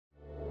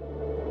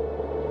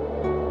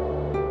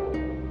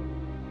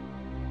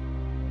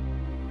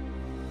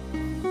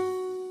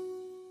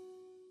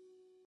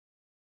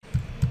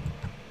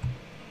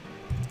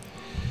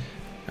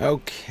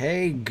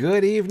Okay,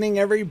 good evening,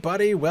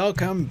 everybody.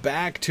 Welcome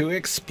back to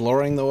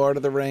Exploring the Lord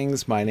of the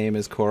Rings. My name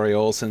is Corey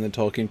Olson, the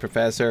Tolkien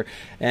Professor,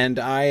 and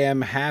I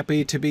am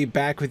happy to be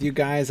back with you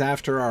guys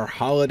after our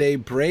holiday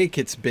break.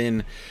 It's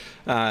been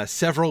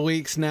several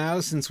weeks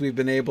now since we've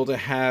been able to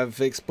have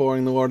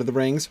Exploring the Lord of the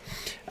Rings.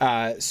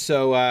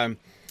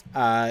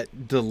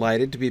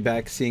 Delighted to be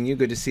back seeing you.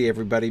 Good to see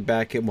everybody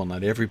back. Well,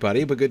 not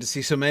everybody, but good to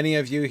see so many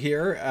of you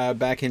here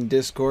back in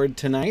Discord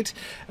tonight.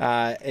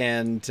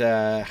 And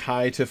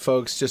hi to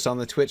folks just on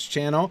the Twitch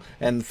channel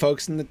and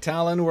folks in the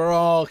Talon. We're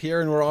all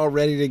here and we're all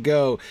ready to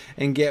go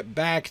and get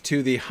back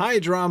to the high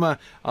drama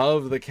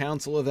of the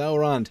Council of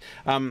Elrond.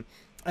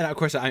 And of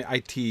course, I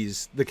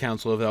tease the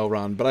Council of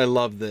Elrond, but I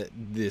love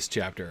this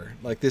chapter.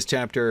 Like, this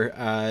chapter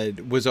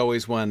was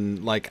always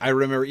one, like, I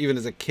remember even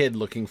as a kid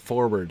looking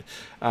forward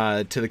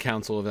to the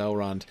Council of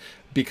Elrond,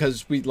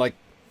 because we, like,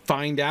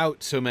 find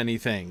out so many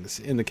things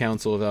in the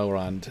Council of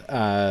Elrond,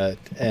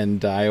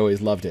 and I always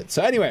loved it.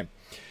 So anyway,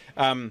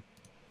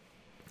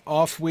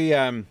 off we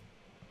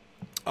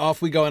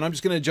go, and I'm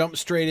just going to jump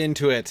straight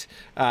into it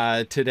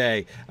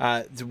today.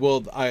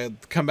 We'll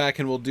come back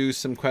and we'll do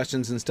some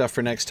questions and stuff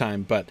for next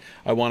time, but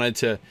I wanted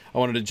to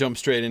jump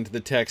straight into the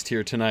text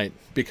here tonight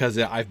because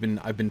I've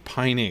been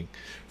pining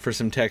for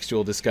some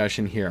textual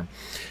discussion here.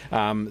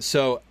 And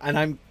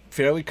I'm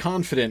fairly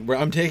confident where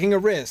I'm taking a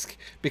risk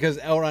because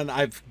Elrond,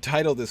 I've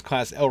titled this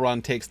class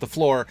Elrond Takes the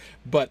Floor,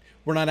 but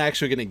we're not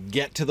actually going to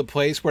get to the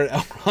place where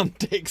Elrond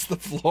takes the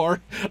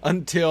floor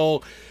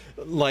until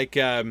like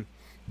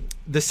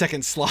the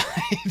second slide.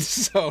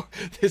 So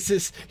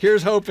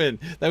here's hoping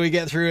that we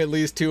get through at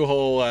least two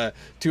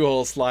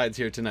whole slides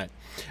here tonight.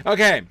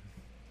 Okay.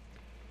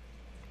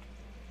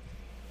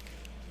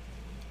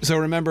 So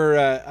remember,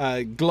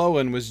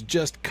 Glóin was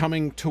just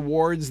coming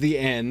towards the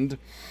end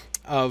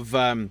of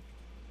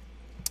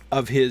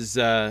his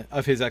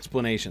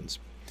explanations.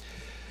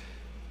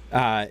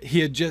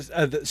 He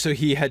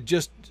had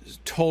just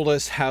told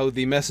us how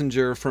the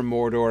messenger from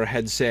Mordor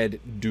had said,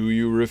 "Do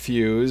you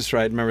refuse?"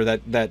 Right? Remember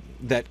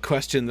that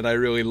question that I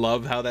really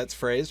love how that's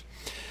phrased.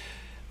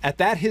 At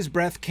that his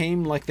breath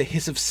came like the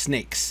hiss of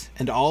snakes,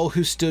 and all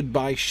who stood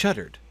by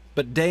shuddered.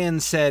 But Dain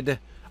said,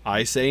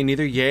 "I say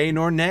neither yea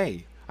nor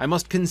nay. I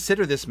must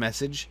consider this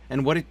message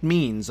and what it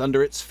means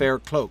under its fair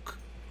cloak."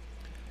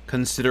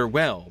 "Consider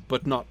well,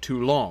 but not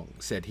too long,"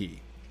 said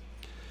he.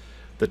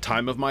 "The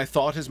time of my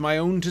thought is my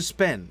own to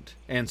spend,"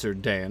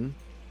 answered Dain.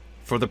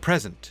 "For the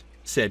present,"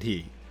 said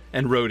he,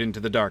 and rode into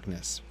the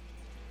darkness.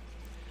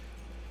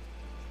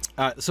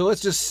 So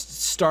let's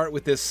just start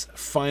with this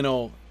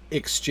final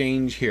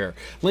exchange here.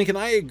 Lincoln,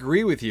 I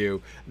agree with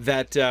you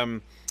that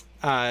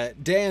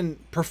Dan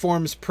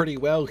performs pretty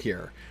well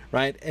here,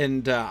 right?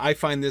 And I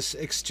find this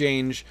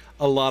exchange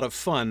a lot of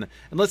fun.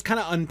 And let's kind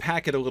of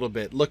unpack it a little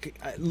bit. Look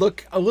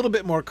a little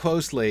bit more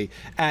closely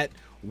at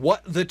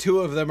what the two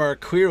of them are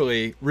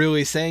clearly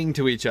really saying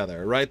to each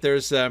other, right?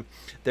 There's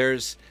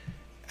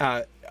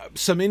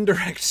some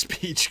indirect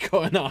speech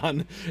going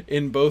on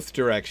in both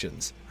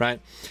directions, right?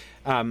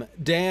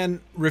 Dan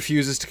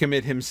refuses to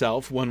commit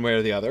himself one way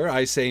or the other.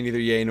 "I say neither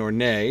yea nor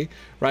nay,"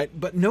 right?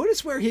 But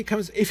notice where he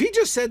comes. If he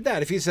just said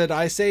that, if he said,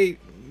 "I say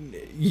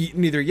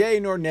neither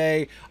yea nor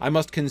nay, I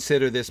must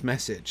consider this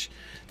message,"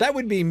 that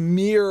would be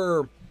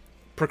mere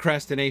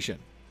procrastination,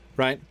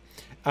 right?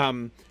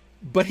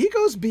 But he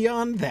goes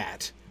beyond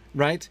that,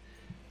 right?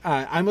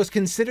 "I must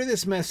consider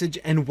this message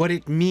and what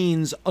it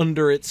means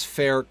under its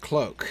fair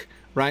cloak,"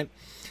 right?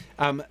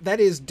 That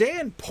is,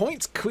 Dan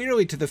points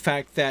clearly to the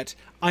fact that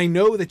I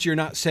know that you're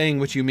not saying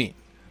what you mean,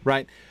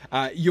 right?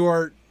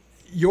 Your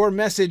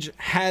message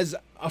has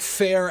a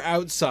fair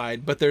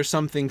outside, but there's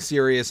something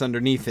serious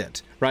underneath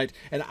it, right?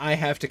 And I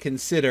have to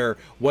consider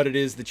what it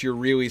is that you're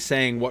really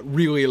saying, what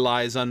really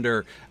lies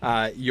under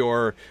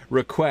your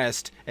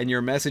request and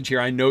your message here.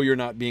 I know you're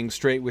not being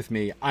straight with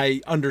me.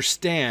 I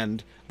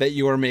understand that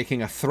you are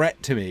making a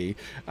threat to me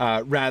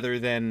rather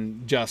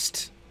than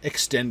just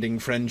extending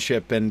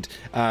friendship and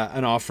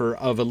an offer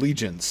of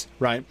allegiance,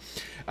 right?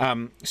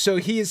 So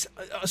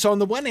on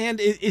the one hand,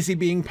 is he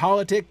being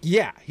politic?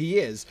 Yeah, he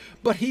is.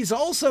 But he's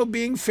also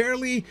being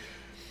fairly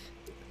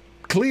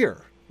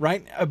clear,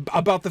 right,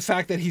 about the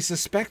fact that he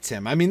suspects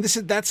him. I mean,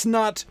 that's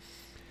not,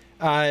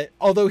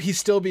 although he's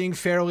still being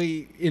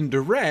fairly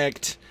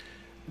indirect,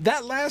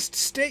 that last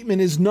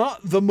statement is not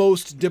the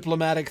most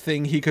diplomatic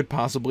thing he could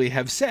possibly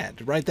have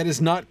said, right? That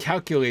is not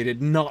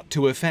calculated not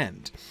to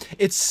offend.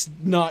 It's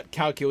not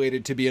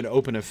calculated to be an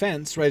open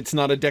offense, right? It's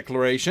not a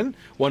declaration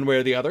one way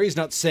or the other. He's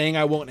not saying,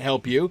 "I won't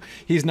help you."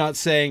 He's not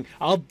saying,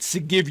 "I'll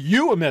give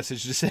you a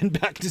message to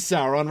send back to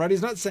Sauron," right?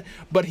 He's not saying,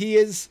 but he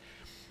is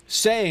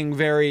saying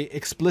very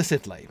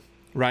explicitly,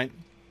 right?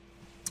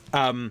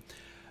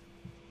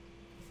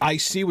 "I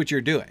see what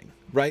you're doing,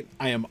 right?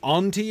 I am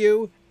on to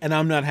you, and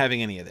I'm not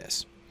having any of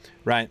this.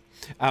 Right?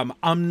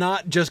 I'm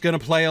not just going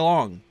to play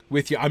along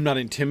with you. I'm not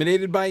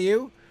intimidated by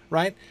you,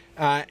 right?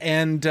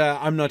 And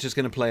I'm not just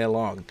going to play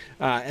along.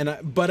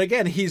 But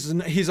again, he's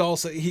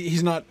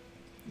not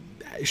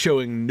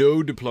showing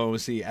no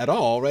diplomacy at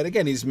all, right?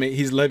 Again, he's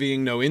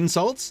levying no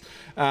insults.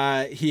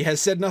 He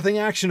has said nothing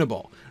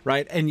actionable,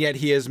 right? And yet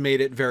he has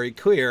made it very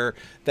clear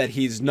that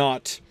he's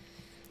not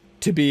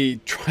to be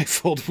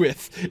trifled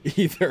with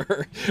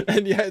either.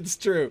 And yeah, it's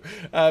true.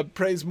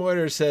 Praise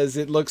Moiter says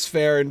it looks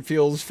fair and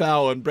feels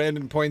foul, and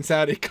Brandon points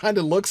out it kind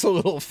of looks a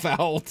little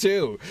foul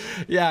too.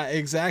 Yeah,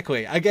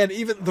 exactly. Again,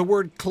 even the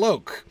word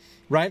cloak,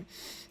 right?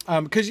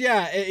 Because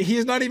yeah,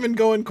 he's not even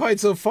going quite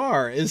so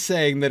far as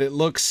saying that it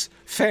looks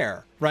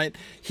fair, right?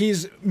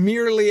 He's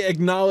merely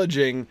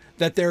acknowledging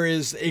that there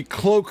is a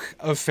cloak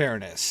of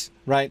fairness,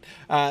 right?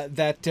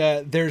 That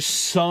there's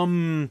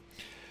some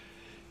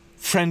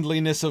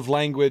friendliness of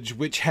language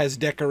which has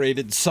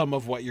decorated some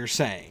of what you're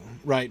saying,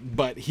 right?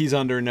 But he's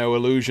under no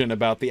illusion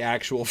about the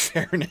actual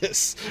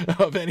fairness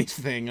of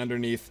anything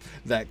underneath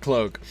that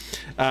cloak.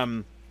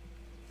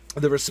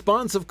 The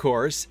response, of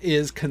course,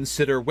 is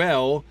consider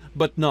well,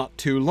 but not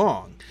too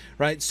long,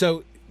 right?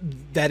 So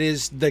that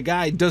is, the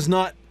guy does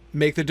not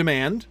make the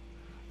demand,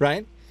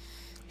 right?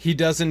 He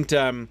doesn't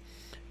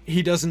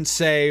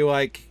say,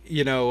 like,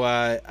 you know,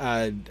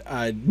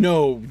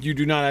 no, you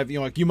do not have, you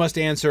know, like, you must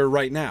answer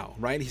right now,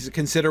 right? He's a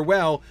consider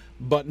well,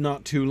 but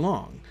not too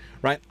long,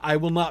 right? I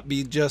will not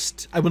be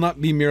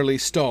merely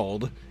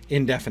stalled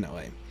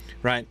indefinitely,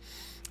 right?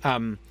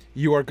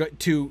 You are going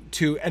to,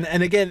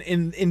 and again,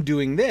 in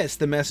doing this,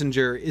 the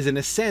messenger is in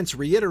a sense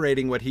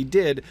reiterating what he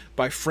did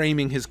by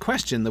framing his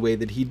question the way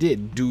that he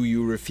did. Do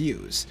you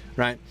refuse,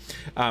 right?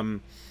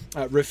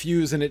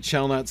 Refuse and it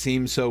shall not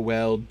seem so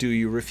well. Do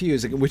you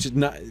refuse? Which is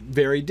not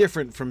very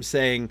different from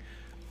saying,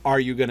 are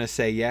you going to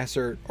say yes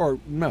or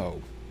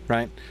no,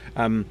 right?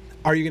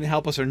 Are you going to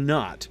help us or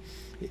not?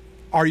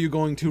 Are you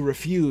going to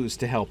refuse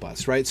to help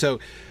us, right? So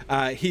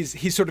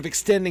he's sort of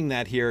extending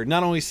that here,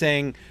 not only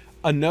saying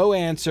a no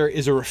answer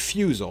is a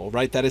refusal,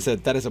 right? That is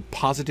a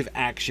positive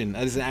action.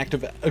 That is an act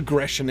of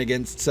aggression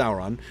against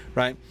Sauron,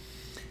 right?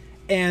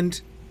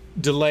 And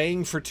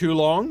delaying for too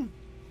long,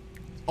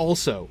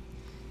 also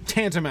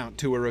tantamount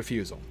to a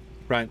refusal,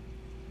 right?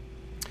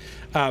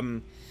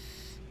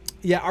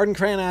 Yeah, Arden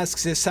Cran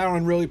asks, is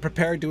Sauron really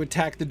prepared to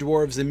attack the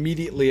dwarves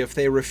immediately if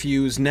they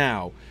refuse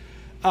now?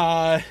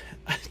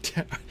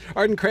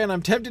 Arden Cran,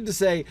 I'm tempted to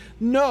say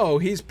no,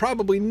 he's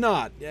probably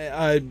not.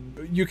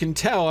 You can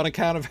tell on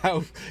account of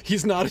how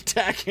he's not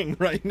attacking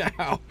right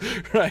now,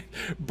 right?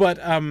 But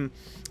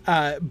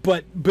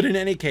in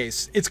any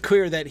case, it's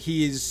clear that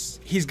he's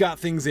got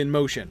things in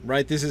motion,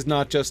 right? This is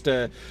not just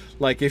a,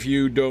 like, if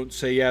you don't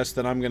say yes,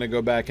 then I'm going to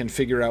go back and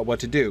figure out what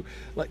to do.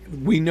 Like,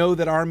 we know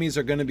that armies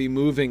are going to be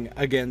moving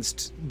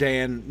against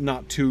Dan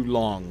not too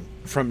long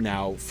from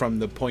now, from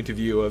the point of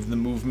view of the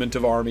movement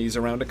of armies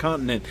around a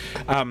continent.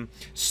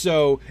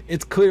 So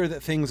it's clear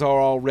that things are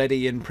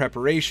already in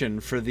preparation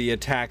for the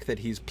attack that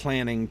he's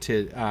planning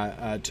to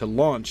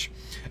launch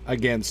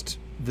against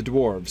the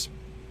dwarves.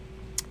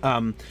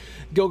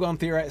 Gilgon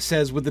Thera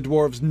says, would the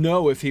dwarves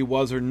know if he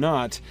was or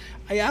not?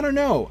 I don't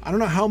know. I don't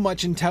know how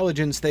much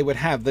intelligence they would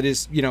have. That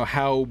is, you know,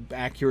 how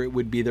accurate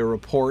would be their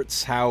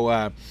reports,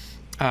 how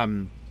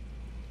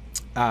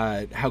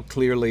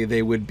clearly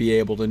they would be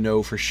able to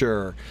know for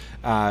sure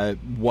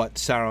what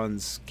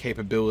Sauron's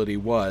capability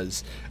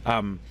was.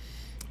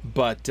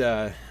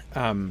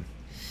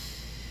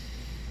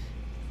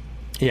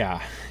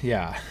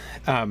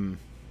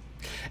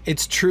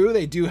 It's true,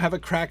 they do have a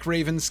crack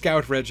raven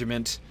scout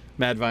regiment,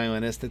 Mad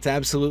Violinist. That's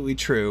absolutely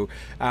true.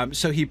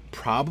 So he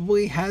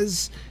probably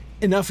has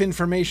enough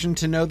information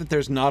to know that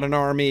there's not an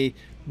army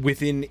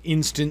within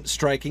instant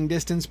striking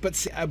distance.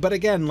 But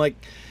again, like,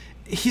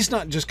 he's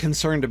not just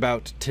concerned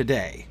about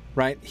today,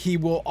 right? He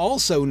will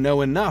also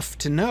know enough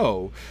to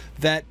know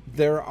that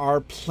there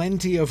are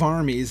plenty of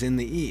armies in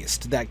the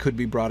east that could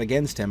be brought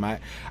against him.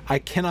 I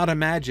cannot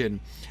imagine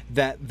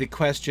that the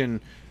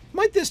question,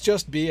 might this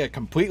just be a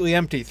completely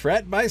empty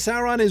threat by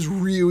Sauron, is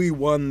really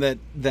one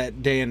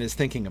that Dan is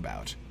thinking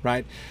about,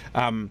 right?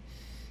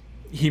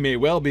 He may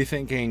well be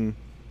thinking,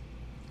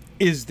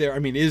 is there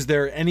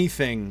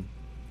anything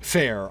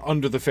fair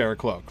under the fair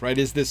cloak, right?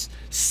 Is this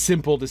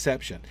simple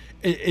deception?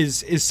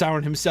 Is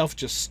Sauron himself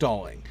just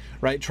stalling,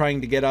 right?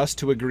 Trying to get us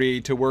to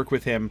agree to work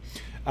with him,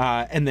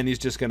 and then he's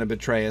just going to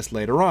betray us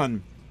later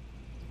on.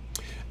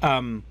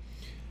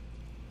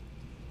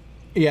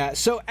 Yeah,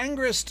 so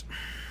Angrist...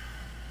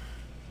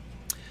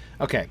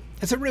 Okay,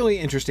 it's a really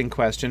interesting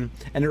question,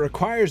 and it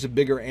requires a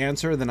bigger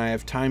answer than I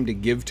have time to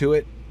give to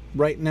it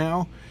right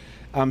now.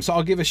 So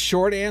I'll give a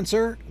short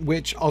answer,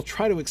 which I'll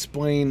try to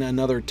explain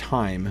another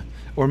time,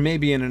 or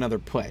maybe in another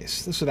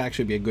place. This would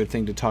actually be a good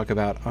thing to talk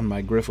about on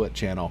my Grifflet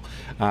channel.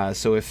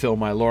 So if Phil,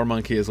 my lore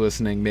monkey, is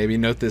listening, maybe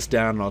note this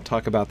down and I'll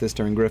talk about this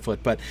during Grifflet.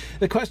 But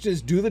the question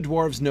is, do the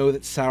dwarves know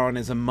that Sauron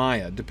is a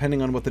Maia?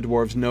 Depending on what the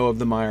dwarves know of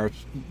the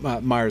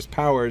Maiar's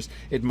powers,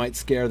 it might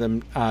scare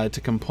them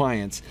to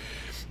compliance.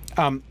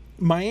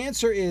 My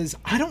answer is,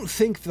 I don't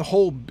think the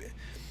whole...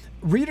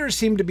 Readers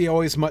seem to be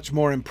always much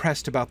more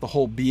impressed about the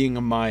whole being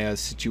a Maia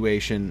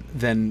situation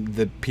than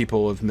the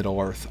people of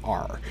Middle-earth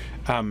are.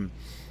 I'm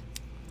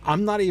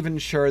not even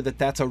sure that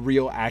that's a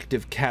real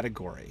active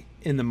category,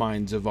 in the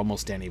minds of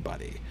almost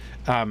anybody.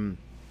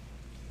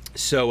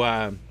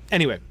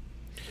 Anyway,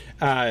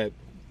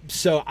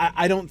 so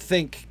I don't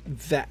think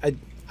that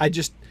I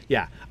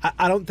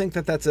don't think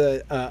that that's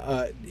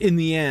in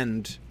the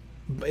end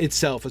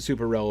itself a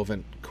super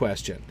relevant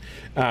question.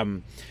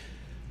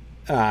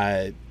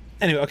 Anyway,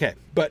 okay,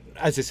 but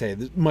as I say,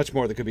 there's much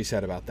more that could be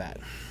said about that.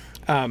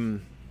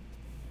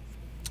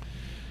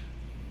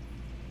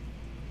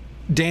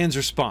 Dan's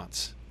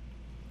response.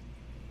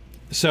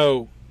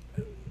 So,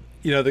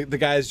 the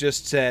guys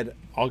just said,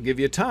 I'll give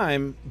you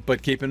time,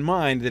 but keep in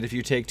mind that if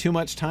you take too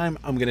much time,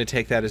 I'm going to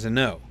take that as a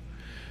no,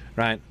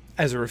 right?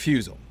 As a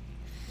refusal.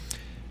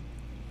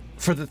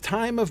 For the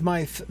time of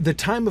my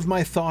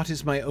thought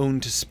is my own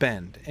to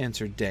spend,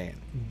 answered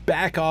Dan.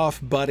 Back off,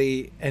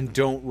 buddy, and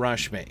don't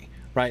rush me,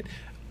 right?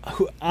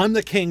 I'm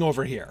the king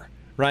over here,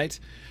 right?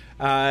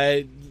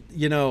 Are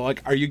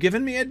you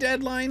giving me a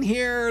deadline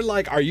here?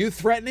 Like, are you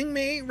threatening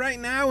me right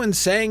now and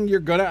saying you're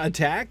going to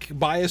attack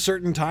by a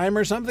certain time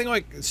or something?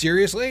 Like,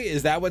 seriously?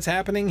 Is that what's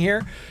happening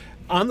here?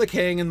 I'm the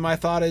king, and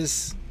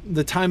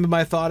the time of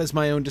my thought is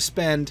my own to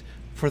spend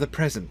for the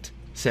present,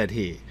 said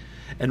he,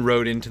 and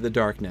rode into the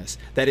darkness.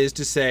 That is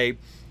to say,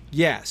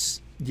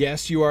 yes,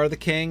 you are the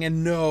king,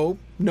 and no,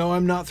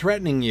 I'm not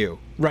threatening you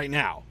right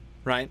now,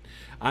 right?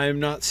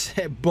 I'm not,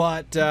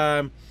 but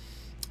the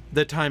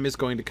time is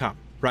going to come.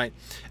 Right.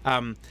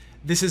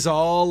 This is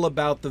all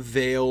about the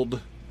veiled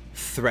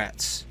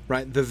threats,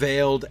 right? The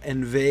veiled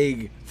and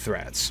vague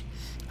threats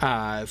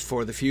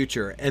for the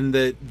future. And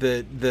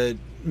the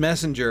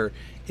messenger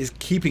is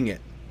keeping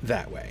it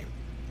that way,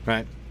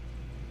 right?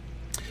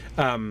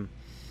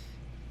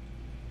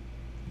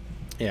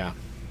 Yeah.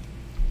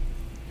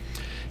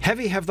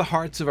 Heavy have the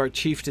hearts of our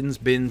chieftains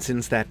been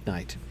since that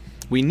night.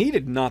 We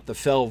needed not the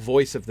fell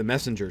voice of the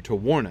messenger to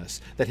warn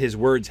us that his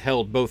words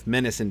held both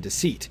menace and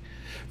deceit.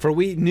 For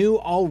we knew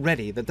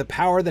already that the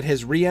power that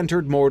has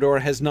re-entered Mordor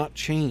has not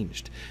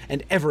changed,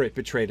 and ever it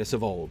betrayed us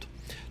of old.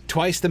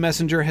 Twice the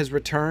messenger has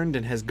returned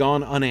and has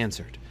gone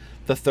unanswered.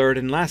 The third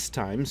and last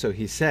time, so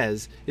he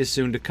says, is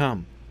soon to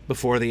come,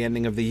 before the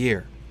ending of the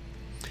year.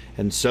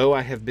 And so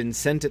I have been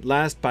sent at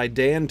last by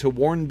Dan to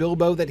warn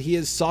Bilbo that he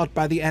is sought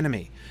by the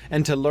enemy,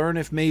 and to learn,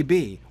 if may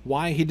be,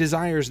 why he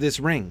desires this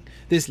ring,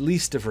 this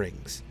least of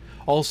rings.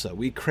 Also,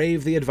 we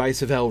crave the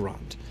advice of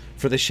Elrond,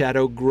 for the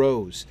shadow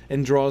grows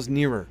and draws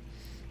nearer.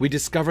 We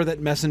discover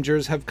that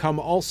messengers have come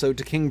also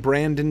to King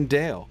Brandon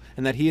Dale,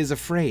 and that he is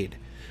afraid.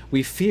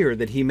 We fear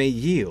that he may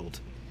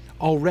yield.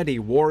 Already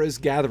war is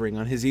gathering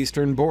on his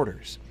eastern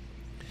borders.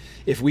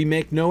 If we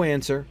make no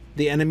answer,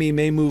 the enemy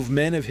may move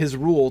men of his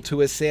rule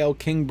to assail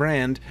King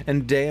Brand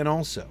and Dan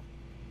also.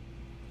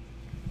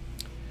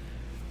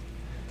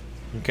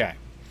 Okay.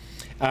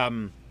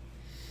 Oh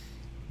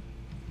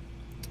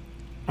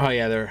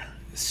yeah, there are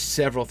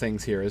several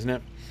things here, isn't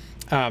it?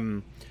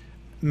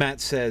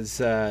 Matt says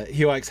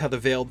he likes how the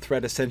veiled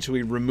threat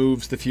essentially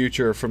removes the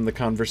future from the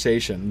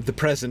conversation. The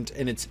present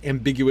and its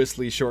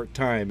ambiguously short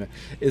time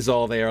is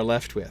all they are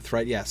left with,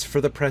 right? Yes, for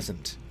the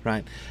present,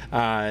 right?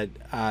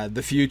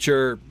 The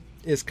future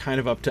is kind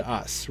of up to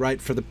us,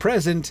 right? For the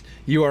present,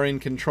 you are in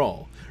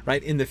control,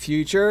 right? In the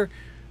future,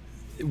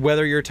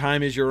 whether your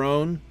time is your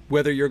own,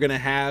 whether you're going to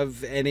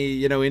have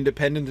any,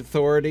 independent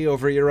authority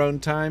over your own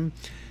time,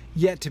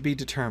 yet to be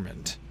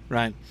determined,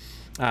 right?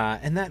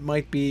 And that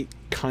might be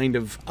kind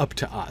of up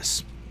to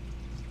us.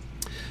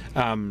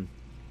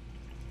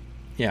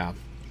 Yeah.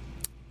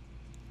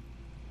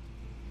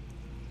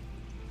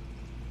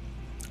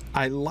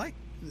 I like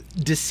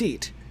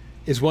deceit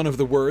is one of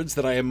the words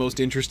that I am most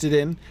interested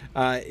in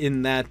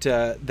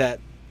that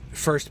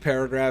first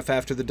paragraph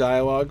after the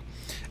dialogue.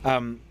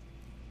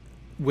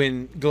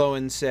 When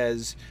Glowin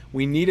says,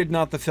 we needed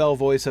not the fell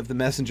voice of the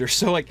messenger.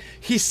 So,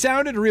 he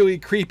sounded really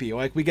creepy.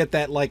 We get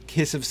that,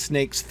 hiss of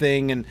snakes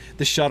thing and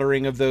the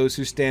shuddering of those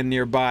who stand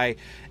nearby.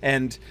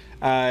 And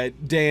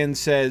Dan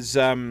says,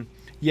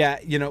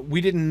 yeah,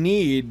 we didn't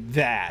need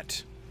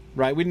that,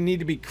 right? We didn't need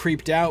to be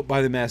creeped out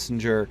by the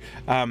messenger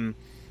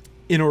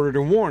in order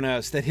to warn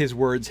us that his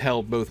words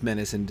held both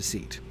menace and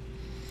deceit.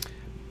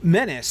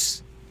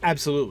 Menace,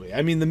 absolutely.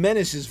 I mean, the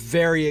menace is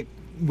very,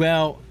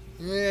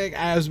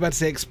 I was about to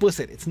say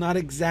explicit. It's not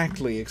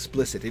exactly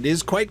explicit. It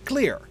is quite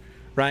clear,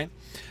 right?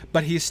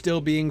 But he's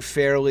still being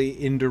fairly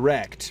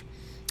indirect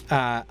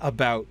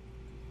about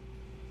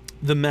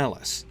the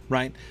malice,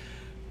 right?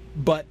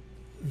 But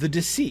the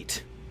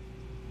deceit,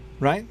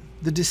 right?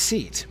 The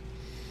deceit.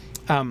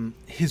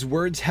 His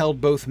words held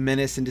both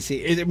menace and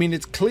deceit. I mean,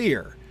 it's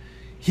clear.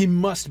 He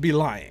must be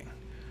lying,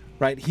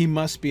 right? He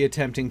must be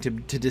attempting to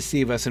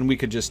deceive us, and we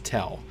could just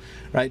tell.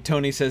 Right,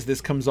 Tony says this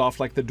comes off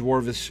like the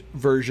dwarvish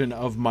version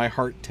of "My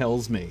heart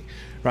tells me,"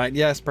 right?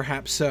 Yes,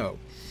 perhaps so.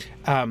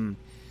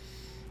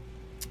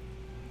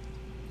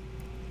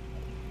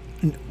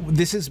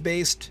 This is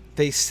based,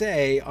 they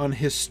say, on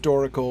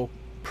historical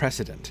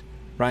precedent,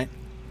 right?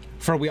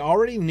 For we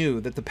already knew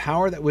that the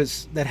power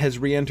that has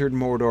re-entered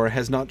Mordor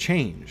has not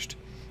changed,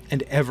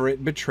 and ever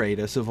it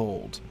betrayed us of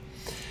old.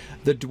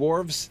 The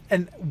dwarves,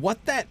 and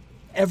what that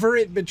ever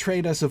it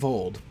betrayed us of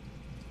old.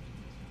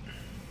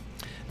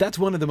 that's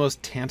one of the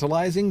most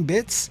tantalizing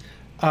bits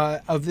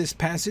of this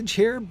passage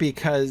here,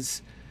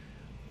 because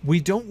we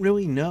don't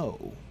really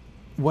know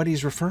what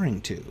he's referring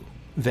to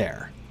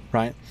there,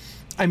 right?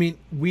 I mean,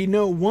 we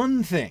know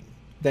one thing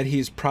that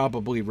he's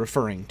probably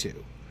referring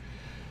to,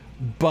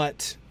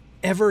 but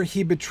ever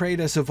he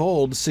betrayed us of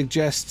old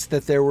suggests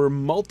that there were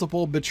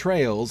multiple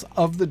betrayals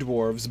of the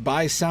dwarves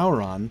by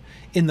Sauron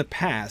in the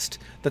past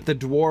that the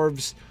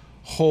dwarves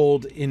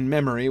hold in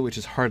memory, which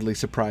is hardly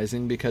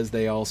surprising because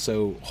they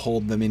also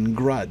hold them in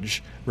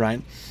grudge,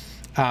 right?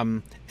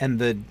 And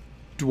the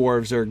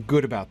dwarves are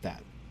good about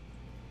that.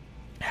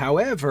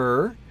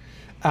 However,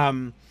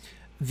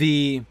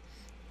 we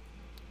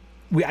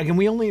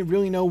only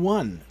really know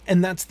one,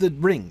 and that's the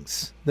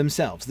rings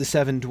themselves, the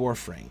 7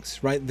 dwarf rings,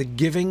 right? The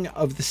giving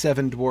of the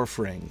 7 dwarf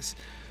rings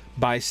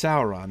by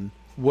Sauron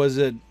was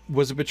a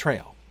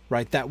betrayal,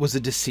 right? That was a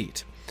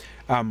deceit.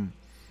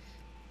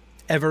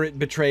 Ever it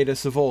betrayed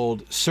us of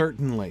old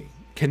certainly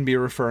can be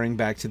referring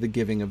back to the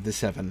giving of the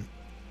 7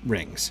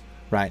 rings,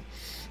 right?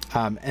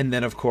 And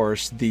then, of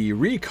course, the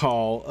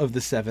recall of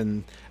the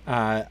 7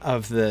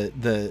 of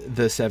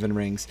the 7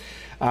 rings.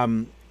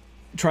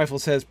 Trifle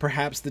says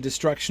perhaps the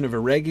destruction of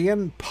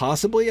Eregion,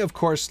 possibly. Of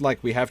course,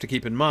 like, we have to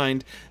keep in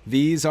mind,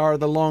 these are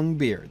the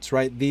Longbeards,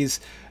 right?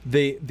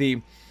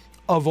 The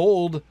of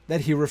old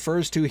that he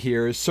refers to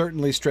here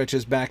certainly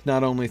stretches back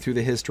not only through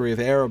the history of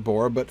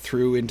Erebor, but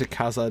through into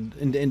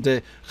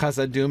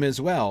Khazad-dûm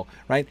as well,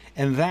 right?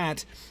 And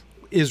that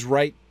is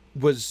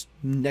was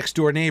next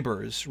door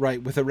neighbors,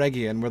 right, with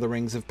Eregion, where the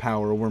Rings of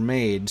Power were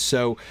made.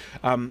 So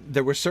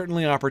there was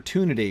certainly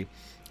opportunity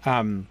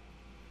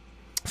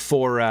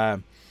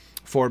for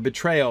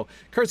betrayal.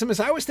 Cursimus,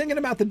 I was thinking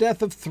about the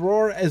death of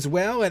Thror as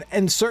well,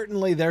 and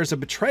certainly there's a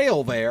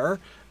betrayal there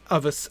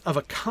of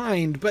a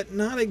kind, but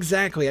not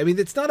exactly. I mean,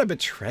 it's not a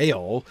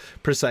betrayal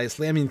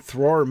precisely. I mean,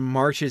 Thror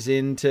marches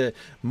into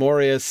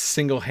Moria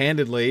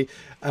single-handedly,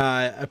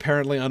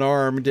 apparently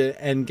unarmed,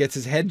 and gets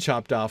his head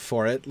chopped off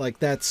for it. Like,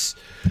 that's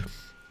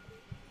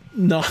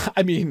not,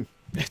 I mean,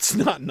 it's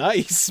not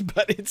nice,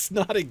 but it's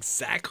not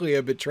exactly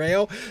a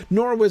betrayal,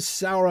 nor was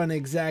Sauron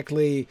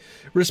exactly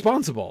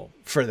responsible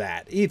for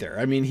that either.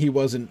 I mean, he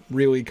wasn't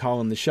really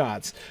calling the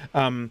shots.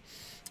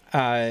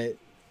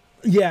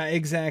 Yeah,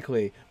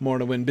 exactly,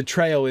 Mornowin.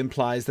 Betrayal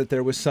implies that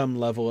there was some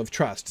level of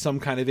trust, some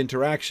kind of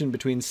interaction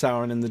between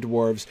Sauron and the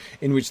dwarves,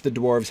 in which the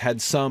dwarves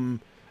had some,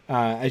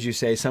 as you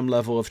say, some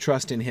level of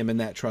trust in him, and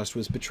that trust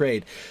was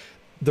betrayed.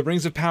 The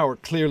Rings of Power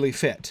clearly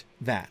fit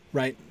that,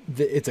 right?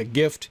 It's a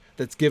gift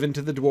that's given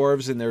to the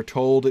dwarves, and they're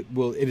told it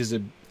is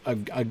a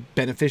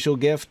beneficial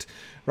gift,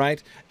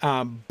 right?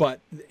 But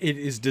it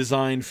is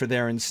designed for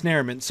their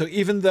ensnarement. So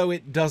even though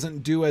it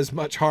doesn't do as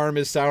much harm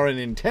as Sauron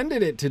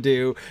intended it to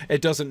do,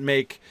 it doesn't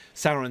make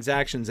Sauron's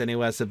actions any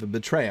less of a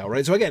betrayal,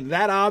 right? So again,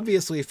 that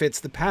obviously fits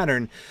the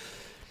pattern.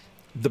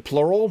 The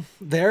plural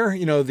there,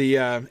 you know, the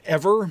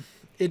ever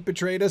it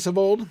betrayed us of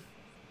old,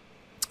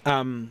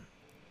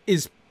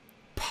 is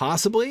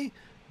possibly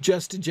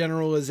just a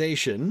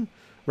generalization,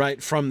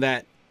 right, from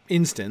that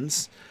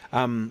instance.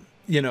 You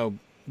know,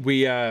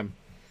 we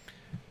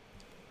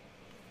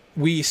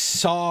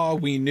saw,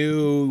 we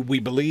knew, we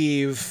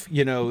believe,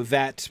 you know,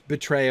 that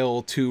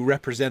betrayal to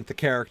represent the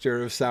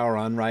character of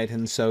Sauron, right?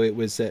 And so it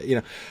was,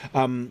 you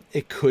know,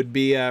 it could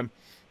be, you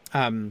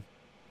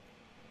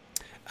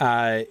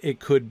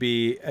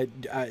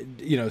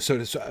know,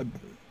 sort of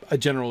a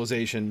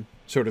generalization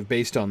sort of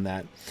based on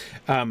that.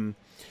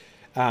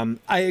 I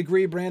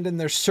agree, Brandon.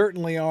 There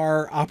certainly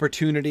are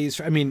opportunities.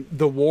 I mean,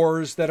 the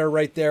wars that are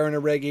right there in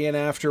Eregion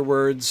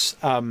afterwards.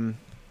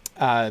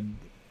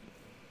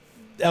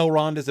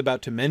 Elrond is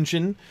about to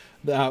mention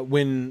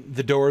when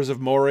the doors of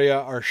Moria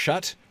are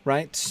shut,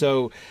 right?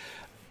 So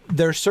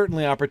there's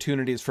certainly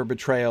opportunities for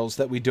betrayals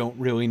that we don't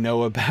really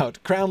know about.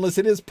 Crownless,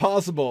 it is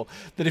possible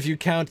that if you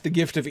count the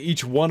gift of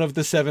each one of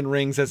the 7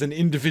 rings as an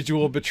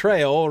individual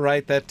betrayal,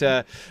 right,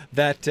 that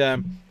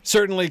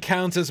certainly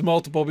counts as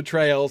multiple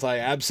betrayals. I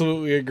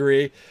absolutely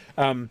agree.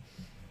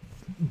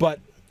 But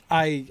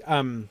I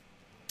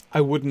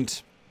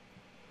wouldn't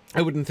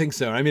think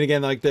so. I mean,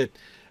 again, like the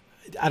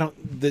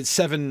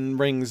 7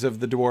 rings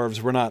of the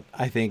dwarves were not,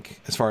 I think,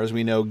 as far as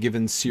we know,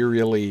 given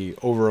serially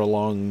over a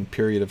long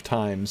period of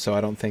time. So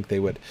I don't think they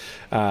would,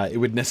 it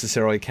would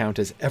necessarily count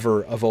as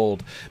ever of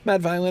old.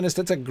 Mad Violinist,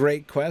 that's a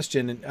great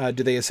question.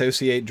 Do they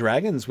associate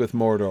dragons with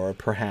Mordor?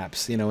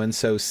 Perhaps, you know, and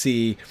so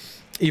see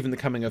even the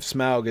coming of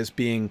Smaug as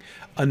being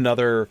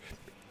another,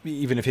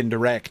 even if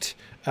indirect,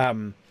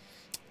 you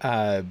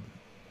know,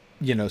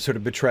 sort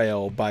of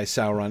betrayal by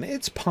Sauron.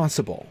 It's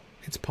possible.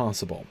 It's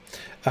possible.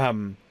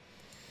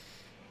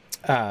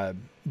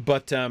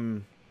 But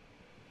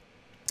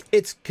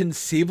it's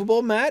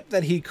conceivable, Matt,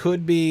 that he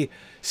could be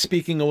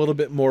speaking a little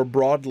bit more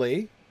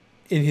broadly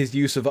in his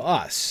use of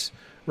us,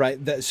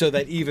 right? So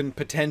that even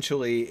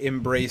potentially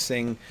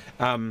embracing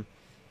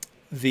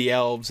the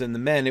elves and the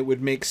men, it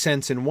would make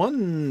sense in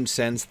one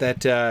sense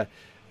that us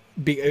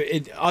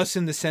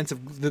in the sense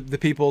of the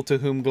people to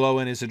whom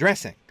Glóin is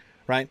addressing,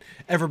 right?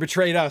 Ever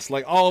betrayed us,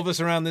 like all of us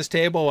around this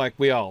table, like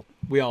we all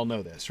We all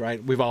know this,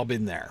 right? We've all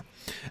been there.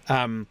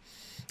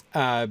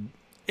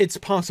 It's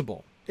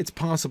possible. It's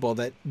possible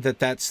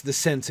that's the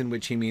sense in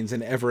which he means,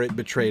 and Everett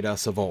betrayed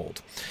us of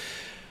old.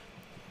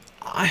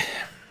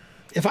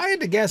 If I had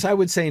to guess, I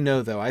would say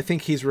no, though. I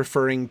think he's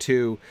referring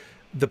to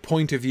the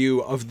point of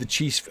view of the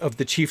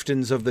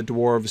chieftains of the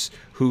dwarves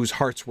whose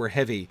hearts were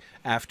heavy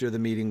after the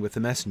meeting with the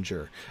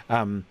messenger,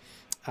 and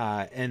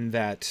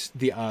that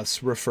the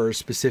us refers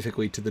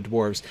specifically to the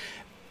dwarves.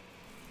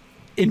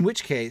 In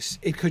which case,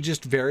 it could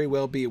just very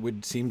well be, it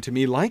would seem to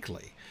me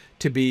likely,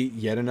 to be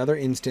yet another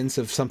instance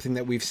of something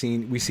that we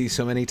see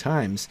so many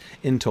times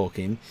in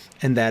Tolkien,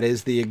 and that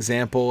is the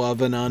example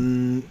of an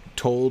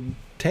untold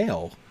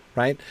tale,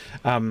 right?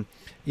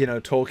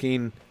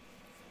 Tolkien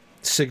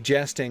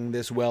suggesting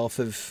this wealth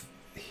of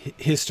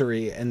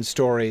history and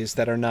stories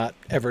that are not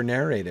ever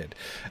narrated.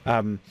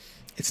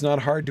 It's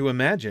not hard to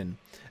imagine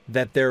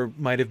that there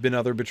might have been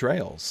other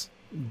betrayals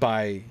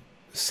by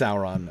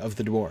Sauron of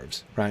the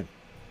dwarves, right?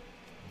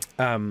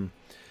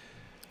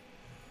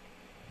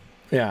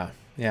 Yeah.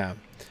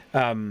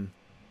 Good.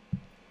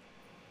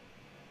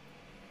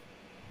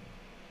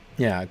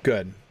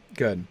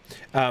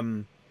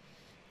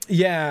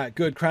 Yeah,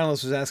 good.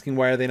 Chronolus was asking,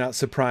 why are they not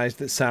surprised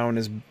that Sauron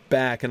is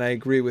back? And I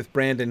agree with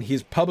Brandon.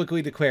 He's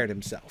publicly declared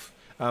himself.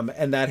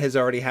 And that has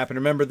already happened.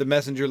 Remember, the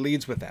messenger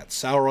leads with that.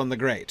 Sauron the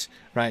Great,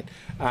 right?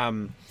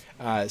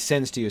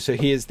 Sends to you. So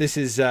he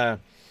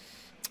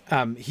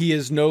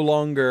is no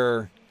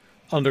longer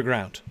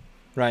underground,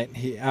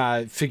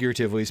 right?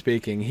 Figuratively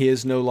speaking, he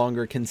is no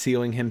longer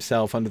concealing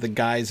himself under the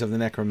guise of the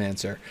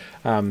necromancer.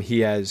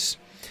 He has,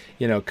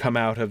 come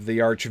out of the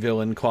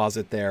arch-villain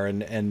closet there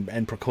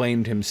and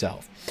proclaimed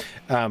himself.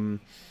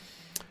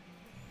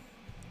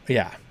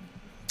 Yeah.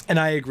 And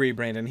I agree,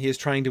 Brandon. He is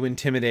trying to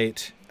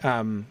intimidate,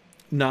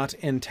 not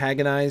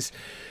antagonize.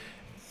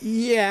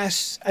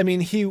 Yes. I mean,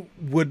 he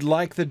would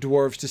like the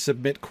dwarves to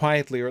submit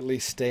quietly or at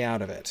least stay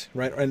out of it,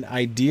 right? And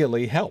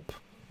ideally help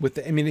with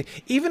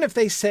even if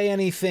they say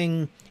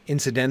anything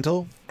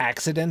incidental,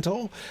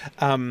 accidental,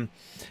 even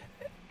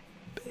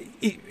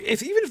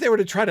if they were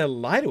to try to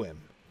lie to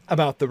him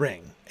about the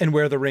ring and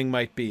where the ring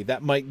might be,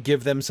 that might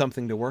give them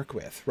something to work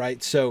with,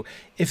 right? So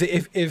if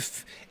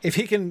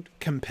he can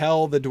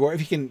compel the dwarf,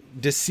 if he can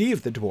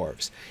deceive the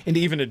dwarves into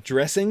even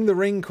addressing the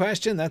ring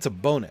question, that's a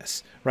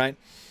bonus, right?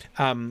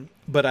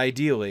 But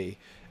ideally,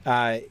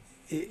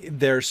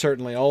 they're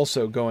certainly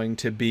also going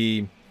to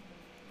be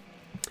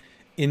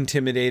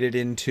intimidated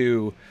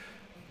into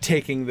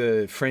taking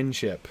the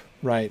friendship,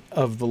 right,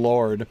 of the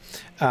Lord,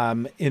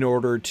 in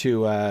order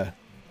to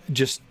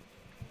just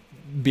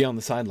be on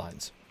the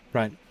sidelines,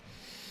 right?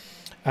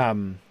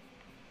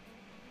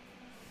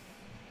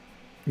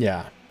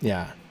 Yeah,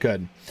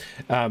 good.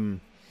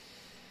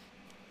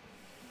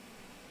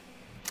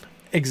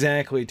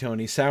 Exactly,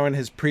 Tony. Sauron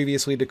has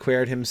previously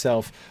declared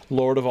himself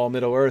Lord of all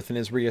Middle-earth and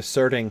is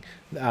reasserting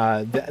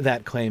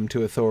that claim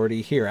to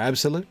authority here.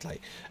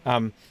 Absolutely.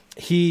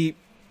 He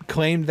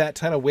claimed that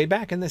title way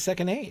back in the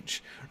Second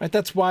Age, right?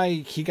 That's why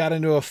he got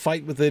into a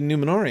fight with the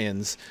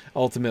Númenóreans,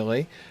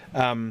 ultimately.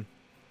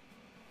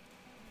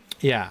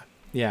 Yeah.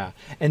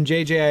 And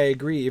JJ, I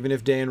agree. Even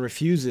if Dan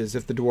refuses,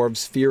 if the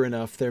dwarves fear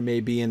enough, there may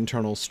be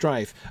internal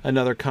strife.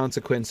 Another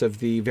consequence of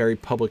the very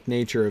public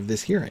nature of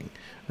this hearing,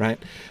 right?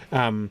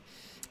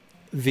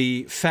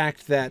 The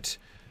fact that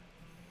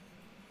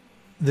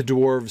the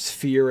dwarves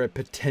fear a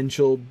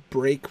potential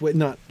break,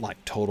 not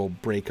like total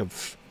break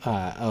of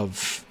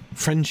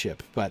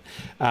friendship, but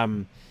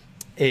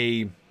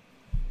a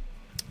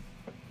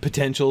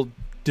potential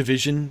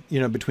division,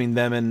 between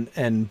them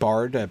and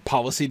Bard, a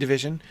policy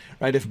division,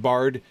 right? If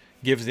Bard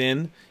gives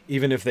in,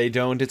 even if they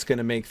don't, it's going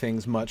to make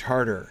things much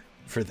harder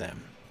for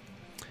them.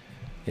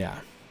 Yeah.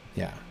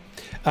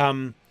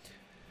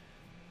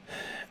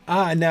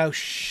 Now,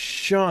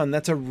 Sean,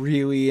 that's a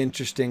really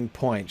interesting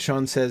point.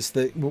 Sean says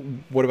that,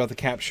 what about the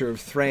capture of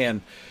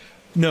Thran?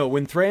 No,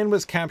 when Thran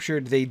was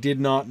captured, they did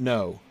not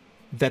know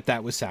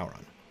that was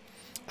Sauron.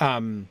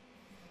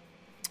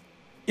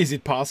 Is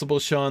it possible,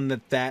 Sean,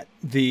 that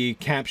the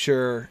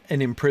capture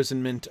and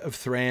imprisonment of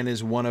Thran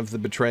is one of the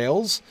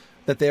betrayals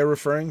that they're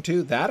referring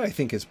to? That, I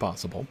think, is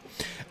possible.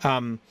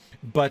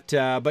 But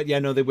yeah,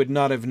 no, they would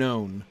not have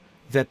known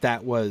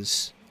that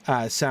was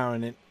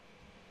Sauron. In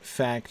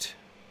fact,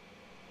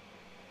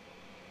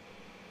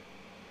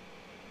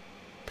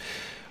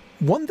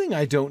 one thing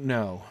I don't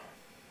know,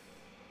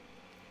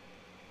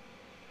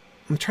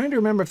 I'm trying to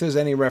remember if there's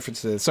any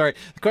reference to this. Sorry,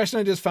 the question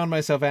I just found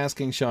myself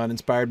asking, Sean,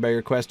 inspired by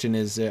your question,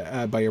 is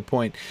by your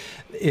point,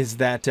 is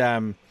that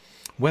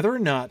whether or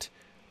not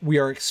we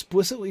are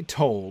explicitly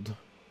told,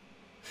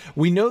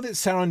 we know that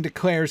Sauron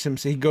declares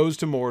himself, he goes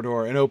to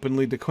Mordor and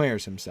openly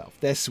declares himself.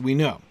 This we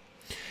know.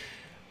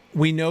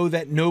 We know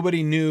that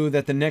nobody knew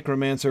that the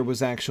necromancer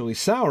was actually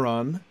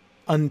Sauron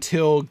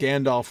until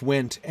Gandalf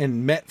went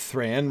and met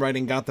Thran, right,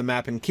 and got the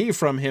map and key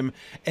from him,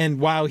 and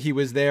while he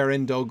was there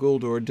in Dol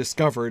Guldur,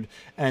 discovered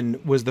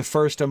and was the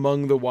first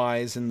among the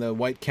wise in the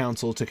White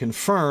Council to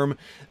confirm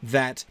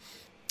that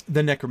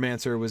the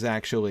necromancer was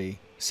actually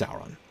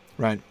Sauron,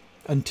 right?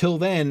 Until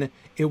then,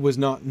 it was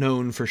not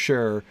known for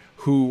sure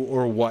who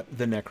or what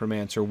the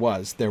necromancer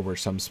was. There were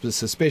some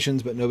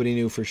suspicions, but nobody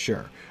knew for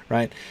sure,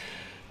 right?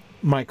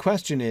 My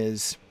question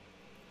is,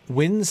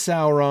 when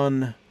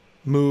Sauron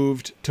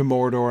moved to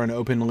Mordor and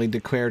openly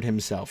declared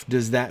himself,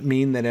 does that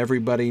mean that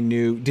everybody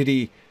knew? Did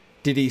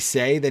he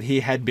say that he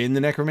had been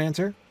the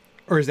necromancer,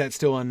 or is that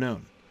still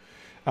unknown?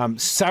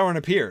 Sauron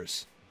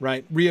appears,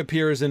 right?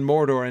 Reappears in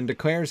Mordor and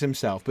declares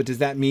himself, but does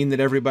that mean that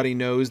everybody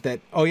knows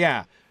that, oh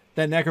yeah,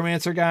 that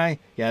necromancer guy,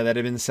 yeah, that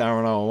had been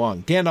Sauron all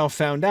along? Gandalf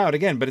found out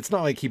again, but it's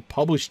not like he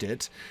published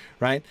it,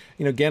 right?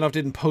 You know, Gandalf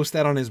didn't post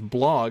that on his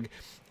blog.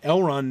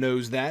 Elrond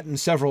knows that, and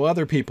several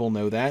other people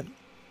know that.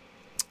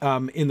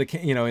 In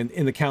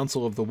the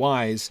Council of the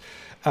Wise,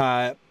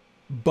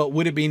 but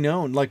would it be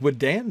known? Like, would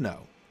Dan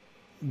know?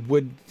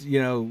 Would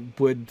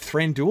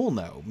Thranduil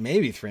know?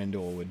 Maybe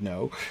Thranduil would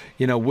know.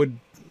 Would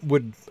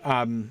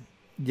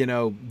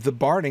the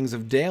Bardings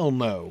of Dale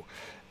know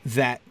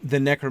that the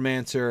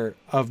necromancer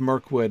of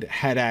Mirkwood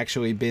had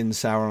actually been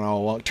Sauron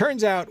all along?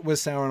 Turns out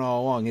was Sauron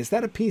all along. Is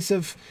that a piece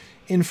of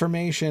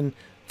information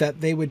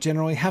that they would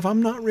generally have?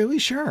 I'm not really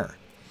sure.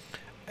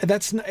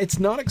 It's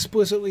not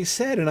explicitly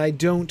said, and I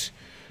don't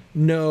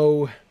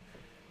know.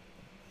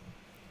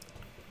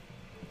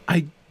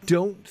 I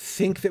don't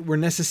think that we're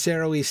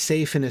necessarily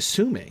safe in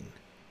assuming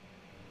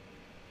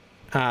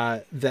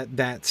that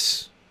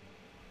that's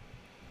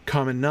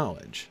common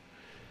knowledge.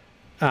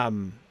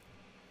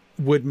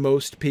 Would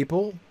most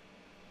people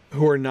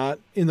who are not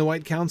in the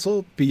White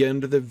Council be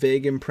under the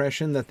vague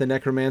impression that the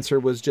necromancer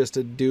was just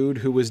a dude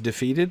who was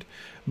defeated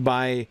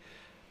by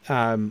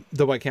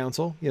the White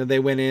Council? They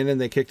went in and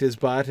they kicked his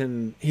butt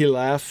and he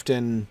left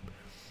and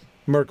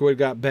Mirkwood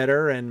got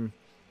better, and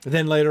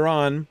then later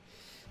on,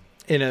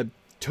 in a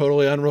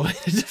totally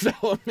unrelated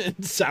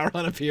development,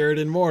 Sauron appeared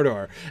in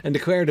Mordor and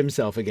declared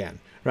himself again,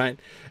 right?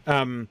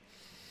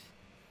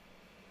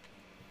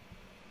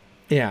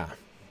 Yeah.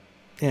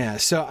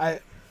 So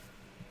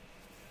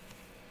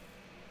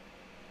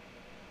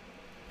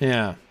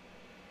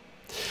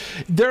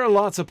there are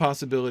lots of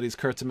possibilities,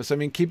 Kurtzimus. I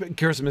mean,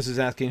 Kurtzimus is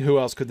asking who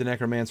else could the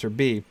necromancer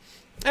be?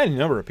 Any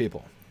number of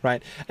people,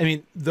 right? I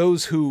mean,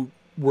 those who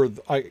were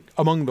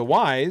among the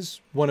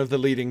wise, one of the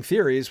leading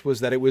theories was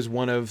that it was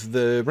one of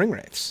the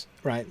Ringwraiths,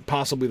 right?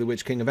 Possibly the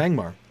Witch King of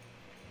Angmar.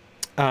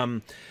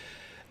 And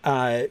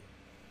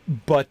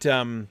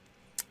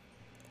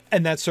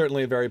that's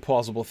certainly a very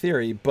plausible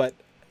theory. But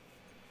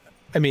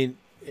I mean,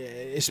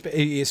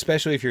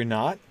 especially if you're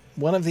not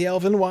one of the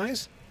Elven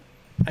wise.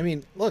 I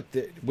mean, look,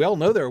 we all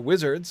know there are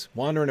wizards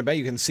wandering about.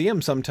 You can see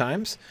them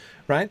sometimes,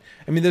 right?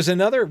 I mean, there's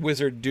another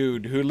wizard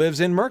dude who lives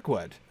in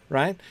Mirkwood,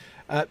 right?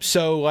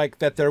 So, like,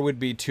 that there would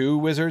be two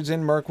wizards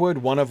in Mirkwood,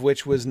 one of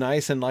which was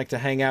nice and liked to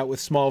hang out with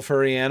small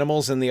furry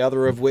animals, and the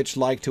other of which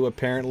liked to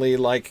apparently,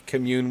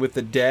 commune with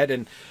the dead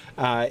and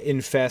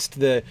infest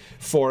the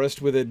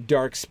forest with a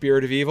dark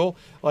spirit of evil.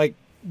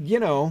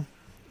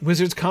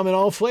 Wizards come in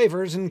all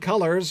flavors and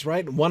colors,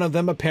 right? One of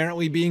them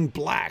apparently being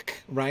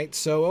black, right?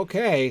 So,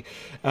 okay.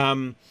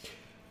 That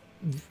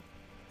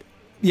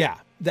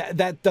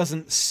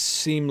doesn't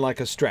seem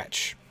like a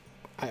stretch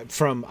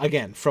from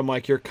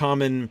your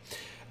common...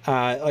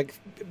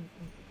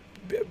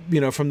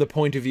 from the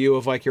point of view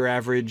of your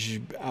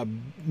average,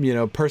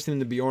 person in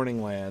the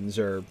Bjorning lands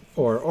or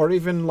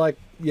even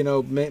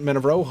Men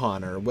of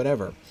Rohan or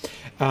whatever.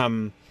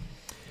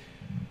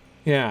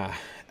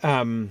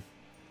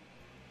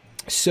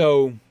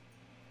 So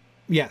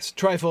yes,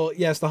 Trifle,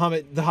 yes, the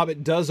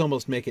Hobbit does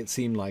almost make it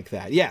seem like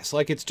that. Yes,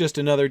 like it's just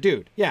another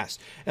dude. Yes.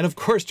 And of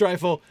course,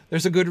 Trifle,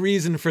 there's a good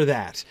reason for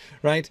that,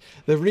 right?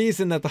 The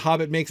reason that the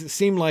Hobbit makes it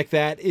seem like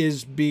that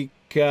is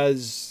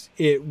because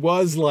it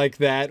was like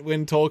that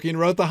when Tolkien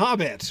wrote The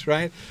Hobbit,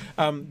 right?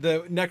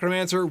 The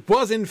necromancer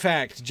was in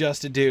fact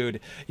just a dude.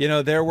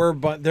 There were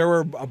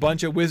a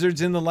bunch of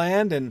wizards in the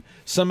land, and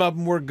some of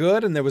them were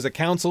good, and there was a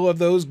council of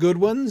those good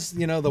ones,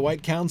 the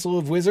White Council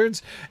of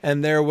Wizards,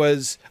 and there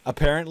was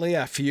apparently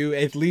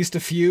at least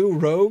a few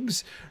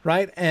rogues,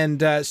 right?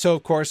 And so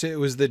of course it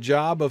was the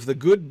job of the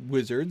good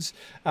wizards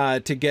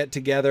to get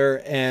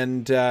together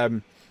and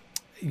boot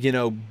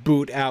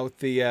out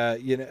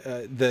the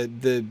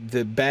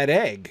bad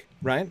egg,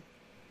 right?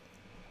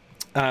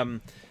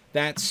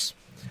 That's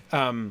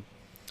that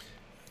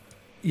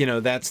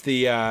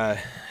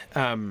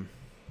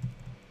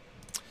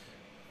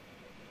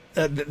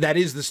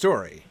is the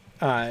story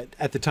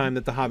at the time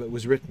that The Hobbit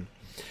was written.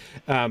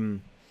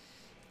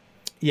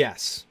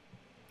 Yes,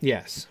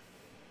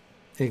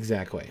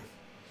 exactly.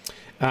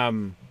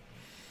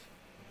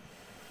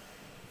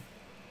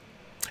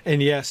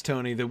 And yes,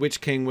 Tony, the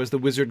Witch King was the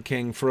Wizard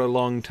King for a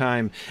long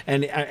time.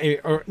 And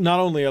or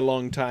not only a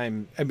long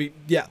time, I mean,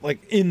 yeah,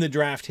 in the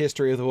draft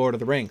history of The Lord of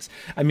the Rings.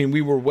 I mean,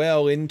 we were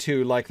well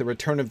into the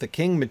Return of the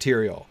King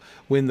material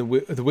when the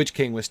Witch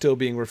King was still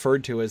being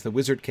referred to as the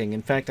Wizard King.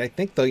 In fact, I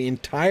think the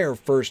entire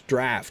first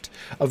draft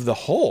of the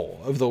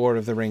whole of The Lord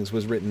of the Rings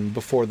was written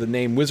before the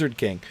name Wizard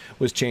King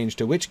was changed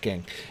to Witch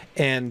King.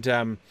 And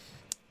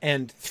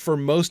for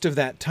most of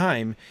that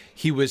time,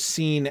 he was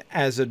seen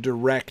as a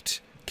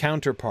direct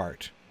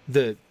counterpart,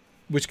 the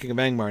Witch King of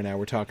Angmar now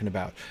we're talking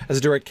about, as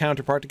a direct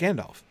counterpart to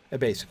Gandalf,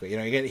 basically. You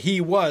know, again,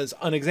 he was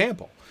an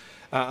example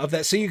of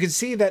that. So you can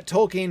see that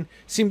Tolkien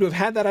seemed to have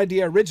had that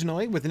idea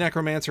originally with the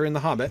Necromancer in The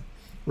Hobbit,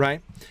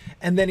 right?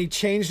 And then he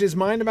changed his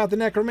mind about the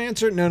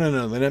Necromancer.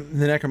 No. The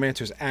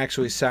Necromancer is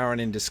actually Sauron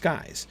in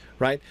disguise,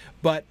 right?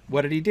 But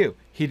what did he do?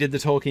 He did the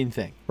Tolkien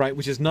thing, right?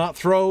 Which is not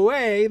throw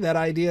away that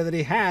idea that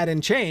he had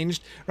and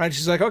changed, right?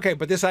 She's like, okay,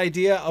 but this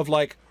idea of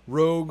like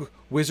rogue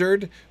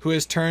wizard who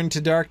has turned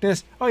to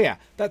darkness, oh yeah,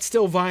 that's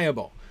still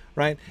viable,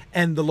 right?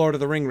 And the Lord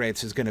of the Ring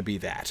wraiths is going to be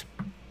that.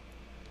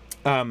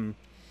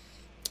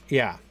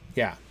 Yeah.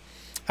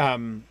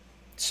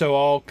 So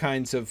all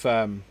kinds of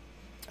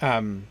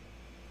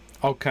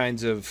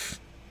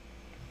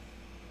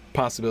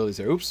possibilities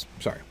there. Oops,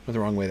 sorry, went the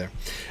wrong way there.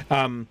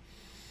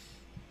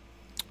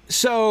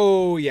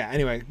 So yeah,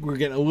 anyway, we're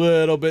getting a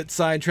little bit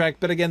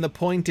sidetracked, but again, the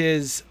point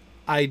is,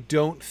 I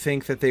don't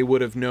think that they would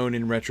have known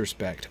in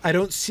retrospect. I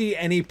don't see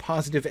any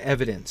positive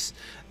evidence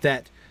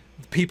that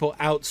people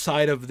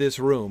outside of this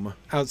room,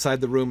 outside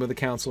the room of the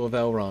Council of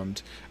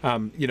Elrond,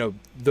 you know,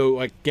 though,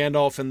 like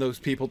Gandalf and those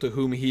people to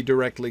whom he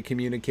directly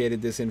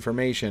communicated this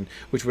information,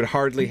 which would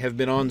hardly have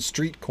been on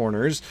street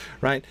corners,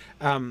 right,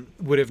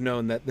 would have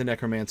known that the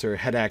Necromancer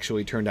had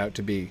actually turned out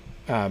to be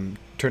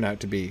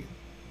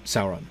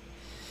Sauron.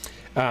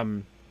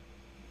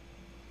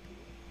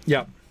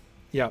 Yep.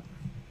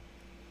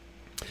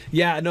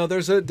 Yeah, no,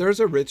 there's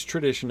a rich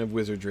tradition of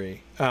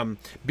wizardry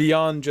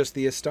beyond just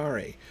the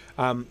Astari.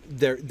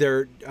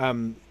 The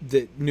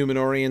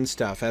Númenorian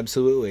stuff,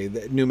 absolutely.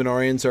 The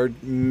Númenorians are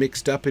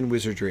mixed up in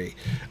wizardry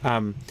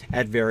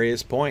at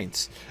various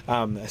points.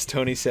 As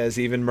Tony says,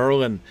 even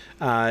Merlin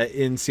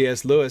in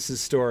C.S.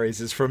 Lewis's stories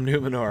is from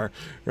Númenor,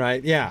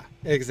 right? Yeah,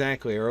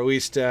 exactly, or at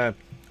least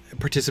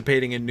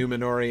participating in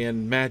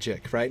Númenorian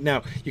magic, right?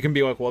 Now, you can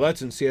be like, well,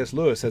 that's in C.S.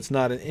 Lewis, that's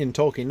not in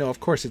Tolkien. No, of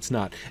course it's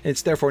not. And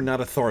it's therefore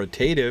not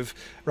authoritative,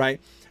 right?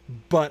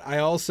 But I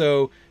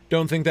also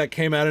don't think that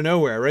came out of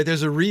nowhere, right?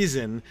 There's a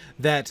reason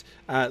that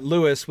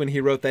Lewis, when he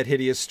wrote that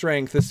Hideous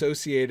Strength,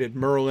 associated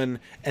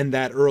Merlin and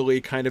that early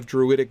kind of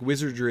druidic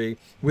wizardry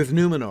with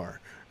Númenor,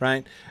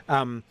 right?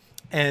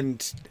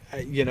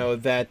 You know,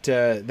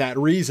 that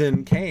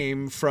reason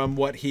came from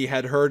what he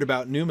had heard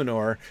about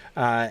Númenor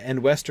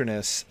and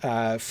Westerness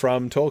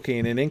from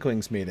Tolkien in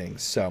Inklings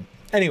meetings. So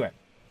anyway,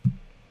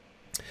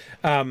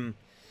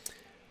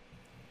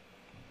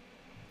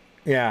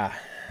 yeah.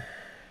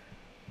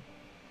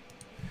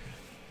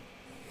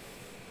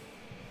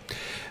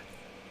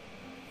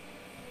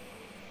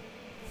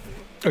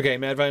 Okay,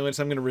 Mad Violence,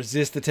 I'm going to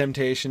resist the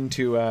temptation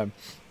to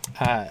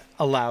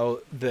allow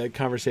the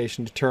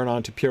conversation to turn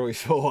on to purely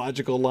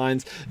philological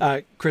lines.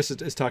 Chris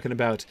is talking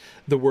about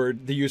the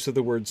use of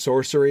the word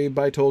sorcery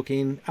by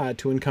Tolkien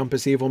to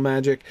encompass evil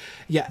magic.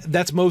 Yeah,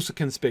 that's most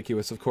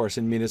conspicuous, of course,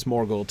 in Minas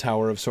Morgul,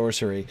 Tower of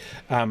Sorcery.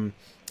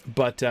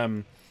 But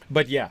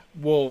yeah,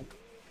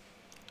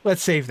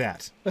 let's save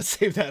that. Let's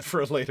save that for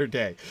a later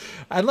day.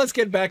 And let's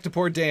get back to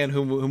poor Dan,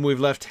 whom we've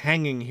left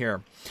hanging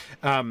here.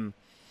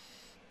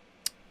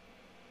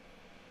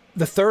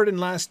 The third and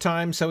last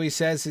time, so he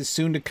says, is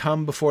soon to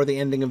come before the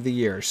ending of the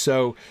year.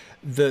 So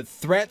the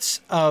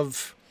threats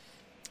of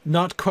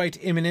not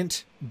quite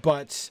imminent,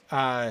 but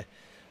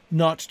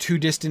not too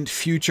distant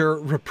future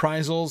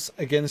reprisals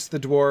against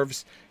the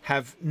dwarves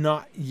have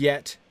not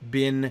yet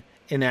been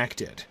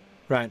enacted,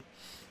 right?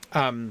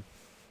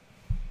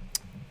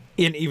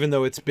 Even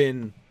though it's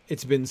been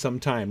some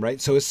time, right?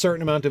 So a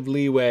certain amount of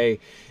leeway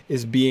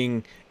is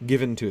being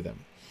given to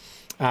them.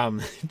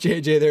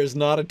 JJ, there's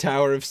not a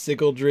Tower of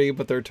Sigildry,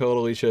 but there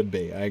totally should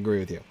be. I agree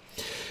with you.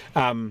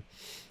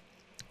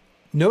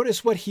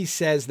 Notice what he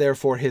says there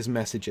for his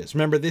messages.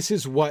 Remember, this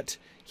is what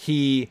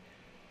he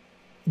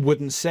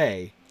wouldn't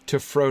say to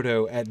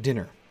Frodo at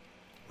dinner,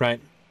 right?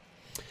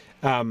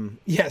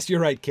 Yes, you're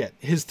right, Kit.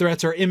 His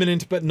threats are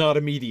imminent, but not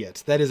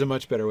immediate. That is a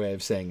much better way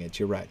of saying it.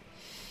 You're right.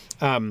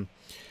 I've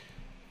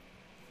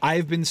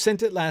been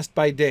sent at last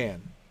by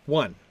Dan.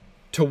 1,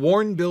 to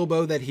warn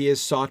Bilbo that he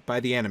is sought by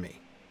the enemy.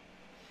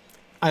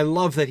 I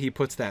love that he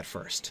puts that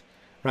first,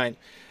 right?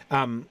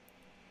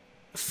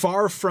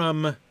 Far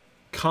from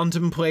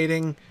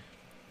contemplating,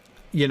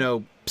 you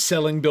know,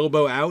 selling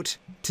Bilbo out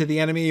to the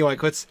enemy,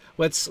 like let's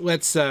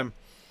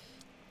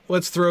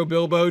throw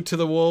Bilbo to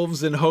the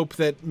wolves and hope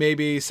that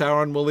maybe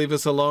Sauron will leave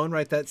us alone,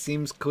 right? That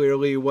seems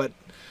clearly what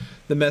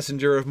the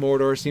messenger of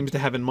Mordor seems to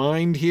have in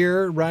mind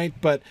here, right?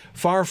 But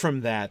far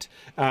from that,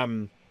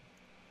 the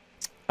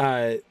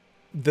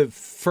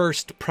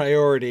first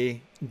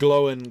priority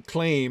Glóin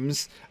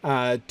claims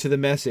to the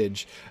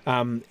message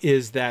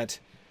is that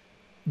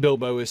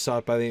Bilbo is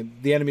sought by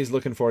the enemy's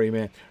looking for you,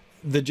 man.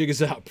 The jig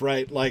is up,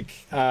 right? Like,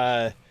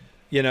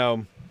 you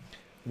know,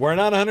 we're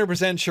not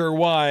 100% sure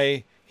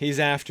why he's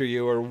after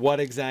you or what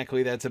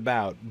exactly that's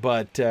about,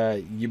 but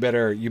you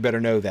better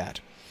know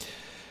that.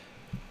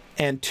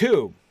 And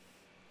 2,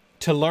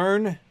 to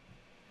learn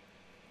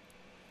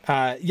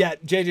Yeah,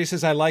 JJ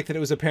says, I like that it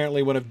was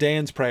apparently one of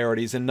Dan's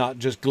priorities and not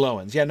just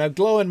Glowin's. Yeah, now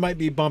Glowin might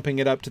be bumping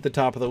it up to the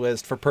top of the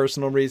list for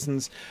personal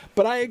reasons,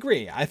 but I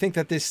agree. I think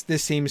that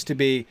this seems to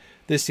be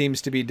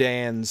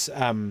Dan's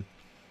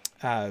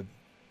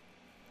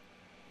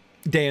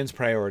Dan's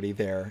priority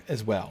there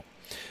as well.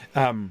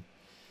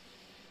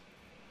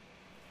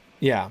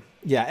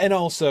 Yeah, and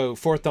also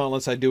Fourth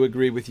Dauntless, I do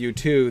agree with you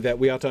too that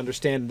we ought to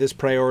understand this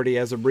priority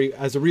as a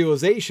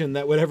realization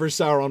that whatever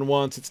Sauron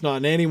wants, it's not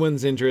in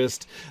anyone's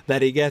interest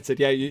that he gets it.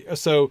 Yeah,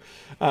 so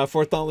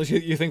Fourth Dauntless,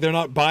 you think they're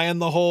not buying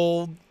the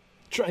whole,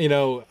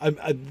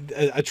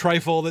 a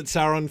trifle that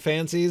Sauron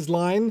fancies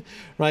line,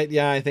 right?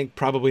 Yeah, I think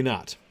probably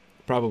not.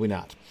 Probably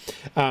not.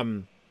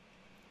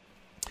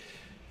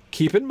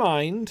 Keep in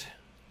mind,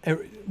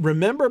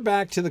 remember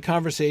back to the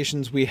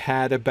conversations we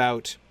had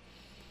about,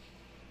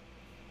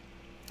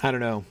 I don't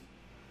know,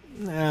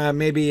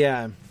 maybe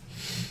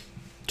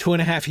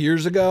 2.5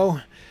 years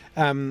ago,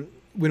 when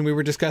we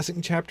were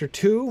discussing Chapter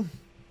 2.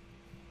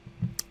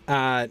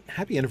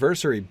 Happy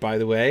anniversary, by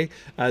the way.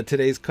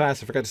 Today's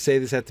class, I forgot to say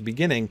this at the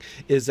beginning,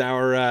 is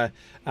our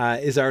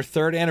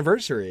third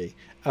anniversary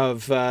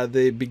of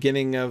the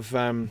beginning of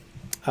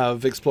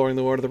exploring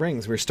the Lord of the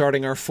Rings. We're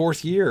starting our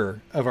 4th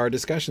year of our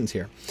discussions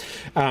here.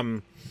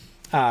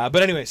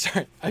 But anyway,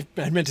 sorry, I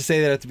meant to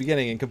say that at the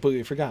beginning and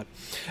completely forgot.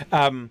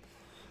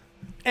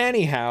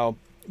 Anyhow,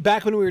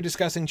 back when we were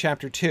discussing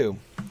Chapter 2,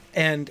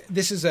 and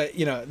this is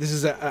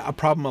a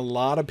problem a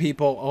lot of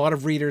people, a lot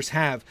of readers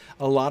have.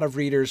 A lot of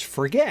readers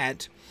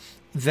forget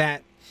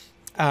that,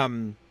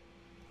 like,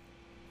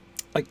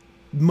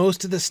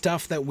 most of the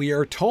stuff that we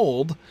are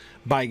told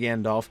by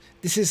Gandalf,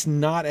 this is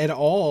not at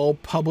all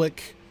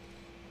public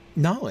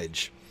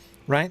knowledge,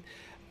 right?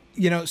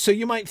 So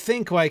you might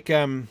think like,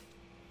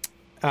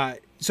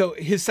 so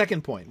his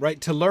second point, right?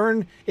 To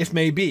learn, if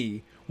may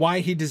be, why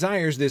he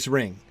desires this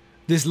ring,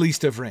 this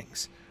least of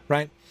rings,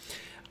 right?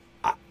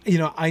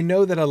 I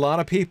know that a lot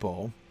of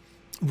people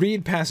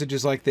read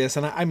passages like this,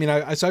 and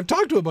so I've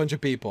talked to a bunch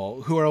of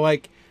people who are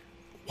like,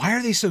 why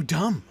are they so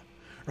dumb,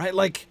 right?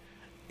 Like,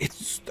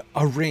 it's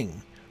a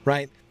ring,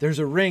 right? There's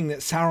a ring that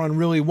Sauron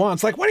really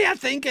wants. Like, what do you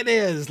think it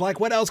is? Like,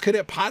 what else could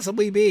it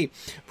possibly be?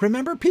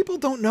 Remember, people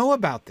don't know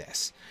about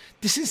this.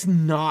 This is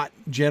not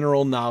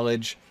general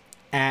knowledge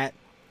at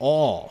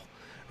all,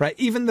 right?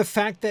 Even the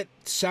fact that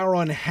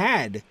Sauron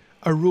had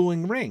a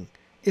ruling ring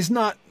is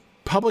not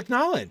public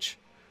knowledge,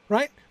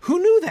 right? Who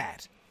knew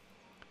that?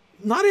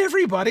 Not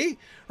everybody,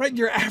 right?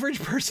 Your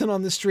average person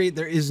on the street,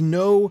 there is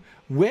no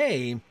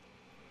way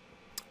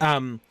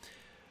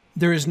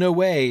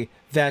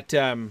that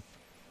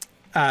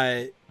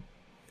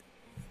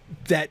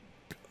that,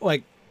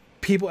 like,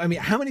 people,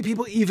 how many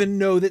people even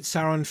know that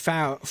Sauron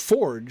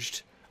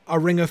forged a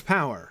ring of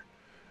power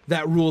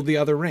that ruled the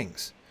other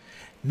rings?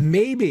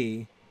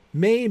 Maybe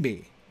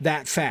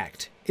that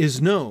fact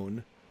is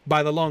known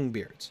by the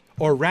Longbeards,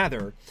 or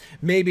rather,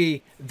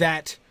 maybe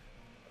that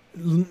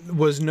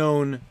was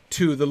known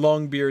to the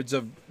Longbeards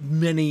of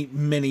many,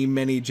 many,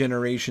 many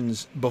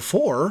generations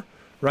before,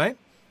 right?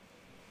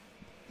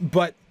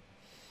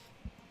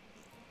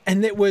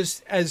 And it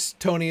was, as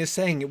Tony is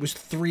saying, it was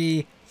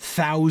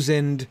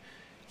 3,000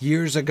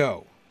 years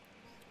ago.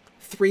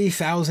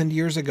 3,000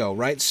 years ago,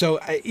 right? So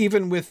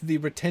even with the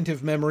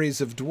retentive memories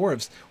of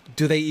dwarves,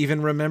 do they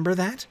even remember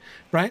that,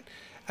 right?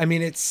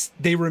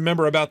 They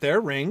remember about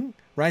their ring,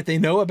 right? They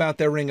know about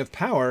their ring of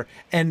power.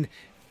 And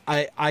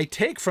I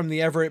take from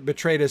the Everett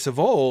betrayed us of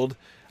old,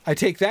 I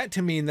take that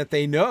to mean that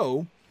they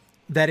know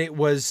that it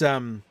was,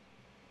 that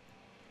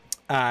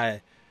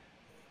they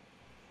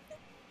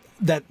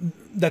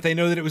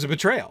know that it was a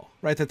betrayal,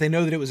 right? That they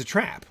know that it was a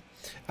trap.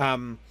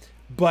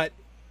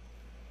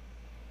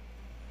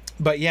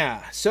 But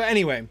yeah, so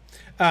anyway,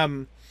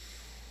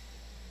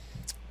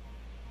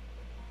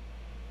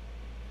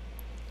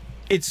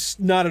 it's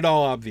not at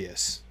all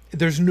obvious.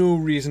 There's no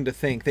reason to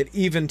think that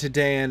even to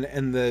Dan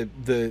and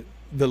the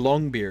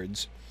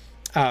Longbeards,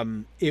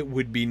 it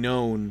would be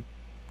known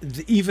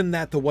even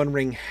that the One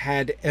Ring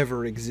had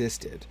ever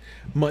existed,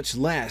 much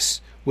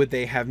less would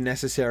they have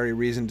necessary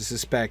reason to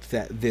suspect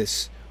that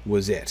this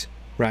was it,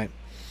 right?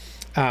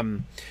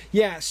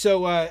 Yeah,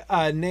 so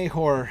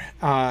Nahor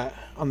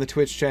on the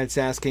Twitch chat's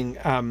asking,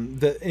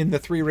 in the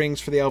Three Rings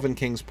for the Elven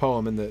King's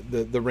poem, and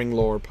the Ring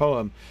Lore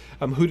poem,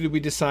 who did we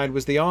decide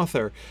was the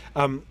author?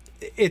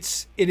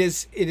 It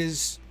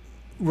is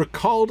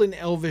recalled in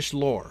Elvish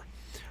lore,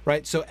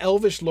 right? So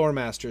Elvish lore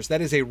masters,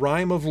 that is a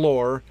rhyme of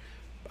lore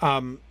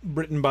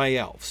written by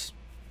elves,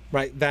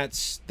 right?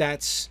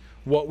 That's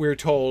what we're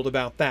told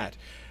about that.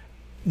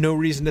 No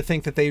reason to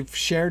think that they've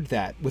shared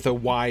that with a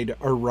wide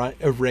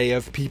array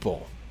of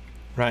people,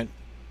 right?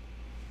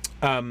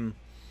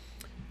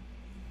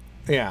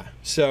 Yeah.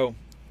 So,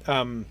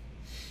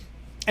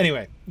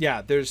 anyway,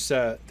 yeah.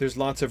 There's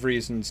lots of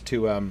reasons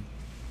to,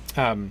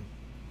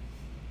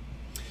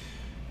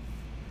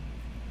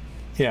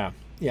 yeah.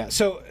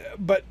 So,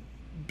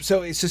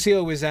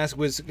 Cecilia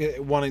was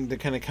wanting to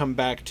kind of come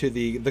back to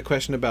the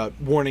question about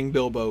warning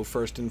Bilbo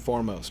first and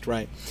foremost,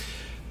 right?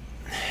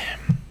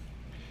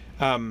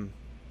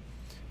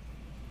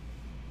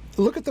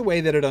 look at the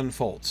way that it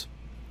unfolds,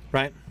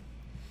 right?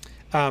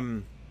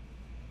 I've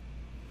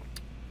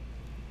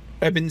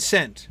been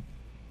sent,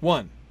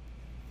 1,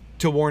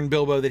 to warn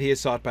Bilbo that he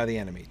is sought by the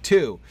enemy.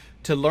 2,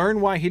 to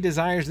learn why he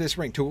desires this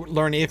ring, to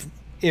learn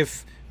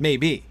if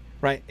maybe,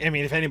 right? I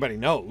mean, if anybody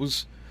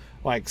knows,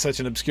 like such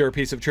an obscure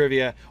piece of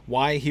trivia,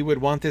 why he would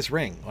want this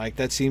ring. Like,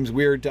 that seems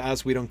weird to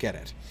us. We don't get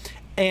it.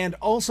 And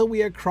also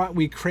we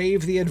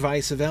crave the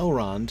advice of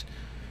Elrond.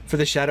 For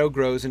the shadow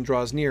grows and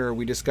draws nearer.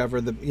 We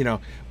discover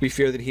we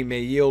fear that he may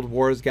yield,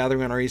 wars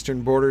gathering on our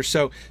eastern borders.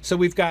 So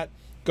we've got,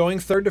 going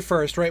third to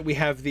first, right? We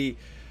have we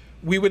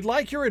would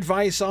like your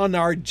advice on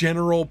our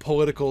general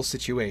political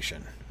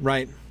situation,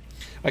 right?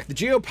 Like the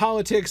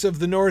geopolitics of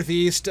the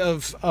northeast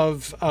of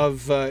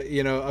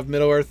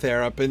Middle Earth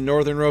there, up in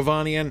northern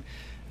Rovanian.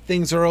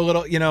 Things are a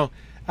little,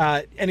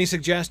 any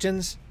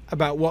suggestions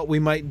about what we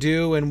might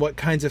do and what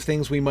kinds of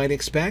things we might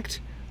expect,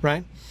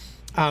 right?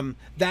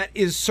 That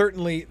is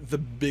certainly the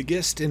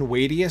biggest and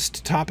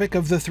weightiest topic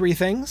of the 3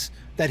 things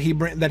that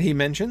he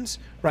mentions,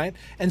 right?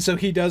 And so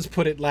he does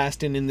put it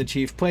last in the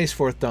chief place,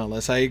 Fourth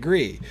Dauntless. I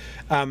agree.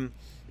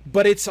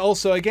 But it's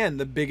also, again,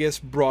 the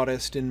biggest,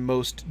 broadest, and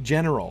most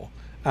general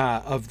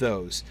of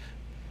those.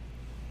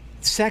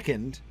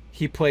 Second,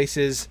 he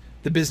places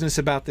the business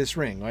about this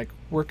ring. Like,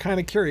 we're kind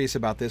of curious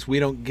about this. We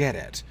don't get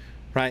it,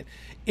 right?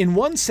 In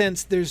one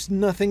sense, there's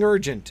nothing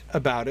urgent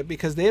about it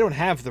because they don't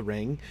have the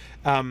ring.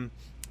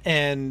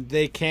 And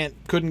they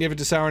couldn't give it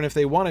to Sauron if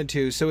they wanted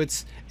to. So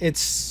it's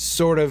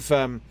sort of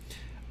an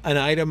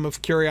item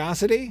of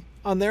curiosity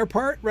on their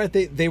part, right?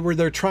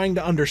 They're trying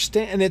to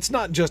understand, and it's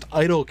not just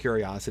idle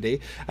curiosity.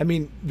 I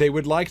mean, they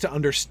would like to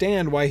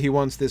understand why he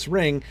wants this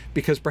ring,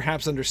 because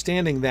perhaps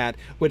understanding that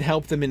would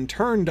help them in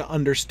turn to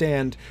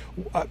understand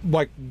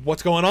like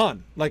what's going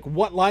on, like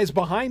what lies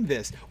behind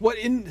this, what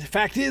in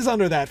fact is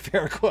under that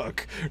fair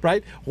cloak,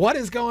 right? What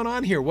is going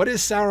on here? What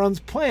is Sauron's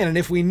plan? And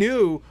if we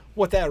knew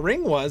what that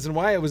ring was and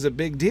why it was a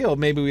big deal,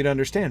 maybe we'd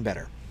understand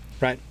better,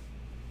 right?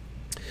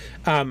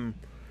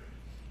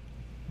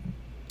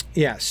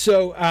 Yeah,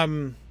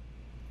 so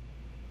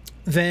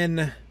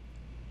then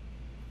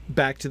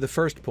back to the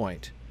first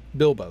point,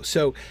 Bilbo.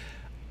 So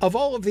of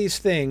all of these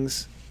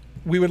things,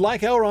 we would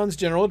like Elrond's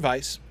general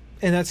advice,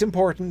 and that's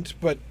important,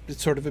 but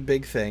it's sort of a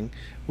big thing.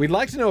 We'd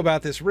like to know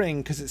about this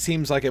ring because it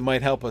seems like it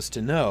might help us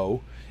to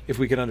know, if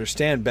we could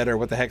understand better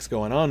what the heck's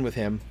going on with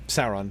him,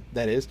 Sauron,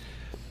 that is.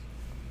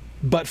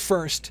 But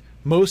first,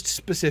 most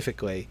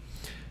specifically,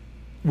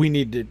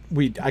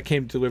 I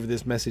came to deliver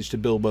this message to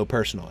Bilbo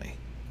personally,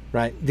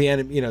 right? The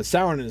enemy,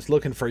 Sauron is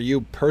looking for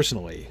you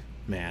personally,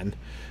 man.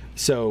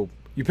 So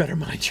you better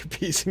mind your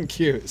P's and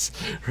Q's,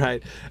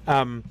 right?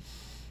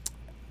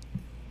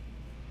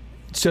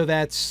 So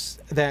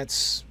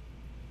that's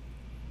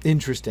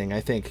interesting, I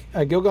think.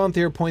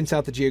 Gilgonthir points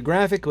out that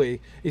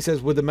geographically, he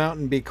says, would the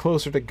mountain be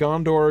closer to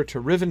Gondor or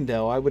to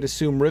Rivendell? I would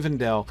assume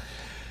Rivendell.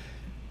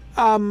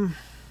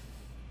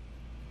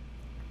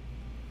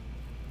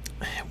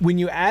 When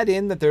you add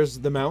in that there's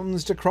the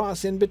mountains to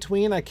cross in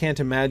between, I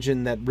can't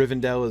imagine that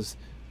Rivendell is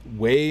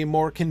way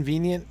more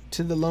convenient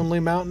to the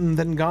Lonely Mountain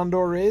than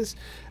Gondor is.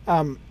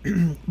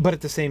 But at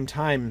the same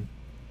time,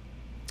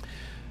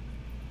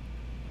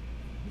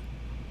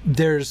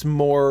 they're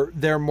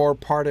more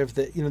part of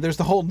the, there's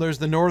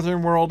the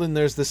northern world and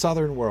there's the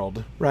southern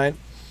world, right?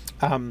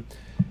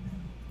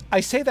 I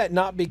say that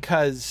not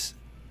because,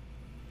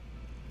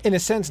 in a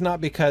sense,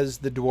 not because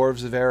the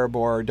dwarves of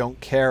Erebor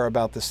don't care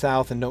about the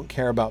south and don't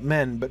care about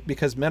men, but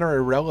because men are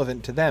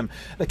irrelevant to them.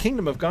 The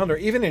kingdom of Gondor,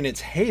 even in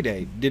its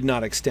heyday, did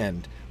not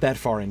extend that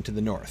far into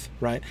the north,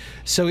 right?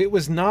 So it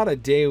was not a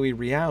daily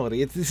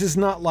reality. This is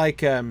not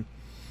like a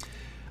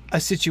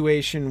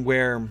situation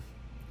where,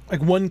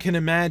 like, one can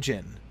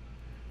imagine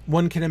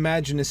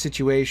a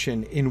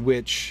situation in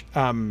which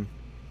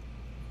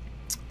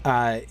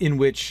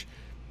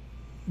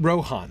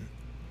Rohan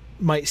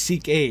might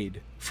seek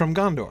aid from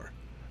Gondor,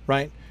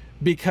 right?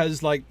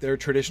 Because, like, they're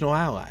traditional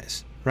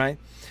allies, right?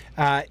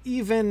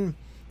 Even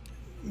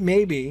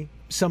maybe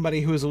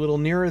somebody who is a little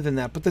nearer than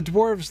that. But the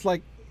dwarves,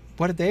 like,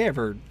 what did they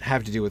ever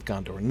have to do with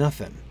Gondor?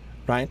 Nothing,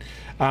 right?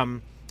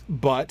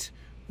 But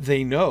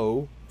they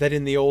know that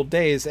in the old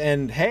days,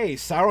 and hey,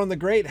 Sauron the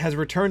Great has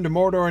returned to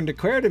Mordor and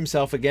declared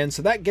himself again,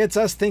 so that gets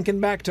us thinking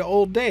back to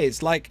old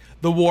days, like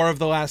the War of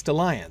the Last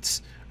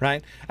Alliance,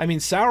 right? I mean,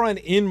 Sauron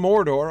in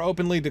Mordor,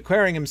 openly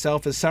declaring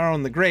himself as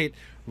Sauron the Great,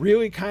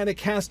 really kind of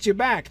casts you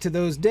back to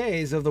those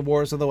days of the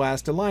Wars of the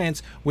Last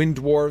Alliance, when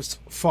dwarves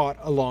fought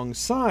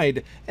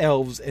alongside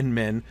elves and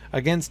men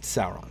against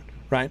Sauron,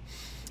 right?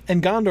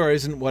 And Gondor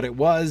isn't what it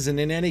was, and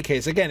in any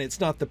case, again, it's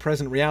not the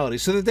present reality.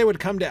 So that they would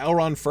come to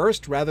Elrond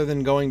first rather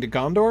than going to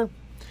Gondor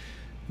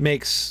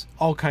makes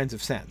all kinds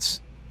of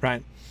sense,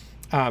 right?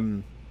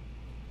 And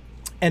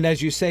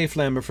as you say,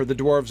 Flamber, the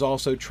dwarves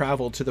also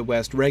travel to the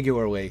west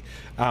regularly.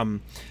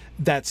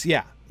 That's,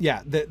 yeah,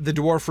 the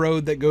dwarf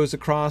road that goes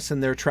across,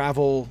 and their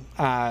travel,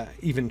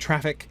 even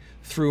traffic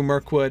through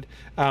Mirkwood,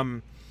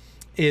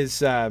 is,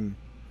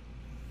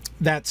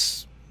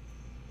 that's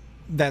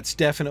that's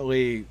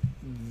definitely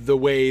the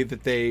way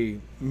that they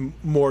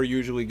more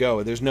usually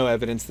go. There's no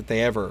evidence that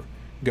they ever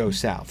go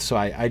south. So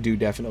I do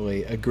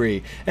definitely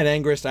agree. And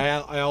Angrist,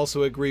 I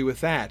also agree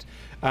with that.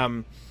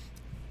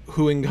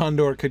 Who in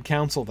Gondor could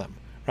counsel them,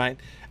 right?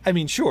 I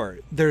mean, sure,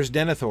 there's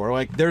Denethor.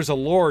 Like, there's a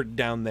lord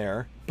down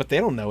there, but they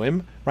don't know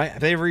him, right?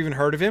 Have they ever even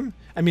heard of him?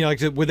 I mean, like,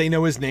 would they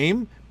know his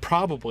name?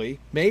 Probably.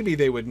 Maybe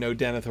they would know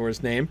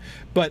Denethor's name,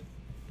 but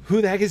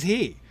who the heck is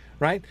he,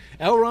 right?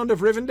 Elrond of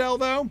Rivendell,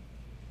 though?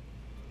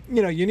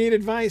 You know, you need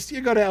advice,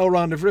 you go to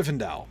Elrond of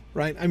Rivendell,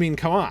 right? I mean,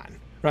 come on,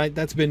 right?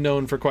 That's been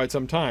known for quite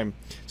some time.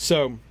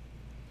 So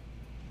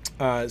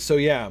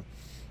yeah.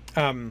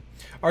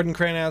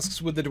 Ardencran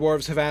asks, would the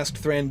dwarves have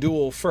asked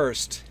Thranduil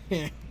first?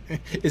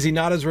 Is he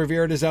not as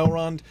revered as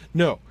Elrond?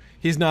 No,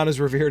 he's not as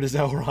revered as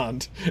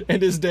Elrond.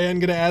 And is Dan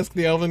going to ask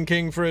the Elven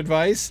King for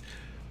advice?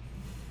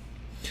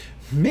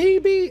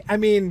 Maybe. I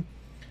mean,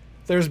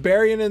 there's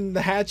Barian in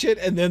the Hatchet,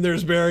 and then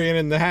there's Barian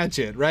in the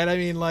Hatchet, right? I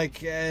mean,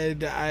 like,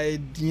 and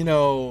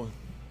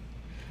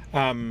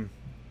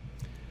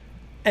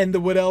the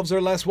Wood Elves are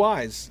less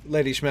wise,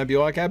 Lady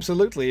Schmebuak,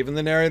 absolutely. Even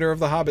the narrator of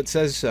The Hobbit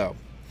says so.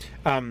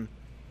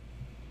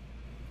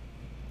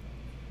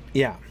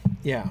 Yeah.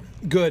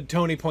 Good.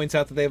 Tony points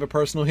out that they have a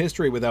personal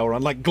history with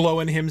Elrond. Like,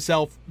 Glóin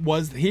himself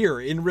was here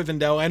in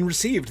Rivendell and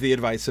received the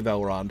advice of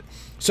Elrond.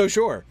 So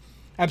sure.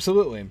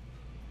 Absolutely.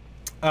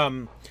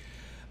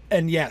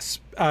 And yes,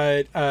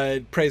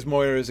 Praise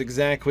Moira is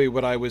exactly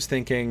what I was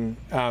thinking.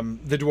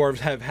 The dwarves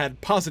have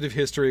had positive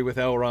history with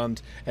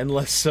Elrond and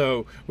less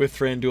so with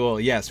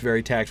Thranduil. Yes,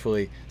 very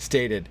tactfully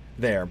stated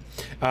there.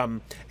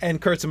 And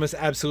Kurtzimus,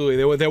 absolutely.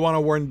 They want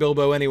to warn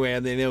Bilbo anyway,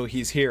 and they know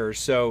he's here.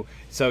 So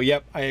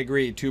yep, I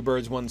agree. Two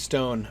birds, one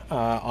stone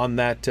on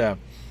that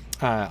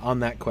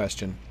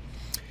question.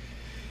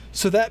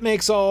 So that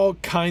makes all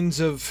kinds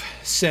of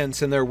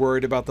sense, and they're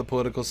worried about the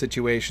political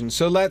situation.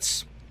 So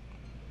let's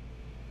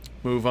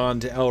move on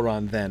to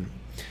Elrond then.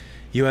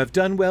 You have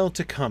done well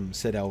to come,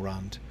 said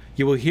Elrond.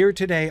 You will hear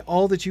today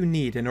all that you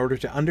need in order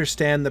to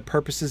understand the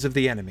purposes of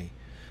the enemy.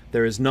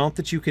 There is naught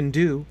that you can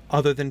do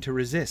other than to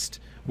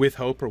resist, with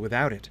hope or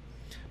without it.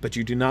 But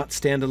you do not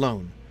stand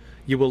alone.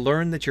 You will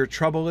learn that your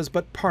trouble is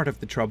but part of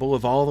the trouble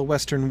of all the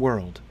Western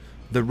world.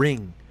 The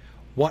ring.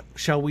 What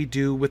shall we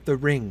do with the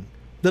ring?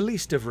 The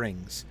least of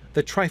rings,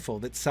 the trifle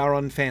that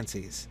Sauron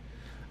fancies.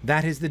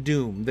 That is the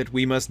doom that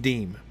we must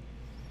deem.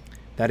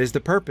 That is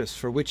the purpose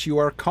for which you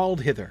are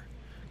called hither.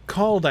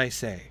 Called, I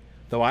say,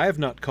 though I have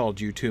not called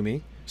you to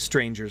me,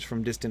 strangers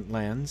from distant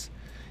lands.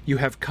 You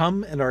have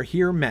come and are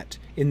here met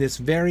in this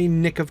very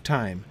nick of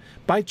time,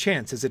 by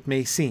chance as it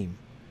may seem,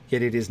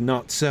 yet it is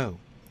not so.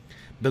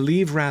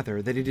 Believe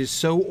rather that it is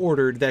so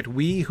ordered that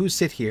we who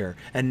sit here,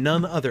 and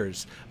none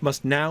others,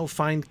 must now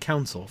find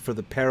counsel for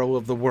the peril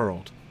of the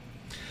world.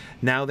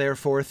 Now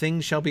therefore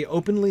things shall be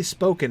openly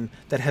spoken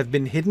that have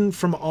been hidden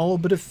from all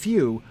but a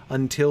few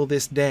until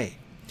this day.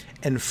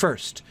 And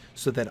first,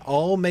 so that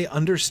all may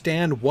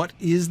understand what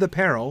is the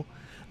peril,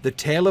 the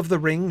tale of the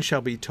ring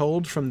shall be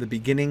told from the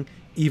beginning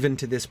even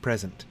to this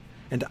present.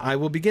 And I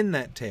will begin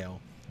that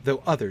tale,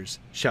 though others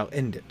shall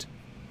end it.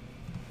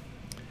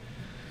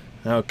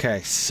 Okay,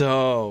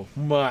 so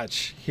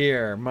much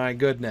here, my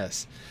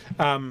goodness.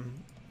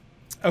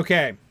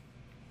 Okay.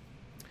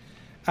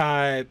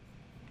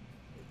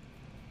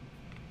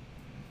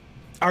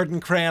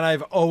 Ardencran,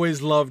 I've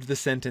always loved the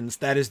sentence,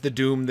 that is the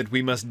doom that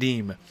we must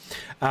deem.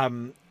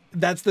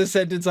 That's the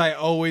sentence I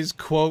always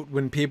quote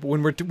when people,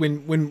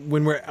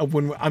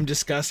 when I'm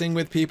discussing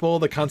with people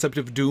the concept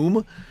of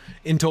doom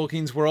in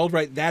Tolkien's world,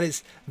 right?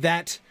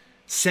 That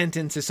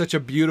sentence is such a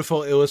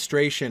beautiful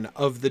illustration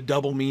of the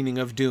double meaning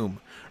of doom,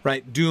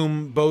 right?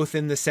 Doom, both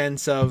in the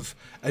sense of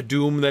a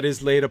doom that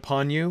is laid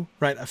upon you,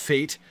 right? A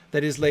fate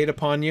that is laid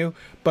upon you,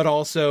 but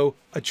also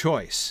a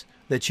choice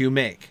that you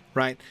make,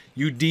 right?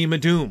 You deem a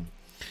doom,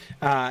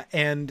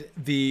 and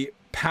the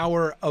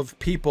power of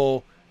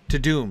people to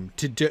doom,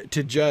 to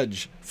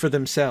judge for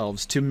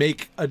themselves, to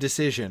make a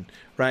decision,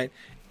 right,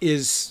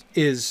 is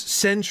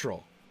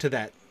central to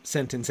that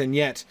sentence, and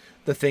yet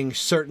the thing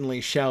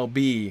certainly shall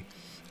be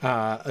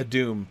a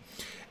doom.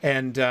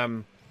 And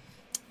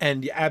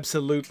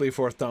absolutely,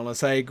 Fourth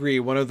Dauntless, I agree.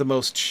 One of the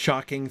most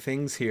shocking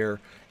things here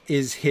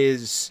is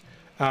his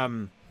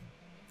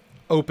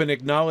open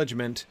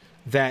acknowledgement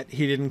that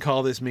he didn't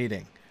call this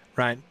meeting,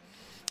 right?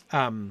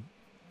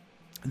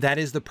 That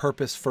is the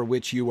purpose for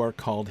which you are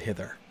called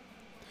hither.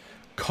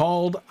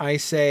 Called, I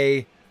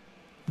say,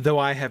 though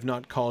I have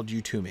not called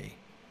you to me.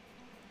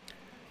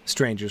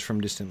 Strangers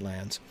from distant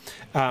lands.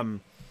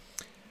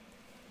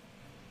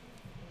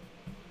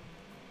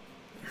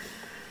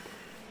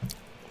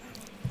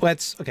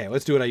 Let's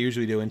do what I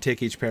usually do and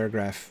take each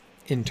paragraph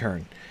in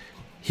turn.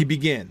 He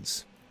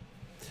begins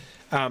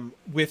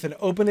with an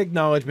open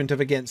acknowledgement of,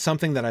 again,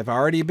 something that I've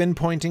already been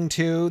pointing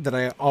to, that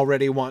I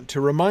already want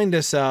to remind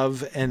us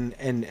of,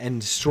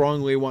 and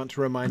strongly want to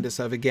remind us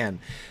of again.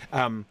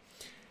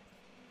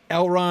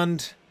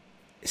 Elrond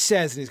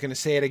says, and he's going to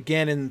say it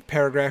again in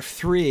paragraph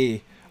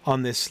 3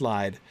 on this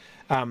slide,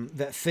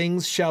 that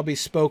things shall be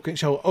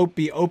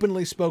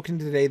openly spoken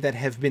today that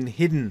have been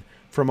hidden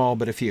from all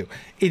but a few.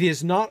 It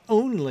is not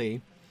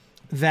only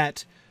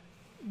that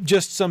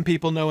just some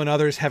people know and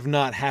others have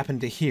not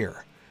happened to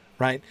hear,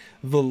 right?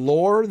 The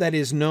lore that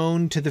is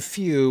known to the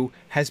few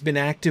has been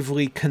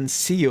actively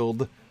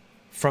concealed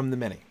from the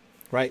many,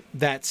 right?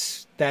 That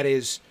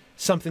is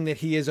something that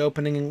he is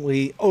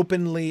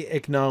openly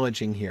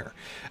acknowledging here.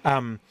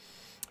 Again,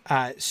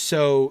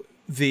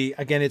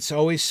 it's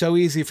always so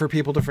easy for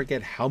people to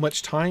forget how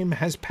much time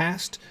has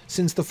passed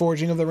since the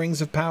forging of the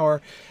Rings of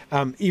Power,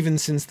 even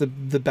since the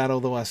Battle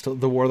of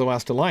the War of the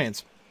Last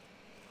Alliance,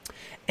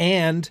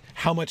 and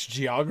how much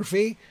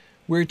geography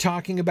we're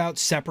talking about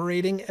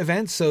separating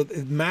events. So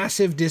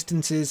massive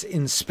distances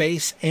in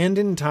space and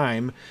in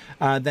time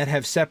that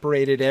have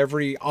separated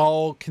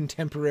all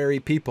contemporary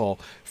people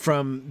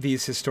from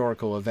these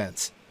historical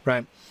events,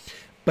 right?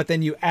 But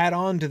then you add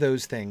on to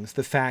those things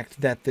the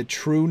fact that the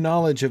true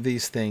knowledge of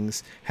these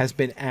things has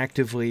been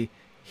actively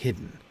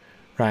hidden,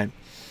 right?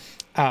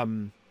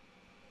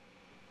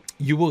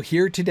 You will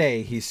hear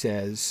today, he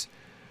says...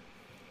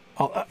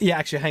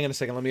 actually, hang on a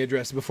second. Let me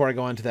address it before I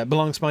go on to that.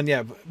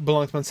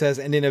 Belangsman says,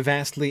 and in a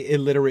vastly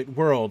illiterate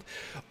world.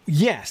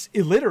 Yes,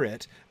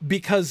 illiterate,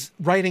 because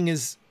writing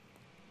is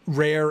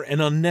rare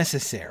and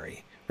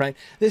unnecessary, right?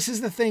 This is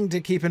the thing to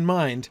keep in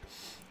mind.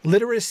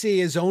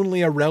 Literacy is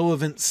only a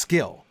relevant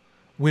skill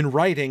when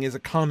writing is a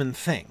common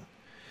thing.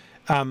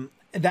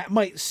 That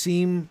might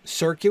seem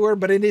circular,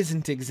 but it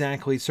isn't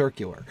exactly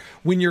circular.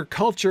 When your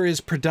culture is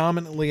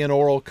predominantly an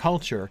oral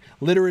culture,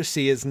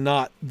 literacy is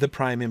not the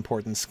prime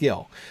important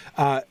skill.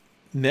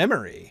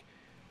 Memory,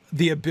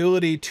 the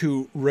ability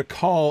to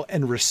recall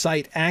and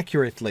recite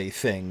accurately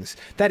things,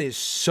 that is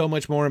so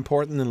much more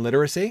important than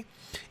literacy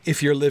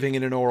if you're living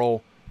in an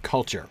oral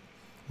culture,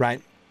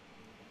 right?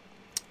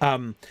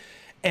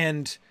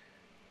 And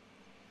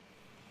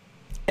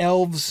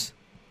elves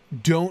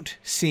don't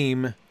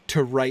seem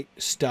to write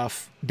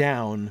stuff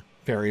down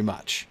very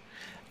much,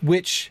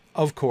 which,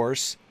 of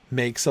course,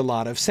 makes a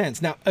lot of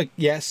sense. Now,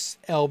 yes,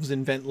 elves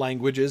invent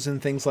languages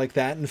and things like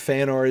that, and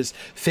Fëanor is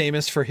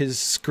famous for his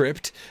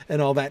script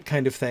and all that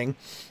kind of thing.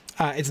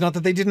 It's not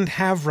that they didn't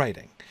have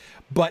writing,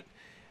 but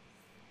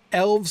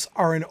elves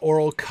are an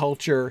oral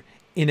culture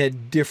in a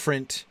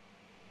different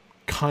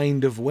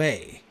kind of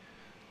way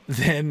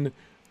than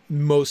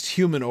most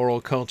human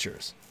oral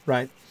cultures,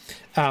 right?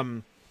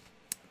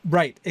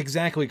 Right,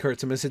 exactly,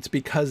 Kurtzimus. It's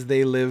because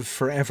they live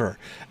forever.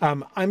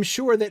 I'm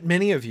sure that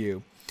many of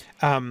you,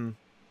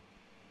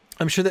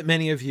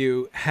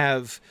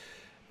 have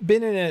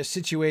been in a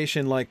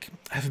situation like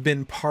have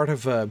been part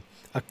of a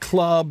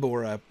club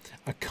or a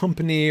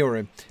company or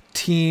a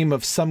team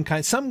of some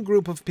kind, some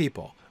group of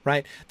people,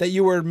 right? That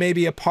you were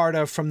maybe a part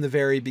of from the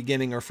very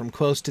beginning or from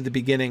close to the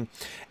beginning.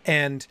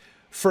 And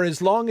for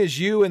as long as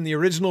you and the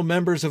original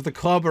members of the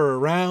club are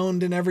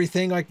around and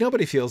everything, like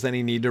nobody feels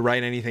any need to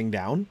write anything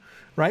down.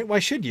 Right? Why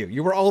should you?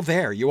 You were all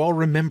there. You all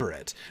remember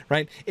it,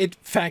 right? In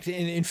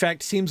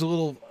fact, seems a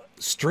little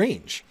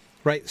strange,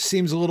 right?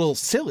 Seems a little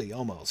silly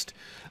almost,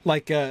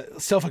 like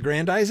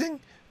self-aggrandizing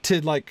to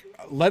like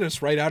let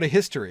us write out a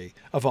history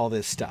of all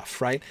this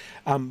stuff, right?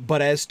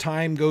 But as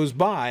time goes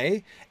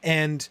by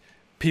and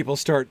people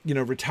start,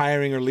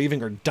 retiring or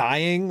leaving or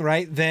dying,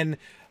 right? Then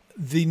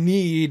the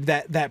need,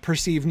 that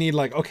perceived need,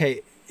 like,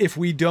 okay, if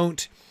we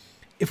don't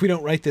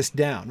write this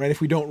down, right? If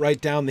we don't write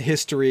down the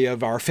history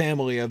of our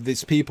family, of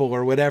these people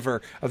or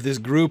whatever, of this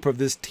group, of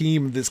this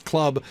team, of this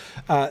club,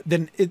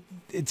 then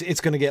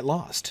it's going to get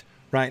lost,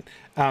 right?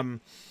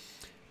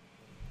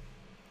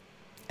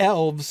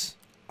 Elves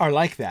are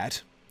like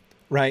that,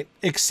 right?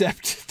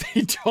 Except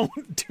they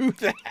don't do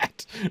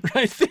that,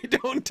 right? They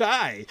don't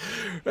die.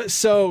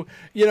 So,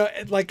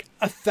 like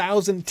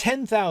 1,000,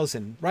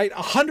 10,000, right?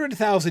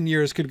 100,000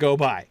 years could go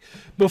by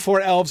before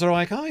elves are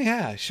like, oh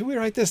yeah, should we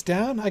write this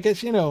down? I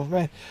guess,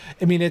 right?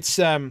 I mean, it's,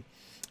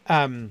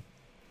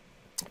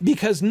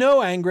 because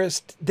no,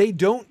 Angrist, they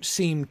don't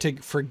seem to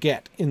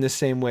forget in the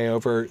same way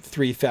over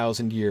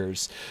 3,000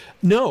 years.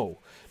 No,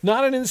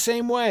 not in the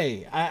same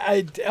way.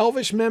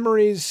 Elvish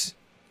memories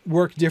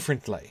work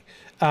differently.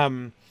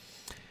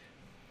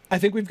 I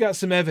think we've got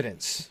some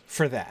evidence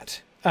for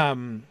that.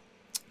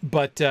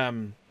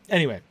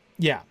 Anyway,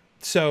 yeah.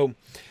 So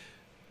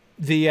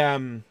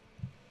the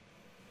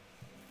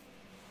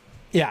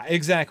yeah,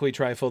 exactly,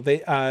 Trifle. They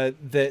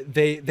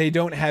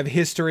don't have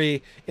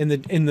history in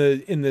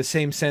the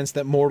same sense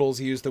that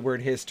mortals use the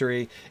word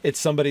history. It's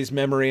somebody's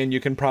memory, and you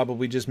can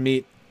probably just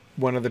meet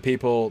one of the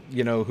people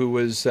who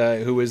was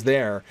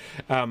there.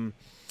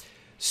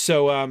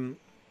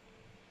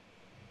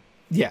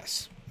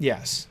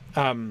 Yes.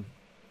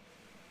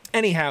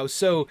 Anyhow,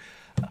 so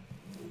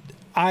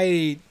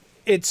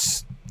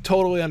it's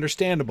totally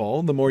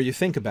understandable, the more you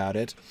think about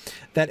it,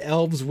 that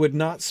elves would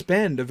not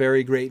spend a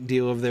very great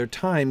deal of their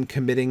time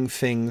committing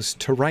things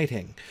to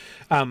writing.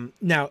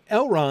 Now,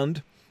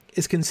 Elrond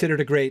is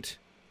considered a great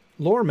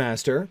lore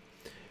master,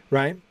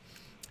 right?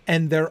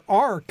 And there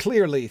are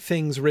clearly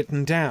things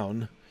written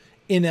down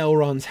in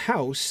Elrond's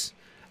house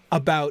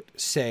about,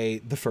 say,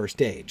 the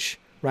First Age,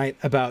 right?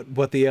 About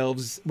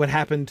what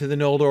happened to the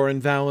Noldor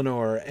and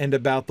Valinor, and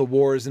about the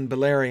wars in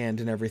Beleriand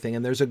and everything.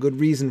 And there's a good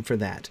reason for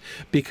that,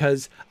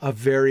 because a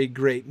very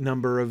great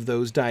number of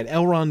those died.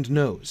 Elrond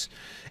knows.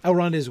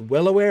 Elrond is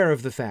well aware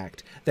of the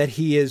fact that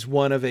he is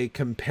one of a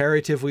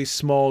comparatively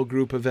small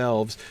group of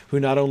elves who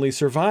not only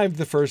survived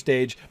the First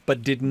Age,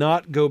 but did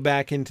not go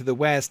back into the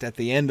West at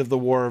the end of the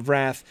War of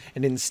Wrath,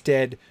 and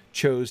instead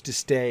chose to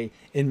stay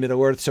in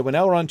Middle-earth. So when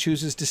Elrond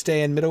chooses to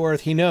stay in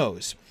Middle-earth, he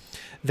knows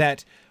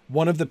that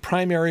one of the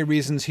primary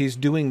reasons he's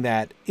doing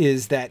that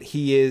is that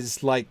he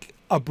is like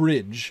a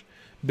bridge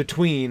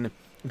between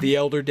the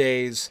elder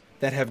days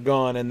that have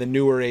gone and the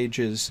newer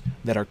ages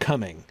that are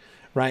coming,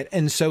 right?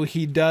 And so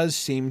he does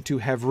seem to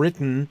have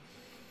written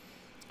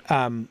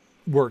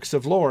works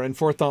of lore. And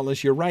for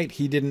Thoughtless, you're right,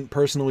 he didn't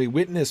personally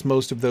witness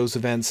most of those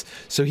events,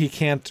 so he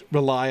can't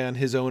rely on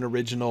his own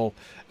original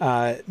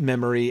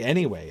memory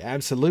anyway.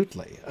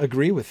 Absolutely.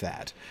 Agree with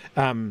that.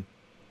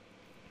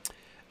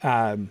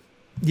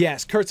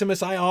 Yes,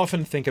 Kurtzimus, I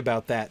often think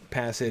about that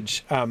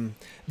passage,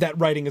 that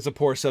writing is a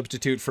poor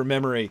substitute for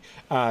memory.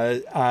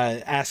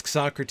 Ask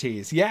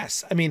Socrates.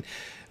 Yes, I mean,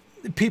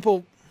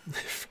 people,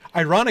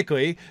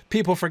 ironically,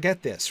 people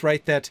forget this,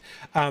 right? That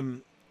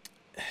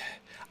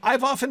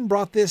I've often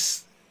brought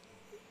this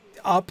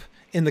up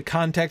in the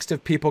context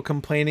of people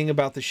complaining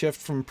about the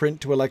shift from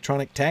print to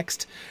electronic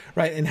text,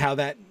 right? And how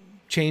that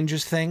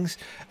changes things.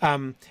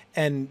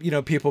 And, you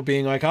know, people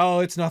being like, oh,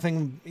 it's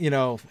nothing, you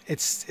know,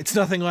 it's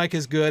nothing like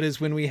as good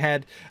as when we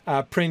had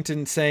print,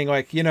 and saying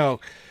like, you know,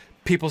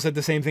 people said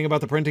the same thing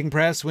about the printing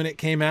press when it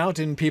came out,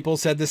 and people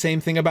said the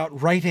same thing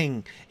about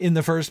writing in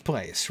the first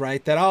place,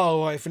 right? That,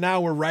 oh, if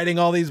now we're writing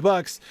all these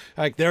books,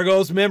 like there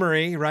goes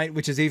memory, right?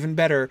 Which is even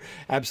better.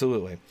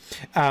 Absolutely.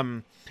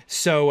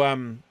 So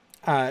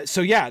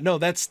yeah, no,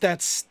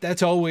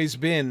 that's always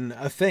been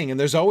a thing. And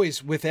there's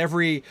always, with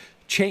every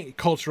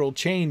cultural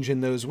change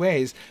in those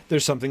ways,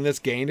 there's something that's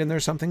gained and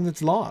there's something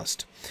that's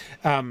lost.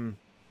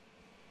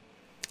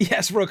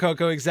 Yes,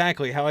 Rococo,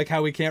 exactly.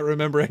 How we can't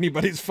remember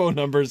anybody's phone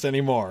numbers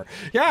anymore.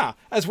 Yeah,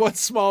 as one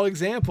small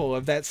example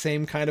of that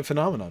same kind of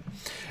phenomenon.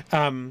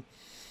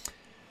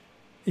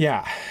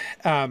 Yeah,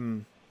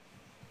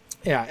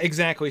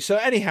 exactly. So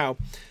anyhow,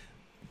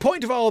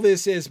 point of all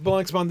this is,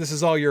 Blankspawn, this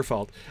is all your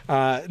fault.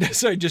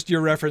 Sorry, just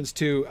your reference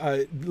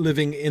to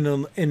living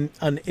in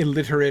an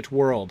illiterate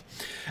world.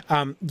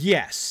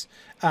 Yes,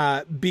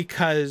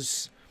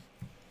 because,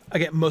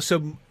 again,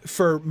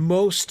 for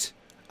most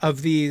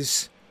of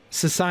these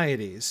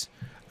societies,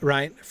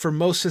 right? For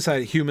most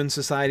human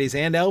societies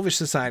and elvish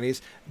societies,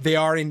 they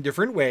are in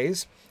different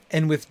ways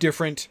and with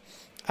different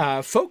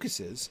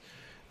focuses.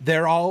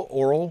 They're all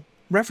oral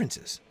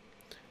references.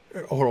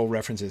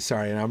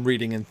 Sorry, and I'm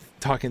reading and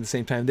talking at the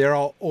same time. They're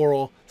all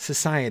oral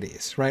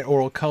societies, right?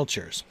 Oral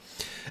cultures.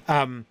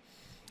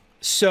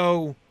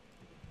 So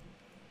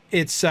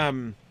it's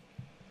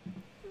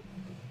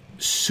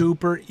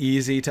super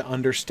easy to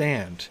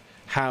understand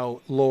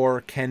how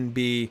lore can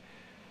be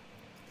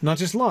not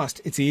just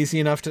lost. It's easy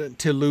enough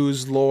to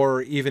lose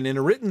lore even in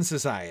a written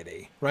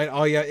society, right?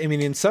 I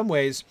mean, in some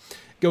ways,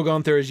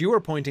 Gilgonther, as you were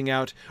pointing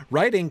out,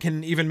 writing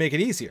can even make it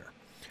easier.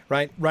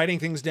 Right? Writing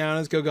things down,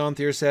 as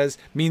Gilgonther says,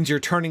 means you're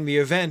turning the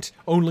event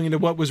only into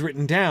what was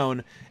written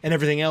down, and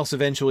everything else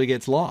eventually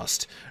gets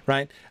lost,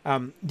 right?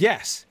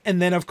 Yes.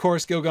 And then, of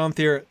course,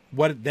 Gilgonther,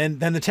 then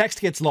the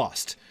text gets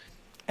lost.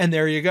 And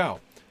there you go,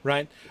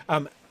 right?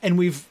 And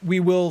we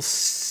will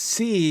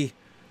see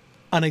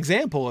an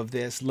example of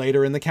this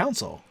later in the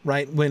council,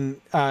 right?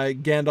 When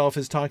Gandalf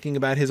is talking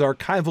about his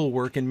archival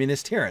work in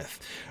Minas Tirith,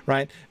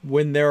 right?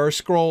 When there are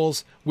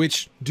scrolls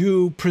which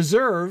do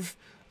preserve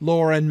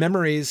lore and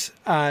memories,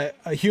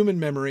 human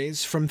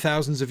memories from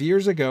thousands of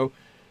years ago,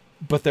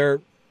 but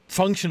they're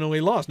functionally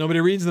lost.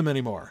 Nobody reads them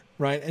anymore,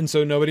 right? And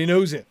so nobody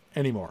knows it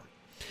anymore.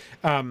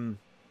 Yeah,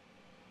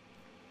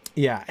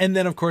 and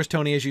then, of course,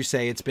 Tony, as you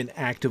say, it's been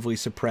actively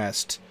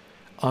suppressed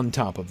on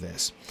top of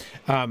this.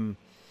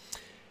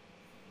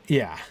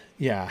 Yeah.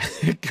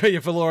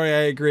 Valori,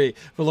 I agree.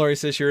 Valori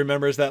says she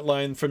remembers that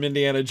line from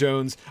Indiana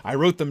Jones. I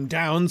wrote them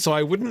down so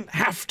I wouldn't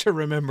have to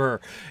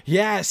remember.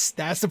 Yes,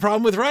 that's the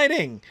problem with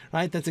writing,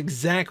 right? That's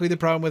exactly the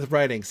problem with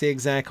writing. See,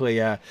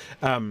 exactly.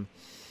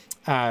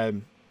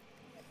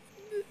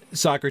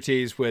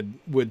 Socrates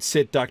would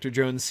sit Dr.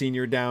 Jones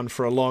Sr. down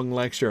for a long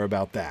lecture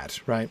about that,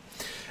 right?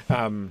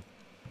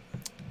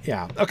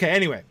 Yeah. Okay,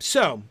 anyway,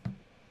 so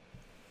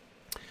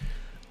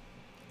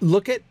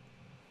look at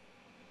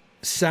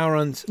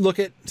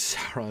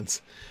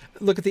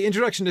the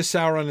introduction to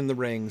Sauron and the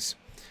Rings,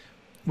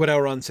 what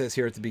Elrond says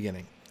here at the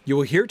beginning. You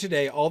will hear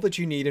today all that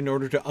you need in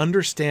order to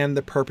understand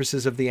the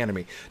purposes of the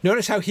enemy.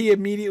 Notice how he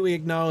immediately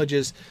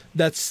acknowledges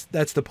that's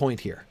the point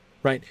here,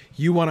 right?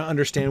 You want to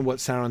understand what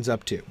Sauron's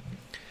up to.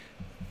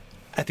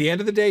 At the end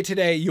of the day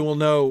today, you will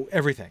know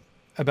everything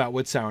about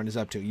what Sauron is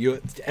up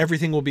to.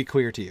 Everything will be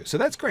clear to you. So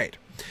that's great.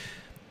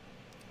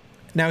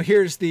 Now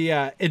here's the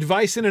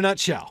advice in a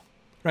nutshell.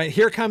 Right,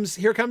 here comes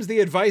the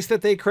advice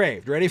that they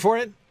craved. Ready for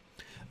it?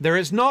 There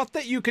is naught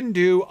that you can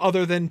do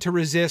other than to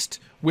resist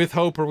with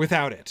hope or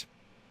without it.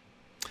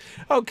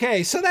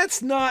 Okay, so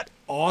that's not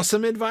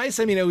awesome advice.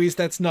 I mean, at least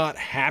that's not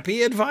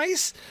happy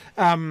advice.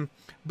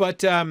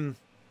 But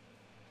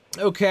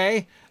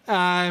okay.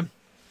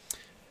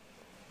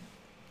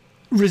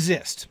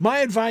 Resist. My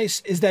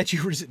advice is that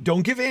you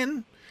don't give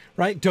in,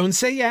 right? Don't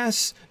say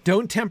yes.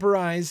 Don't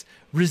temporize.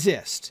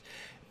 Resist.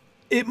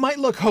 It might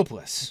look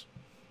hopeless.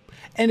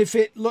 And if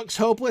it looks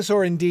hopeless,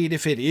 or indeed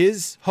if it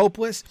is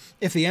hopeless,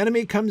 if the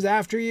enemy comes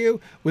after you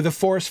with a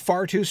force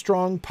far too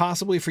strong,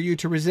 possibly for you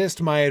to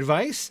resist, my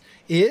advice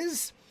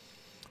is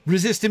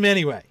resist him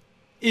anyway,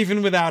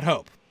 even without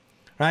hope,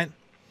 right?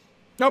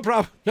 No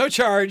problem, no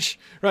charge,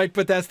 right?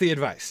 But that's the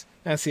advice.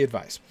 That's the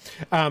advice.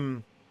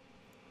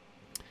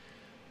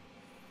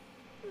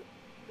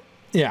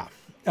 Yeah.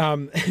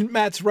 And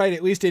Matt's right.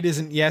 At least it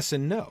isn't yes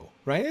and no,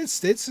 right?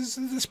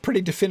 It's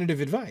pretty definitive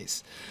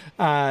advice,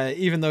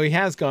 even though he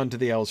has gone to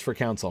the elves for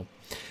counsel.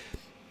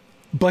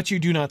 But you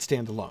do not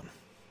stand alone.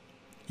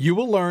 You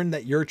will learn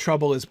that your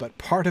trouble is but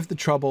part of the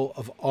trouble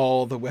of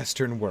all the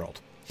Western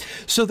world.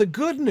 So the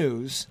good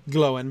news,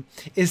 Glowin,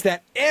 is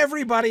that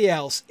everybody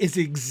else is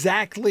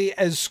exactly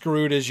as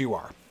screwed as you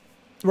are,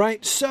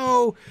 right?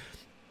 So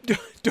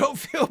don't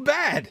feel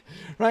bad,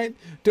 right?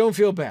 Don't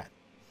feel bad.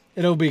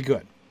 It'll be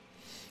good.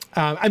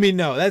 I mean,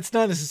 no, that's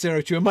not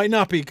necessarily true. It might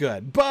not be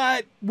good,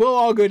 but we'll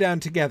all go down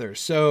together.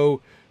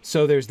 So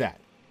there's that.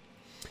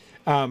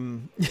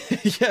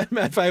 Yeah,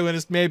 Mad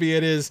Violinist, maybe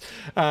it is,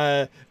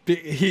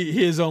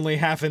 he is only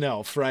half an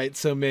elf, right?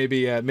 So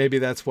maybe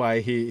that's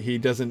why he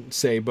doesn't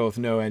say both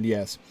no and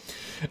yes.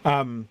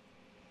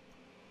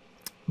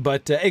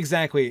 But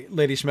exactly,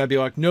 Lady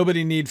Schmabulok,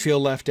 nobody need feel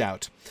left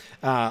out,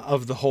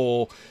 of the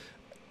whole,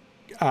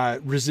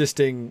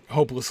 resisting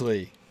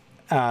hopelessly,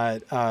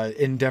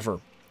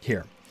 endeavor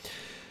here.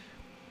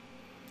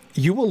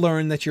 You will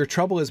learn that your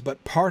trouble is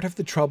but part of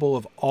the trouble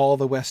of all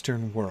the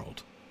Western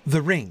world.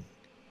 The ring.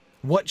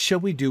 What shall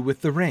we do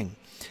with the ring?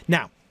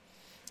 Now,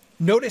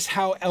 notice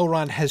how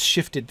Elrond has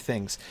shifted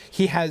things.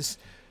 He has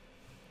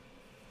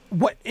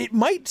what it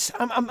might.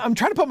 I'm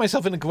trying to put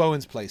myself into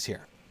Glowin's place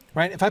here,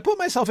 right? If I put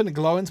myself into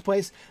Glowin's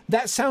place,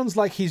 that sounds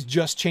like he's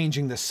just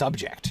changing the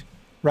subject,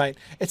 right?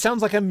 It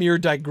sounds like a mere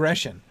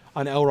digression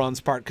on Elrond's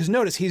part, because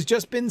notice he's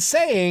just been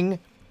saying,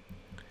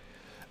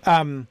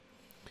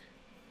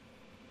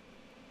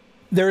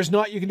 there is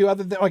naught you can do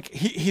other than, like,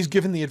 he's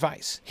given the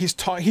advice. He's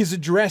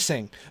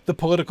addressing the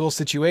political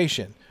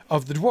situation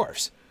of the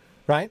dwarves,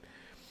 right?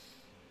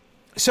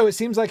 So it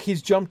seems like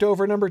he's jumped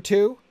over number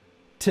 2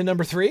 to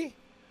number 3,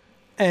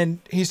 and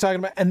he's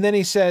talking about, and then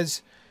he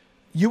says,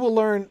 you will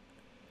learn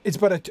it's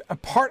but a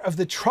part of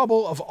the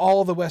trouble of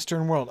all the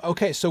Western world.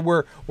 Okay, so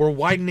we're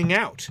widening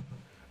out,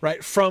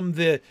 right, from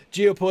the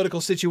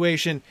geopolitical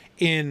situation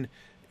in,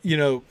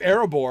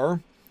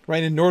 Erebor,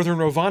 right, in northern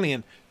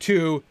Rovanian,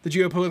 to the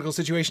geopolitical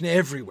situation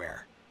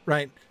everywhere,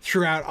 right,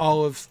 throughout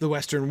all of the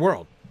Western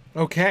world.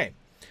 Okay,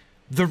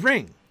 the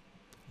ring.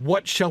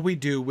 What shall we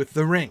do with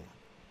the ring?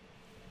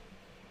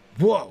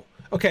 Whoa.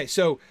 Okay,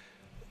 so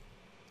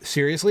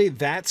seriously,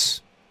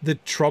 that's the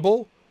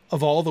trouble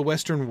of all the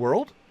Western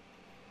world?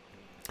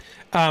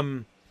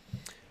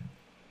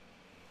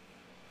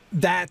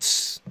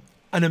 That's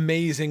an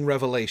amazing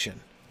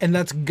revelation. And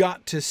that's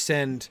got to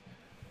send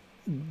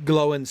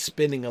Glowin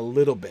spinning a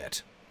little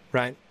bit,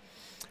 right?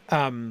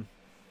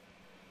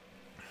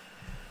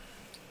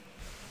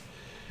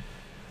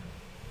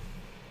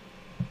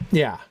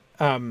 Yeah.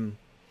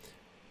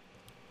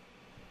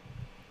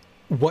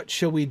 What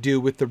shall we do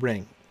with the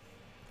ring?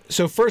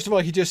 So first of all,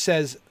 he just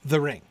says the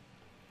ring.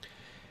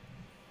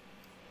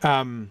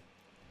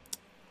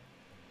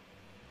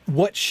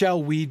 What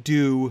shall we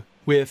do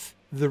with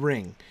the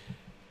ring?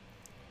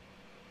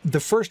 The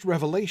first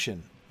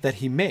revelation that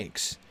he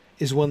makes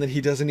is one that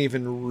he doesn't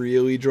even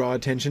really draw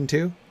attention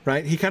to,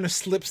 right? He kind of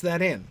slips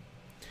that in.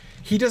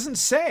 He doesn't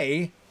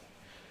say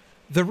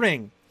the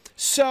ring.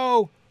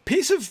 So,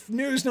 piece of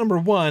news number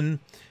 1,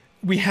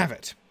 we have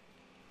it,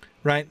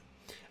 right?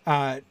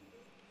 The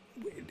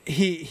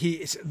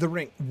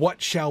ring.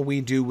 What shall we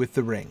do with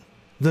the ring?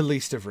 The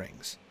least of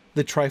rings.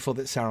 The trifle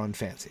that Sauron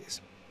fancies.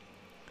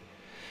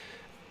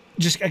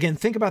 Just, again,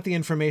 think about the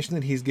information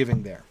that he's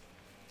giving there.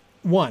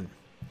 1,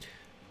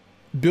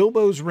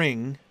 Bilbo's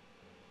ring,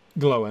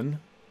 Glowin,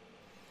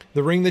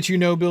 the ring that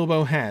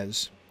Bilbo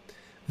has,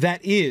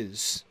 that's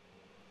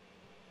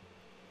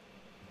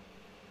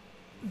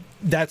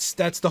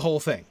the whole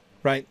thing,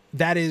 right?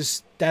 That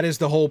is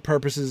the whole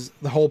purpose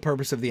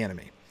of the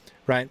enemy,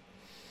 right?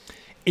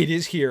 It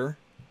is here,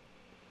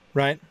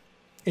 right?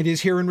 It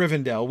is here in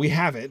Rivendell. We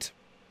have it.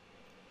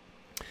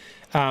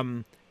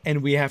 And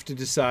we have to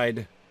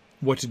decide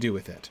what to do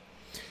with it.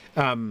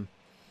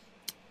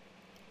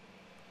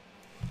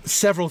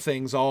 Several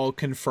things all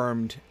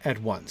confirmed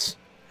at once,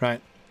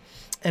 right?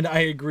 And I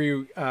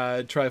agree,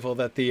 Trifle,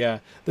 that the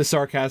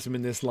sarcasm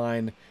in this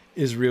line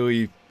is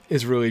really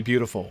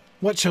beautiful.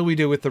 What shall we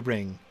do with the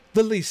ring?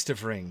 The least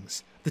of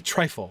rings, the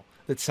trifle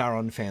that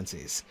Sauron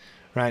fancies,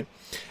 right?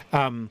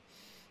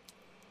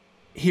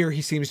 Here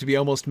he seems to be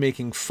almost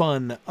making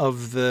fun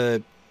of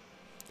the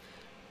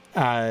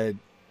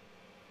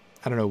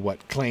I don't know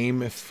what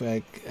claim, if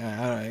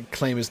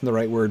claim isn't the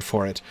right word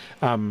for it.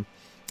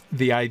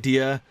 The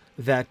idea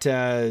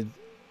that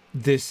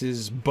this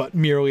is but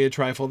merely a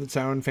trifle that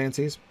Sauron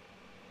fancies.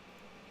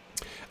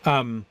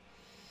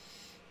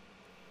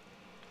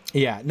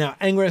 Yeah, now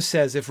Angras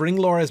says, if ring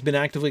lore has been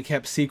actively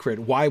kept secret,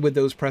 why would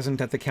those present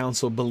at the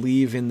council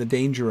believe in the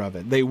danger of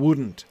it? They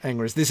wouldn't,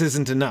 Angras. This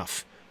isn't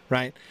enough,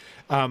 right?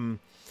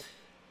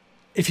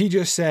 If he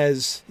just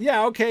says,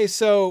 yeah, okay,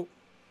 so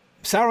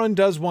Sauron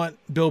does want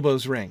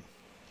Bilbo's ring.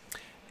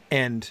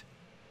 And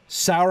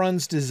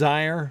Sauron's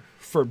desire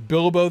for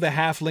Bilbo the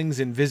Halfling's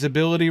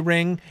invisibility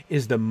ring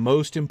is the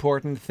most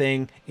important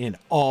thing in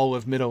all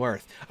of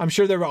Middle-earth. I'm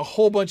sure there were a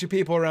whole bunch of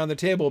people around the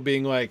table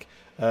being like,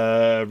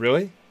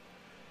 really?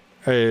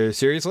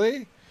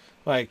 Seriously?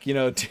 Like, you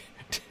know,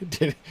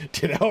 did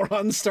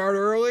Elrond start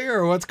early,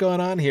 or what's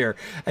going on here?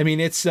 I mean,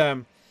 it's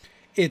a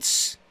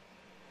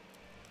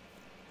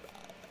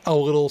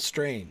little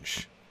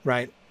strange,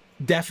 right?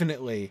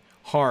 Definitely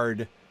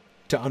hard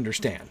to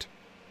understand.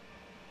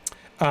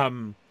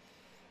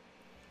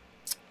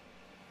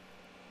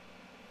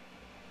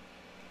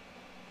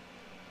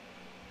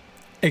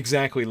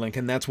 Exactly,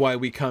 Lincoln. That's why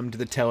we come to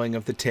the telling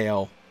of the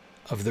tale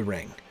of the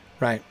ring,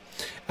 right?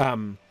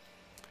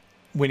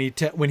 When he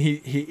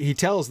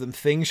tells them,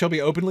 things shall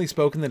be openly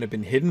spoken that have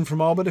been hidden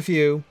from all but a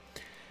few.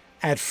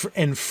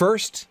 And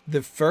first,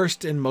 the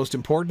first and most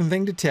important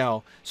thing to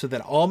tell, so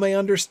that all may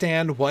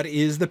understand what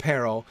is the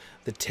peril,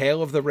 the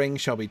tale of the ring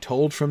shall be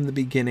told from the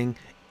beginning,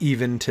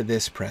 even to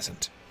this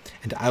present.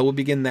 And I will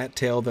begin that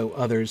tale, though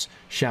others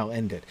shall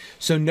end it.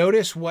 So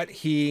notice what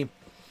he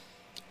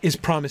is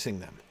promising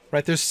them,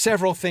 right? There's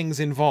several things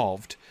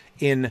involved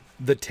in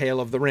the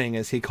tale of the ring,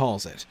 as he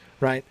calls it,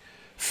 right?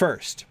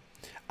 First,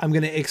 I'm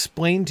going to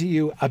explain to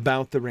you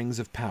about the rings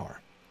of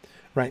power,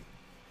 right?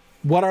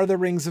 What are the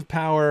rings of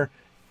power?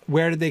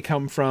 Where did they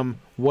come from?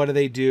 What do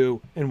they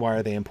do? And why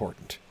are they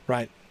important,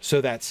 right? So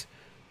that's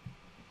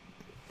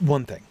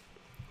one thing,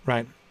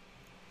 right?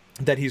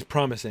 That he's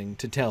promising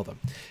to tell them.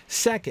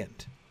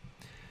 Second,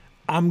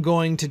 I'm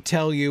going to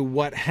tell you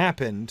what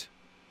happened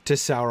to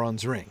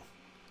Sauron's ring,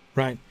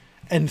 right?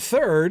 And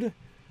third,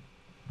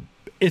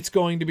 it's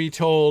going to be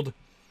told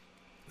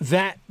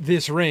that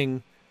this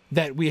ring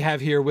that we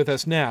have here with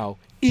us now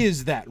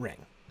is that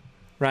ring,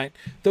 right?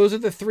 Those are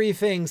the three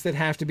things that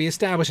have to be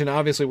established. And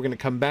obviously we're going to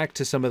come back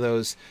to some of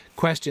those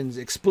questions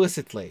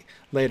explicitly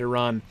later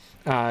on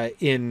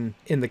in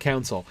the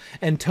council.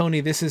 And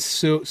Tony, this is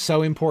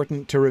so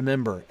important to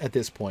remember at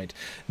this point.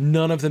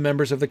 None of the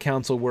members of the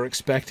council were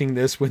expecting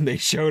this when they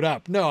showed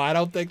up. No, I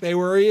don't think they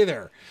were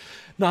either.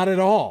 Not at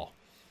all.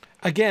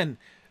 Again,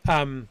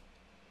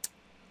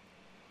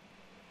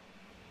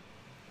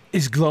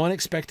 is Glóin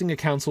expecting a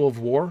council of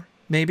war?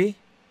 Maybe,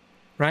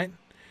 right?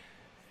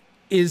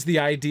 Is the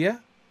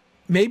idea,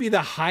 maybe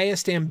the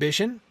highest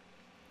ambition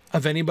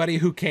of anybody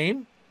who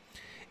came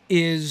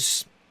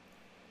is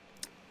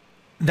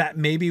that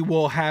maybe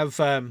we'll have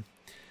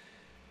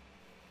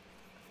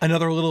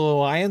another little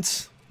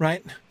alliance,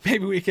 right?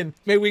 Maybe we can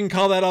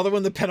call that other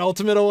one the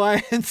penultimate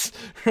alliance,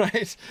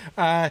 right?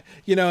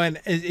 You know, and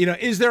you know,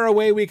 is there a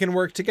way we can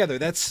work together?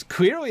 That's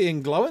clearly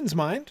in Glóin's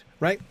mind,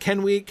 right?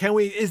 Can we,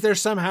 is there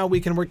somehow we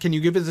can work? Can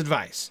you give us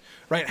advice,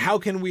 right? How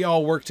can we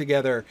all work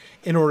together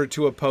in order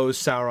to oppose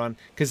Sauron?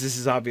 Because this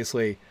is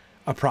obviously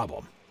a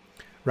problem,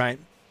 right?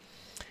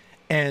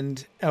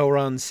 And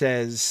Elrond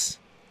says,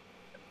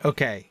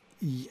 okay,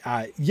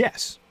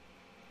 yes,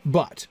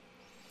 but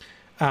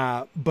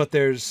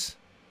there's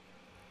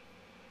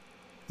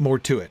more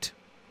to it,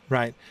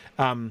 right?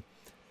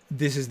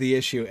 This is the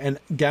issue. And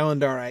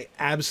Galandar, I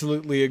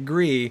absolutely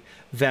agree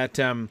that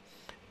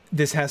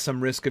this has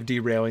some risk of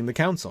derailing the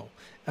council.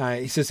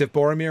 He says, if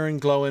Boromir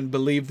and Glóin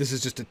believe this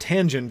is just a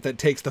tangent that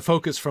takes the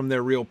focus from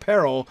their real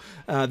peril,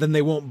 then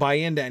they won't buy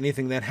into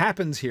anything that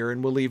happens here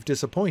and will leave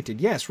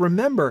disappointed. Yes,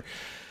 remember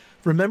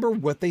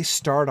what they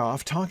start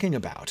off talking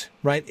about,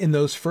 right? In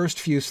those first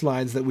few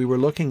slides that we were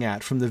looking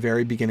at from the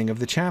very beginning of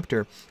the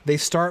chapter, they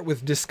start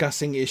with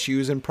discussing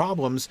issues and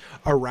problems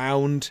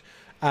around,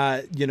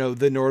 you know,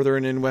 the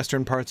northern and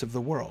western parts of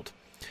the world,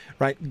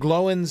 right?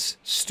 Glóin's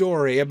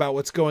story about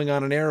what's going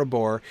on in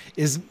Erebor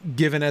is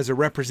given as a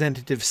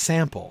representative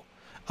sample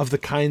of the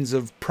kinds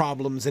of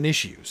problems and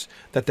issues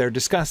that they're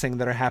discussing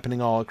that are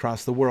happening all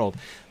across the world.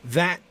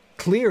 That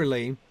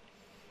clearly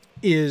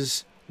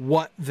is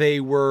what they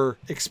were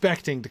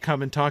expecting to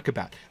come and talk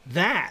about.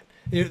 That,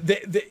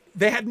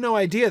 they had no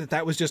idea that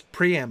that was just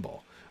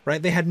preamble,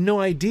 right? They had no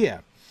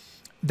idea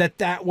that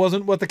that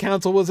wasn't what the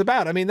council was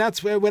about. I mean,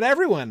 that's what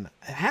everyone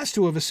has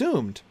to have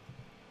assumed.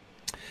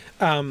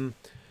 That's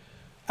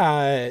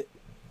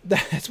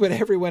what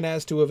everyone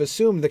has to have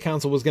assumed the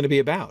council was going to be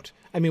about.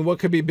 I mean, what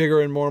could be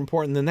bigger and more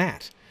important than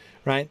that,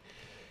 right?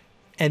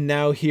 And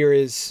now here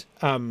is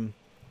Elrond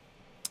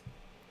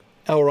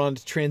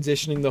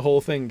transitioning the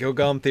whole thing.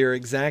 Goganthir,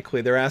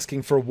 exactly. They're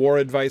asking for war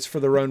advice for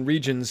their own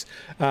regions,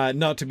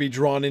 not to be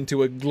drawn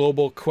into a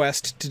global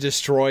quest to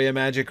destroy a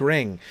magic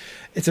ring.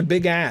 It's a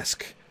big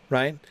ask,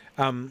 right?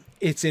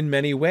 It's in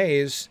many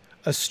ways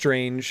a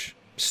strange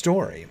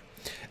story.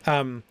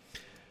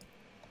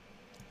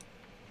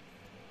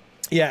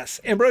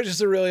 Yes,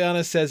 Ambrosius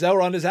Aurelianus says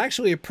Elrond is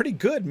actually a pretty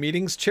good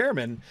meetings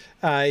chairman.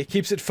 He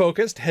keeps it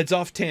focused, heads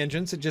off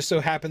tangents. It just so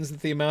happens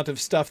that the amount of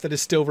stuff that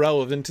is still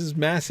relevant is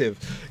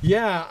massive.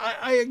 Yeah,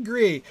 I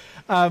agree.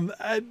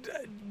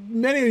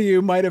 Many of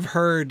you might have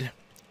heard,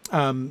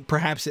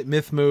 perhaps at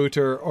Mythmoot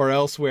or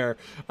elsewhere,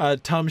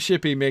 Tom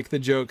Shippey make the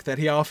joke that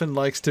he often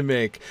likes to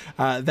make,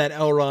 that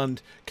Elrond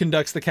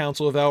conducts the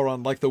Council of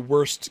Elrond like the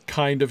worst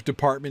kind of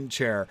department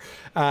chair.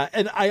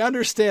 And I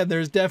understand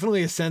there's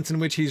definitely a sense in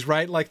which he's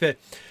right.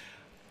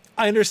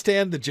 I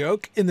understand the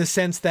joke in the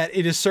sense that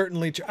it is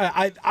certainly,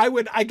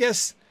 I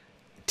guess,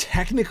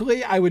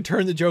 technically, I would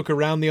turn the joke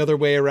around the other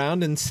way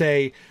around and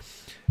say,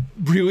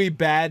 really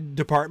bad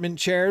department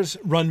chairs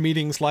run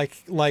meetings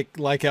like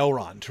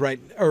Elrond, right?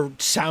 Or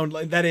sound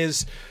like, that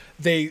is,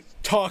 they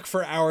talk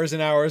for hours and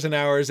hours and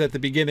hours at the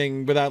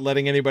beginning without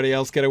letting anybody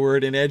else get a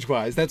word in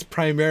edgewise. That's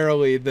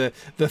primarily the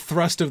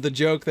thrust of the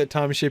joke that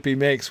Tom Shippey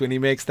makes when he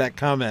makes that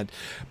comment.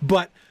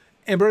 But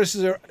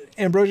Ambrosius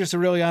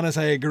Aurelianus,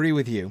 I agree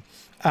with you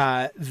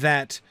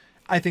that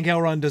I think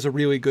Elrond does a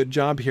really good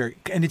job here.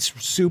 And it's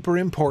super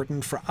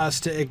important for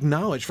us to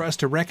acknowledge, for us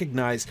to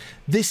recognize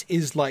this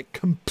is like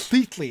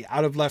completely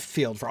out of left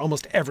field for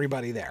almost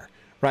everybody there,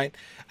 right?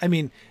 I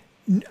mean,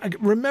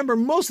 remember,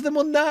 most of them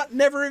will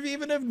never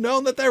even have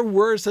known that there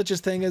were such a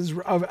thing as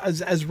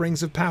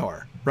rings of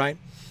power, right?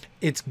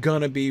 It's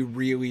gonna be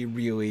really,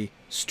 really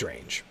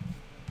strange.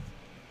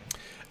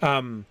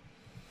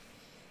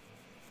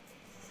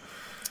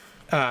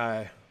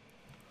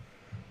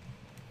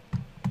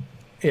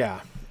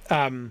 Yeah.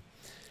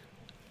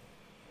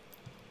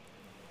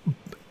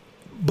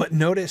 But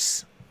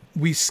notice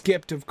we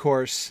skipped, of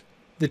course,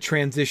 the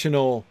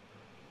transitional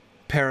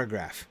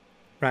paragraph,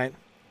 right?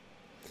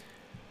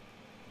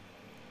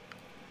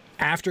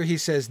 After he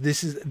says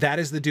that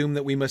is the doom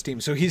that we must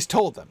deem. So he's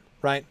told them,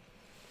 right?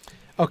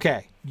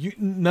 Okay,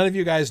 none of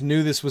you guys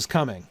knew this was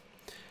coming.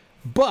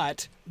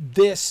 But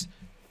this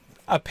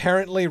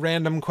apparently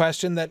random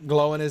question that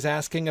Glóin is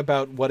asking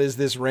about what is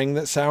this ring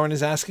that Sauron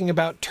is asking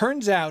about,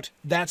 turns out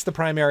that's the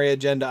primary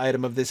agenda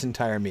item of this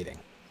entire meeting,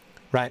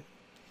 right?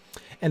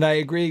 And I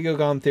agree,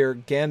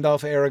 Gogonthir,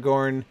 Gandalf,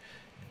 Aragorn,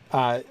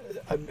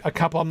 a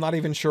couple, I'm not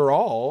even sure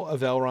all,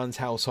 of Elrond's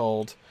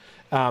household,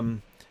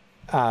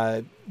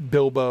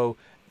 Bilbo,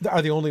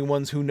 are the only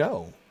ones who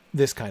know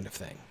this kind of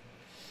thing.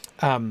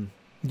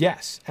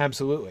 Yes,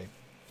 absolutely.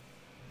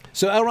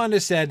 So Elrond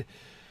has said,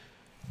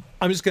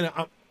 I'm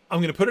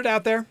going to put it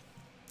out there,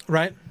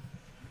 right?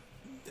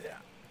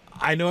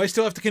 I know I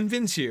still have to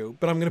convince you,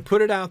 but I'm going to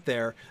put it out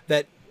there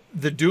that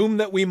the doom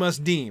that we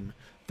must deem,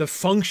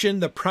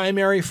 the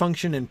primary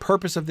function and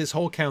purpose of this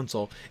whole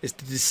council is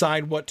to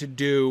decide what to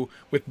do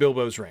with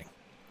Bilbo's ring,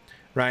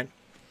 right?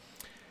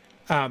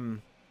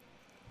 And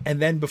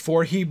then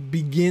before he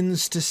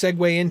begins to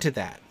segue into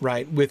that,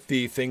 right, with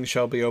the things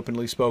shall be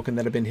openly spoken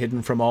that have been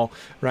hidden from all,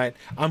 right,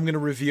 I'm going to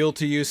reveal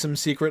to you some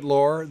secret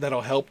lore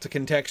that'll help to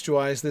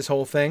contextualize this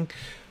whole thing.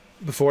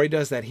 Before he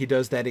does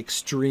that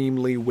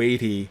extremely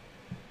weighty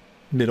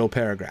middle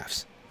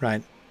paragraphs,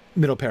 right?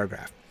 Middle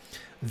paragraph.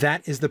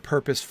 That is the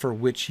purpose for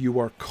which you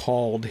are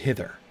called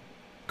hither.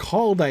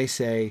 Called, I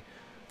say,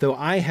 though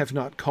I have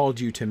not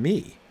called you to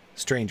me,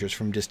 strangers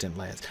from distant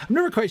lands. I'm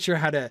never quite sure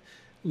how to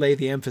lay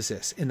the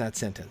emphasis in that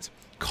sentence.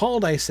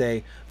 Called, I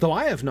say, though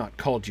I have not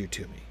called you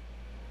to me,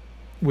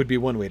 would be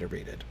one way to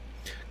read it.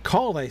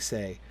 Called, I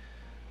say,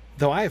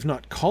 though I have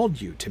not called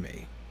you to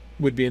me,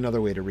 would be another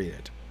way to read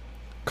it.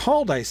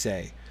 Called, I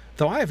say,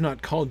 though I have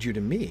not called you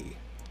to me,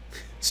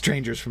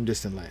 strangers from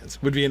distant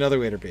lands, would be another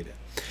way to read it.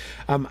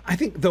 I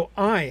think though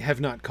I have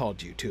not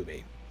called you to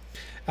me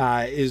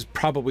is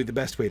probably the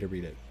best way to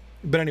read it.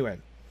 But anyway,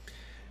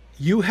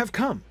 you have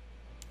come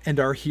and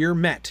are here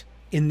met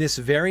in this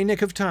very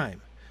nick of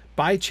time,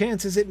 by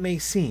chance as it may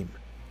seem,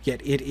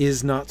 yet it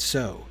is not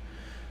so.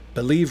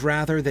 Believe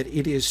rather that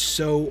it is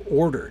so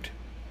ordered,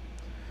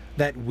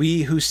 that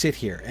we who sit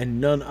here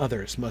and none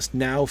others must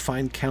now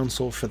find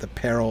counsel for the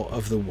peril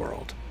of the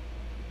world.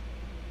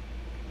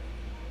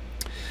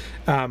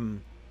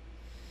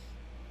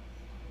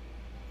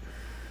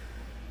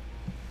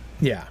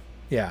 Yeah.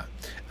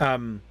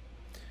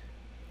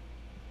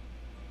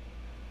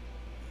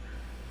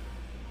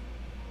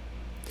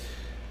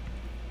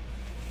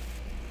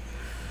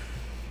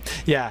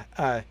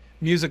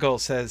 Musical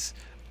says,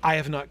 I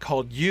have not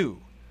called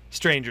you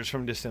strangers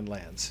from distant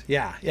lands.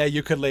 Yeah,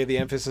 you could lay the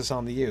emphasis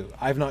on the you.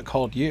 I've not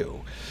called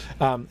you.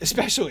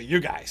 Especially you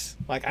guys.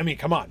 Like, I mean,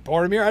 come on,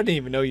 Boromir, I didn't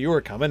even know you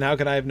were coming. How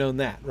could I have known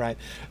that, right?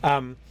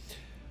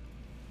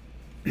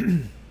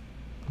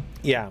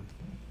 Yeah.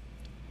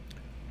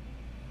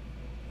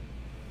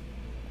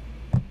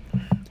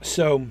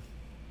 So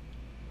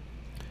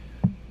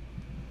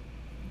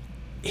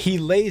he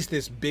lays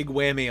this big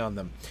whammy on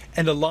them.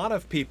 And a lot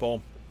of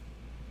people...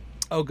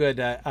 Oh,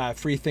 good.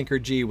 Freethinker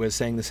G was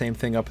saying the same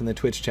thing up in the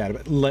Twitch chat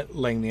about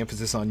laying the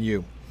emphasis on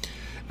you.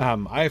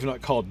 I have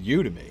not called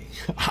you to me.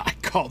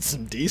 called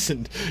some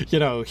decent, you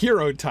know,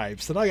 hero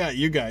types, and I got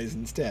you guys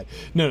instead.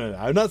 No,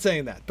 I'm not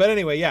saying that. But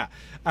anyway, yeah.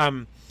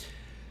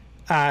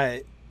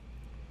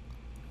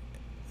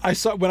 I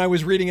saw, when I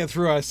was reading it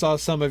through, I saw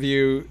some of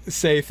you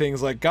say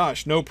things like,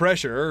 gosh, no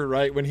pressure,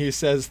 right? When he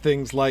says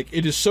things like,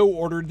 it is so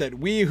ordered that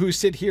we who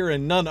sit here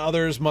and none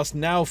others must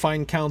now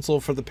find counsel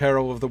for the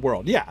peril of the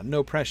world. Yeah,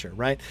 no pressure,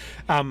 right?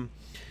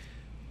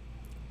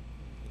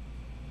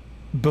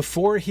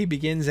 Before he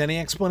begins any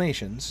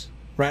explanations,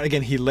 right?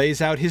 Again, he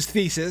lays out his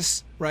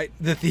thesis, right?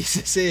 The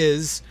thesis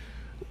is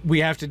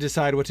we have to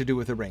decide what to do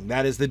with the ring.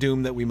 That is the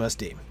doom that we must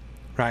deem,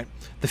 right?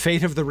 The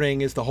fate of the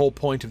ring is the whole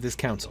point of this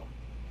council.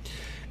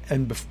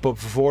 And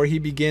before he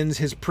begins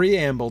his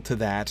preamble to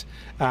that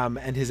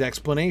and his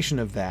explanation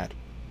of that,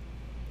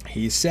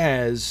 he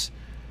says,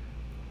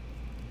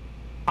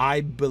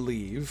 I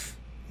believe,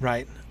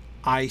 right?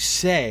 I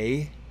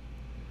say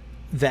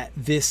that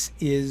this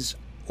is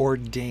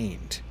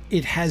ordained.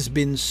 It has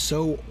been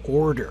so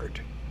ordered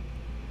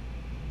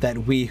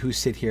that we who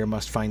sit here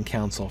must find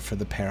counsel for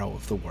the peril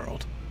of the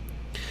world.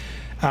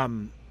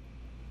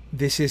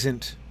 This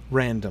isn't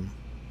random.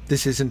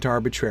 This isn't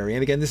arbitrary.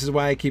 And again, this is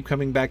why I keep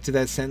coming back to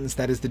that sentence,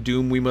 that is the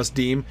doom we must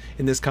deem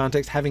in this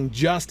context, having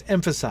just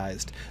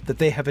emphasized that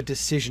they have a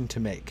decision to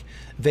make.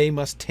 They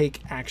must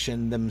take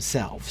action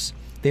themselves.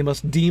 They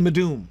must deem a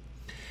doom.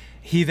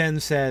 He then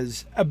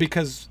says,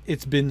 because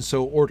it's been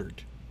so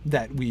ordered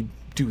that we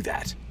do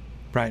that,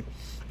 right?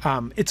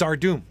 It's our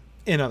doom,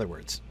 in other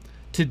words,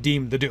 to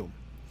deem the doom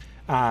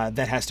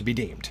that has to be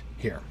deemed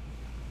here.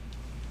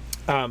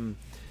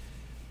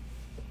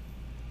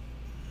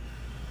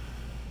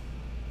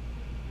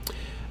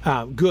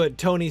 Good.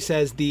 Tony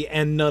says the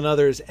and none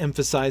others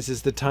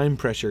emphasizes the time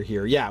pressure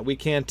here. Yeah, we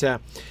can't,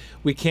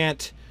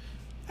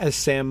 as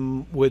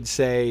Sam would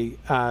say,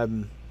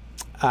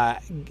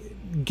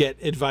 get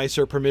advice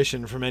or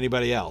permission from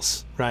anybody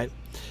else, right?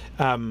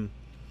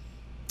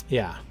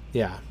 Yeah.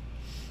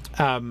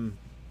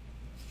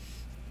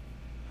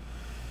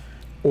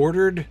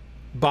 Ordered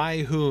by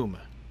whom?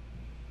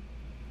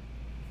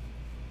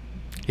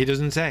 He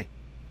doesn't say.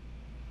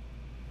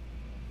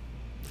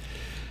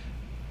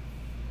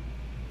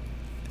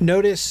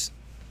 Notice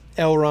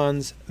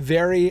Elrond's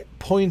very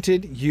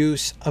pointed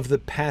use of the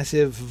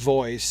passive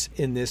voice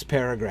in this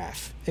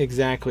paragraph.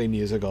 Exactly,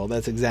 musical.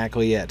 That's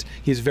exactly it.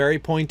 He's very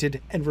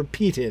pointed and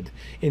repeated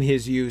in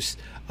his use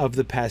of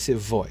the passive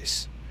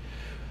voice.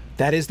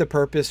 That is the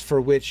purpose for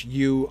which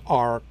you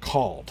are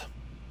called.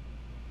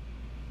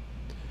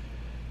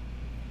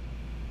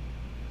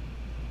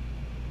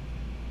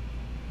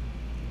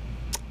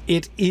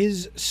 It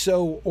is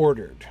so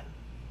ordered.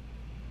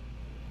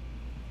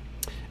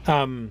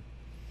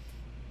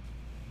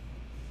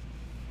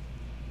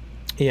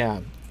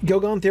 Yeah,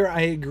 Gilgonthir,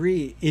 I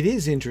agree. It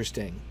is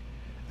interesting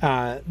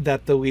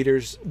that the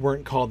leaders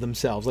weren't called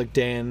themselves, like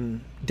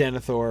Dan,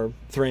 Denethor,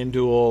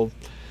 Thranduil,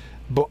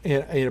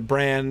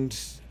 Brand,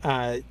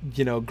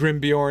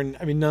 Grimbeorn.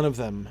 I mean, none of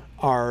them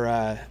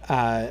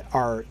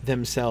are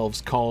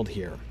themselves called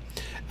here.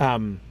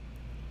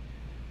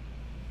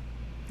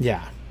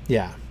 Yeah.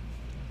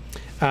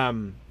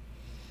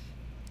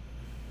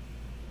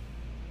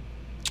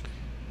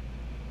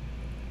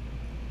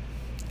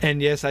 And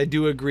yes, I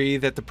do agree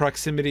that the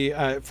proximity,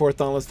 Fourth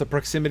Dauntless, the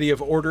proximity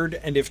of ordered,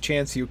 and if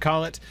chance you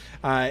call it,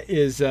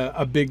 is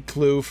a big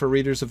clue for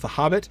readers of The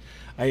Hobbit.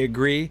 I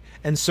agree,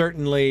 and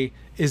certainly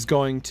is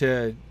going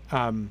to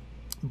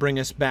bring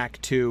us back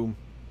to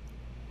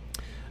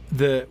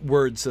the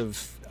words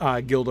of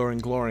Gildor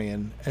and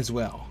Glorian as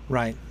well,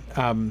 right?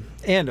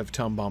 And of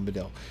Tom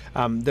Bombadil.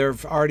 There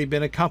have already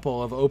been a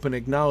couple of open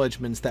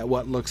acknowledgments that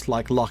what looks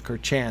like luck or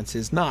chance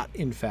is not,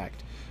 in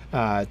fact,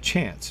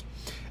 chance.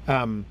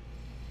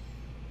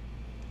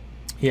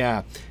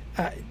 Yeah.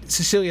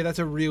 Cecilia, that's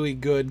a really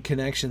good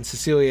connection.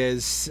 Cecilia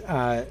is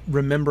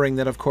remembering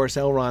that, of course,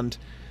 Elrond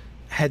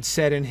had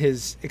said in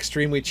his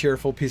extremely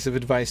cheerful piece of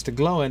advice to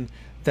Glóin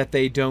that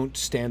they don't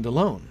stand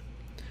alone.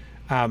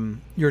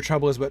 Your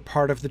trouble is but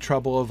part of the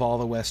trouble of all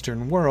the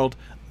Western world,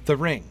 the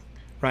ring,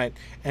 right?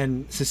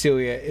 And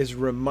Cecilia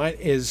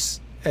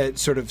is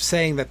sort of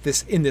saying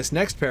that in this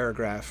next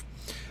paragraph,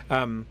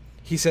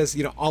 he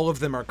says, all of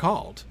them are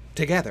called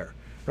together,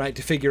 right,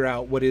 to figure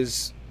out what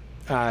is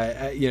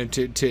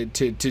to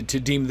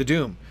deem the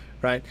doom,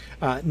 right?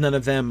 None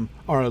of them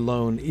are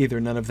alone either.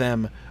 None of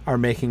them are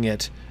making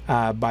it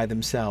by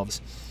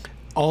themselves.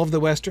 All of the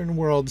Western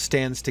world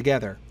stands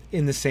together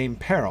in the same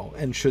peril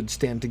and should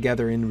stand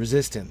together in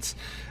resistance.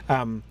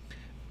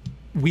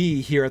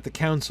 We here at the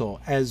Council,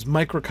 as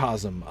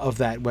microcosm of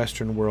that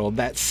Western world,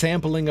 that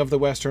sampling of the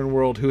Western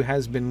world who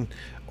has been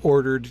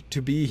ordered to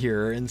be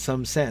here in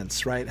some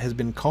sense, right, has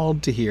been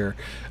called to here,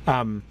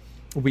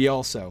 we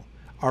also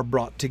are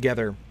brought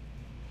together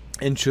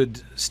and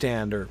should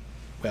stand, or,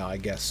 well, I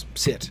guess,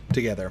 sit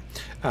together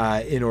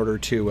in order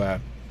to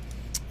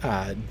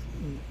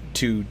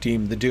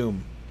deem the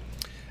doom.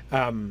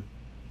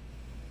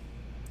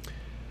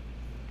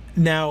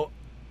 Now,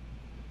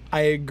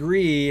 I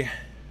agree.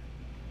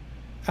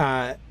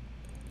 Why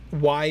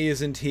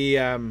isn't he?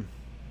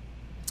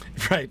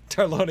 Right.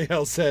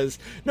 Tarloniel says,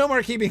 no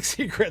more keeping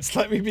secrets.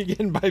 Let me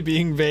begin by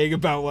being vague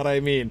about what I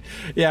mean.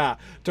 Yeah,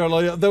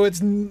 Tarloniel, though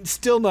it's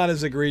still not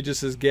as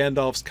egregious as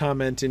Gandalf's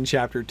comment in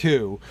chapter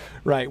 2,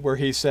 right, where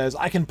he says,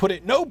 I can put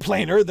it no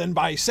plainer than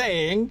by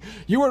saying,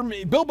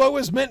 Bilbo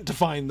was meant to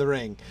find the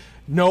ring.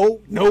 No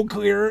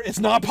clearer. It's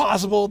not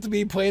possible to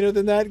be plainer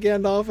than that,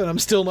 Gandalf, and I'm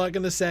still not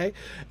going to say.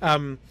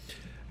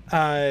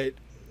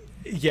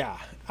 Yeah,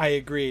 I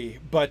agree.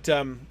 But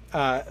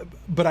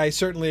I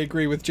certainly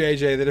agree with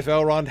JJ that if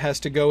Elrond has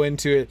to go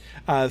into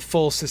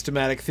full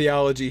systematic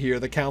theology here,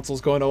 the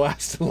council's going to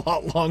last a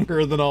lot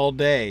longer than all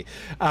day.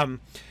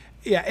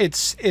 Yeah,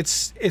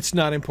 it's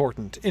not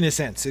important in a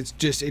sense. It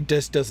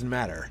just doesn't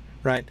matter,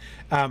 right?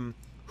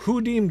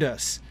 Who deemed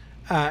us?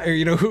 Or,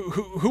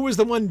 who was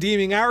the one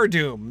deeming our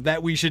doom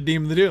that we should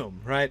deem the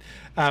doom, right?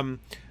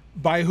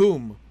 By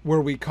whom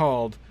were we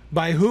called?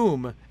 By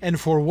whom and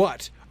for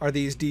what are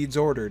these deeds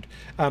ordered?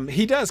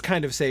 He does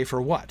kind of say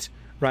for what,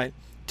 right?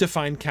 To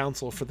find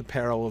counsel for the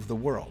peril of the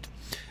world.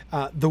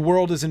 The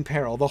world is in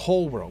peril, the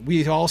whole world.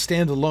 We all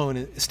stand alone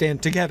and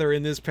stand together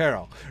in this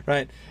peril,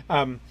 right?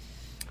 And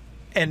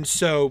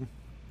so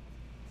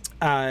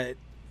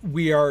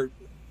we are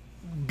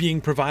being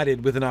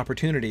provided with an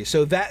opportunity.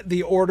 So that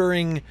the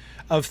ordering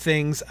of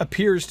things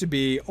appears to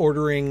be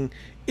ordering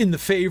in the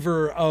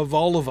favor of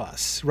all of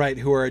us, right,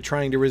 who are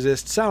trying to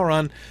resist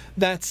Sauron.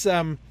 That's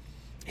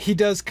he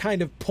does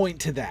kind of point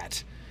to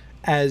that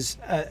as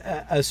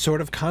a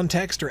sort of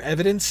context or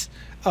evidence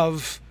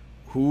of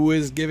who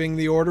is giving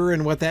the order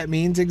and what that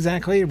means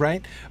exactly,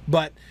 right?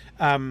 But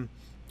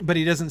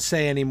he doesn't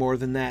say any more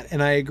than that.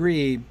 And I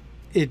agree,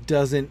 it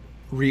doesn't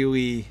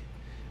really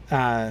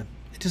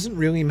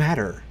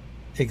matter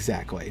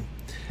exactly.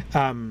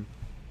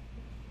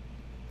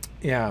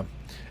 Yeah.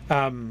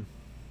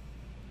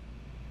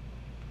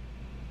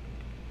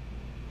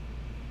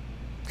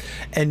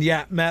 And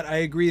yeah, Matt, I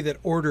agree that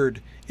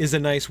ordered is a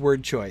nice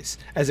word choice,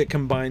 as it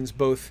combines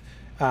both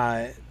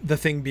the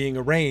thing being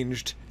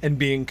arranged and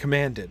being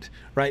commanded,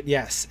 right?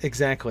 Yes,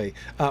 exactly.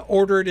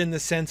 Ordered in the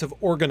sense of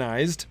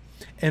organized,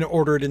 and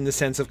ordered in the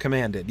sense of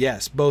commanded.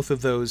 Yes, both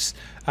of those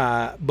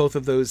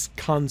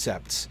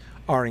concepts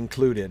are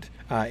included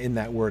in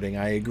that wording.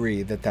 I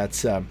agree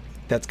that's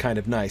kind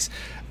of nice,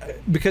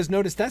 because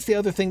notice that's the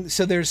other thing.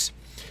 So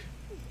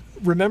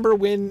remember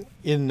when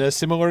in a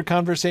similar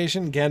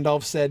conversation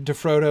Gandalf said to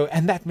Frodo,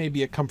 and that may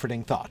be a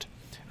comforting thought,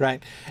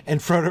 right? And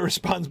Frodo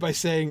responds by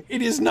saying,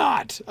 it is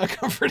not a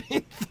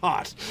comforting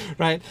thought,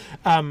 right?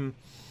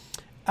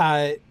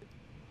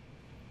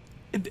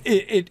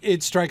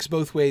 It strikes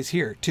both ways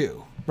here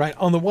too, right?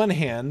 On the one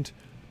hand,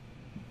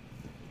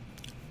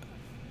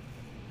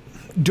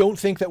 don't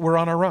think that we're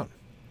on our own,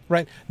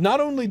 right?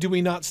 Not only do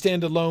we not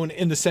stand alone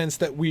in the sense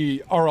that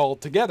we are all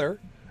together,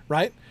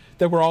 right?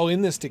 That we're all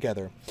in this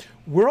together.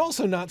 We are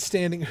not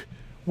standing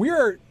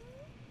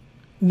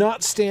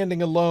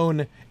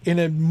alone in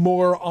a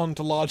more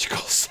ontological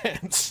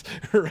sense,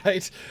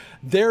 right?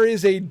 There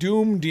is a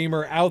doom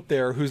deemer out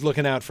there who's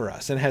looking out for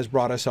us and has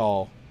brought us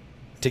all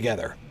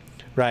together,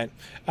 right?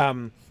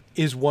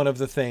 Is one of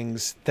the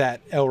things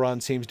that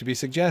Elrond seems to be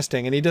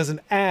suggesting. And he doesn't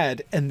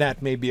add, and that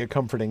may be a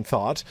comforting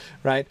thought,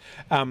 right?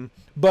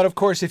 But of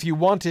course, if you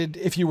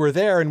were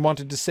there and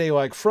wanted to say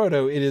like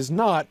Frodo, it is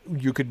not,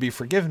 you could be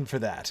forgiven for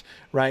that,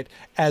 right?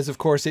 As of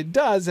course it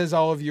does, as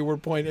so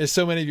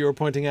many of you were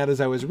pointing out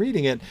as I was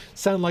reading it,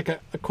 sound like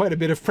quite a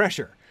bit of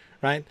pressure,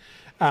 right?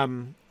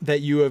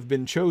 That you have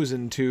been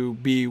chosen to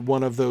be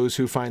one of those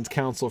who finds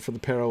counsel for the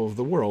peril of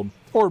the world.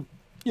 Or,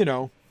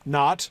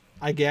 not,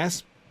 I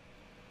guess.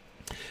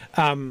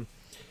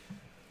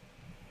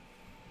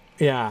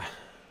 Yeah,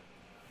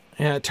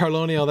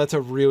 Tarloniel, that's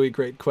a really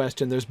great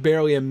question. There's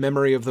barely a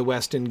memory of the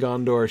West in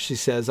Gondor, she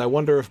says. I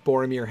wonder if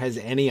Boromir has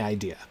any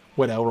idea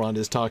what Elrond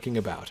is talking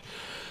about.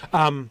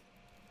 I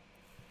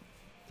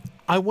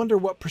wonder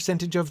what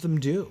percentage of them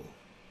do.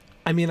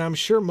 I mean, I'm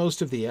sure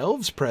most of the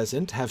elves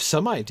present have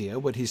some idea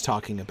what he's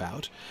talking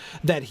about,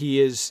 that he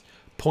is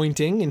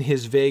pointing in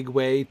his vague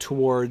way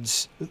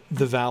towards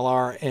the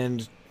Valar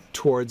and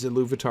towards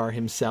Iluvatar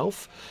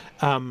himself.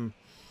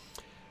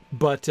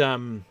 But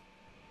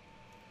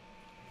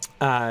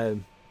I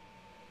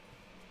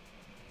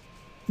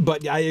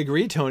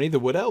agree, Tony, the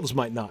Wood Elves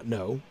might not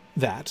know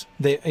that.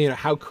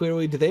 How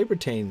clearly do they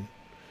retain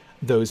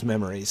those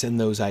memories and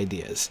those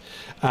ideas?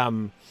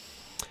 And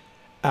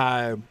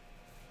as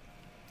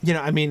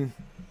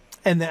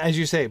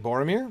you say,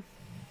 Boromir,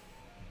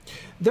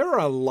 there are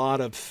a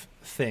lot of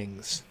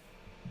things.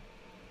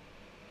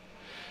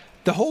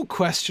 The whole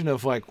question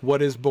of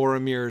what is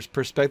Boromir's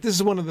perspective? This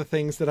is one of the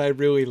things that I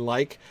really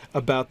like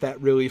about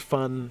that really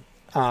fun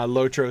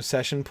Lotro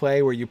session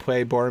play where you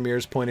play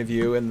Boromir's point of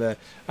view in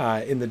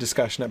the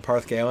discussion at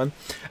Parth Galen.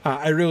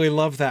 I really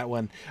love that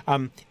one,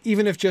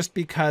 even if just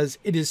because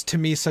it is to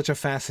me such a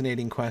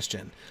fascinating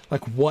question.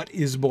 What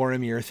is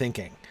Boromir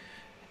thinking?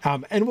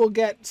 And we'll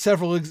get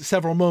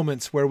several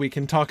moments where we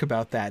can talk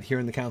about that here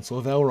in the Council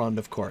of Elrond,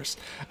 of course.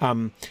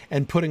 And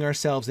putting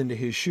ourselves into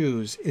his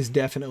shoes is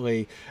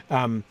definitely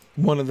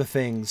one of the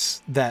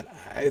things that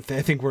I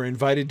think we're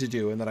invited to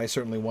do, and that I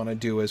certainly want to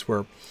do as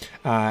we're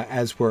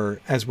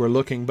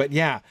looking. But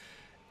yeah,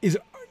 is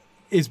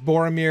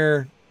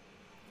Boromir?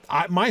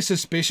 My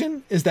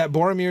suspicion is that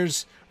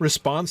Boromir's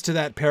response to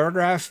that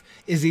paragraph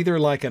is either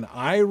like an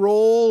eye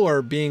roll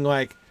or being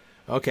like,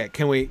 okay,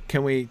 can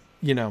we,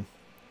 you know,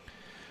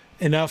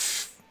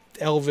 enough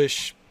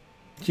Elvish,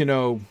 you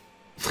know,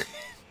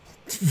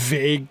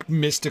 vague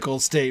mystical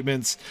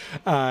statements.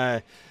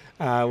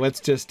 Let's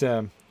just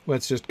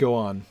go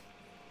on.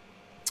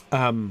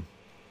 And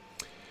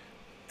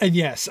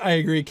yes, I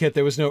agree, Kit.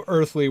 There was no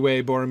earthly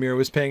way Boromir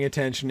was paying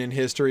attention in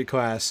history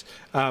class.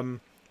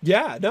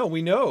 Yeah, no,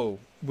 we know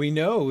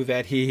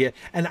that he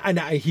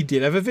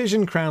did have a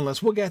vision,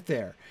 Crownless. We'll get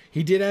there.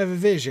 He did have a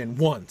vision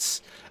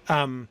once.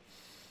 But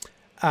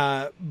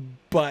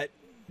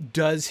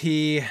does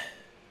he?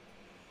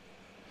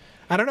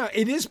 I don't know.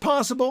 It is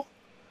possible,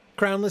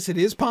 Crownless, it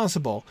is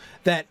possible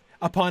that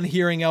upon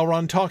hearing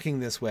Elrond talking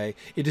this way,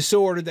 it is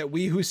so ordered that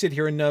we who sit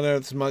here and none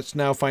of us must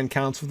now find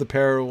counsel of the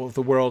peril of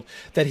the world,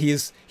 that he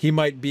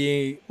might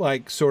be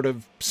like sort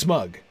of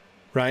smug,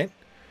 right?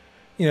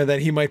 You know,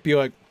 that he might be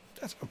like,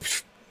 that's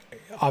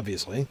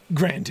obviously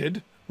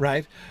granted,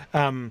 right?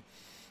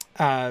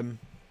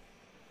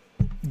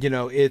 You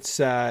know, it's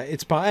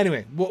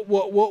anyway.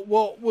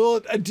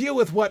 We'll deal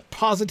with what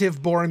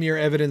positive Boromir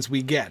evidence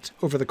we get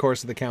over the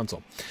course of the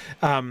council,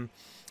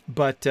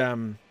 but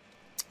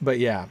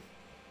yeah.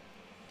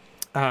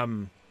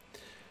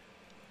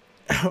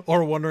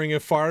 Or wondering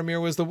if Faramir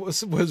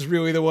was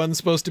really the one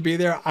supposed to be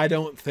there. I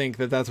don't think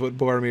that that's what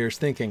Boromir's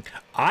thinking.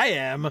 I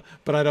am,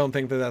 but I don't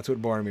think that that's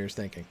what Boromir's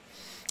thinking.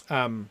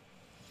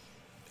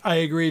 I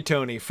agree,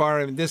 Tony.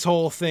 Faramir. This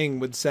whole thing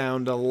would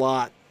sound a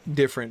lot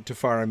different to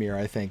Faramir,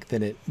 I think,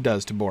 than it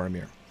does to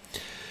Boromir.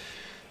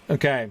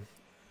 Okay.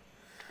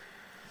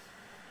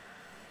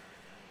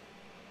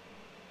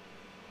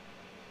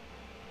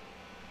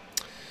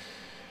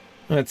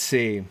 Let's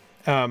see.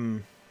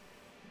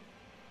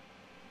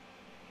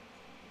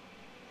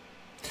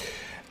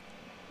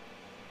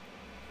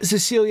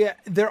 Cecilia,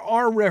 there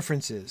are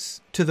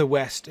references to the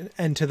West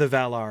and to the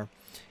Valar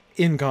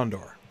in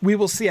Gondor. We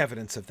will see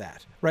evidence of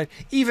that, right?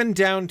 Even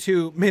down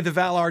to, may the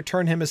Valar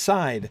turn him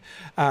aside,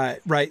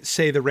 right?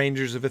 Say the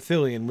Rangers of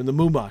Ithilien when the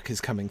Mumok is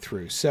coming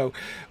through. So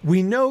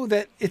we know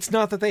that it's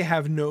not that they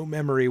have no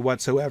memory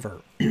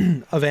whatsoever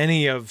of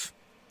any of,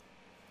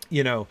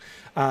 you know,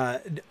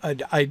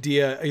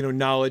 idea, you know,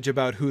 knowledge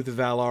about who the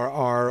Valar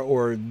are,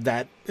 or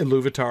that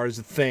Iluvatar is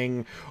a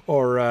thing,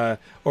 or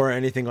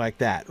anything like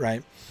that,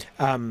 right?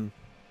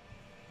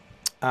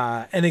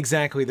 And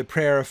exactly, the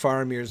prayer of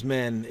Faramir's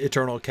men,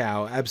 eternal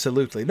cow,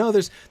 absolutely. No,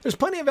 there's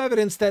plenty of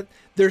evidence that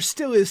there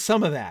still is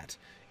some of that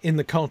in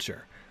the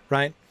culture,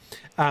 right?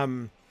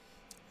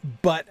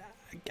 But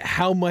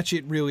how much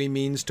it really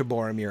means to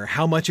Boromir,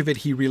 how much of it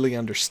he really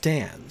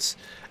understands.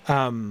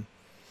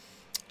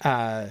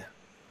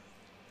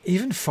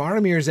 Even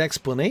Faramir's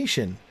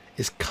explanation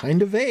is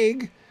kind of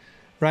vague,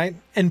 right?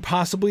 And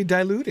possibly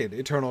diluted,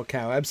 eternal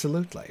cow,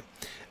 absolutely.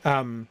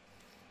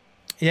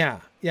 Yeah,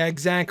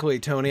 exactly,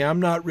 Tony. I'm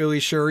not really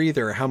sure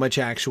either how much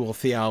actual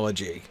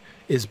theology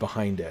is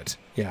behind it.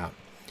 Yeah.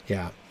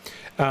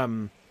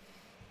 Anyway,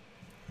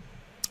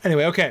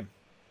 okay.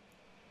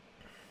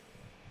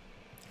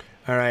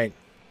 All right.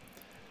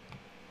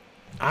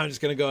 I'm just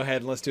going to go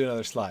ahead and let's do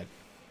another slide.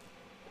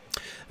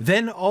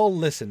 Then all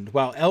listened,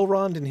 while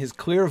Elrond in his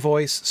clear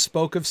voice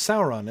spoke of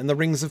Sauron and the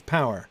Rings of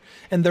Power,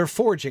 and their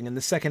forging in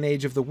the Second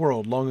Age of the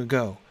world long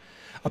ago.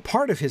 A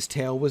part of his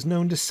tale was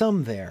known to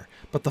some there,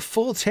 but the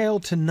full tale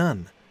to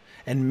none,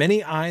 and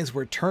many eyes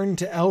were turned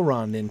to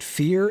Elrond in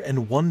fear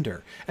and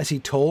wonder as he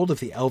told of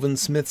the elven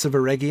smiths of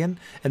Eregion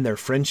and their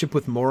friendship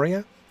with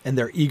Moria, and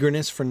their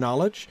eagerness for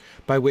knowledge,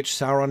 by which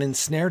Sauron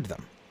ensnared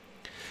them.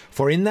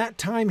 For in that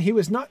time he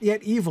was not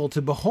yet evil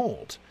to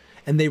behold,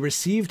 and they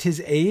received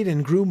his aid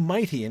and grew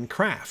mighty in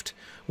craft,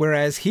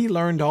 whereas he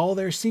learned all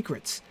their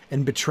secrets,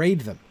 and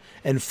betrayed them,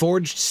 and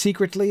forged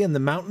secretly in the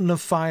mountain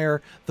of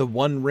fire the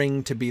one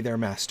ring to be their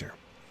master.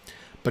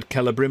 But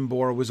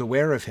Celebrimbor was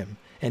aware of him,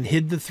 and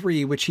hid the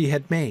three which he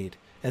had made,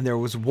 and there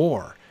was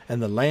war,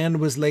 and the land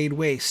was laid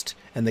waste,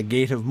 and the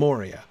gate of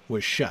Moria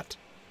was shut.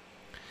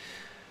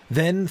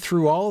 Then,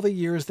 through all the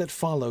years that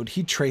followed,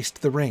 he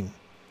traced the ring.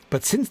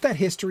 But since that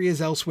history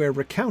is elsewhere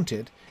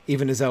recounted,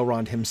 even as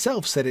Elrond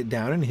himself set it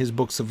down in his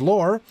books of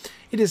lore,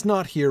 it is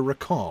not here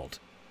recalled.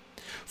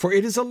 For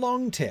it is a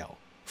long tale,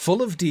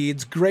 full of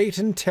deeds great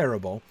and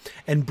terrible,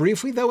 and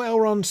briefly though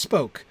Elrond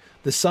spoke,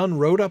 the sun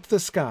rode up the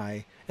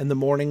sky, and the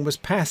morning was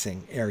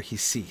passing ere he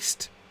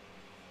ceased.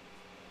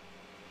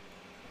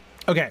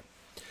 Okay.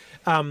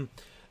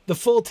 The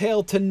full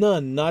tale to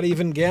none, not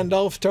even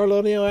Gandalf,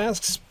 Tarlonio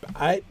asks.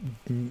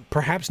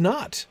 Perhaps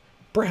not.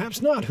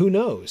 Perhaps not. Who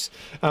knows?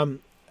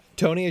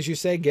 Tony, as you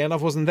say,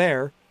 Gandalf wasn't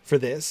there for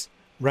this,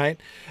 right?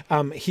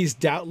 He's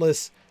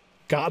doubtless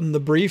gotten the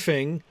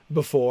briefing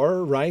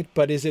before, right?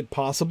 But is it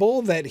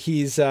possible that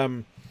he's that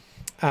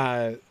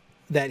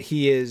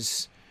he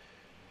is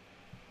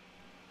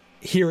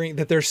hearing,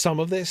 that there's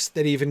some of this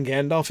that even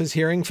Gandalf is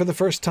hearing for the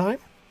first time?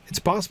 It's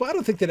possible. I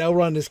don't think that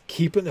Elrond is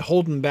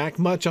holding back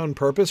much on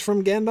purpose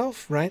from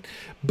Gandalf, right?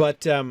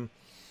 But you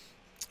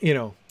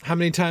know, how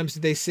many times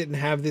did they sit and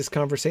have this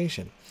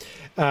conversation?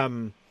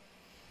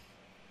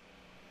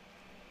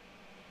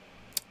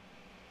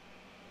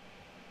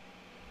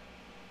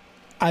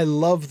 I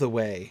love the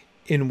way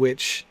in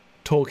which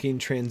Tolkien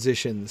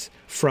transitions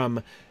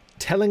from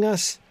telling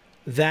us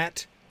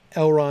that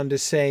Elrond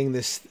is saying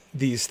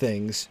these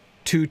things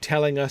to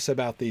telling us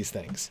about these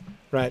things,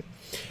 right?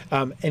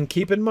 And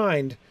keep in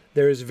mind,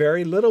 there is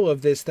very little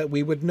of this that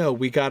we would know.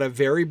 We got a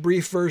very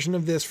brief version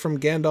of this from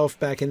Gandalf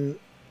back in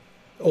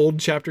old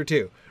chapter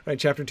 2, right?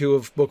 Chapter 2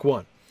 of book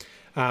 1.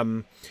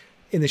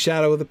 In the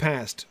Shadow of the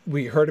Past,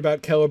 we heard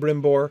about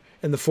Celebrimbor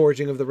and the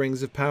forging of the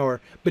Rings of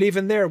Power, but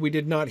even there we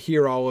did not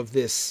hear all of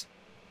this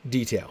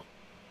detail,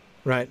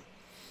 right?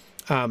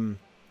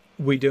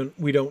 We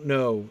don't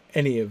know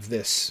any of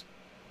this.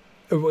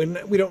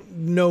 We don't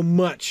know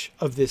much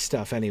of this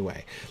stuff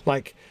anyway.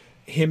 Like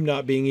him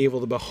not being able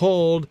to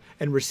behold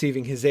and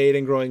receiving his aid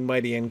and growing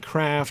mighty in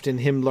craft,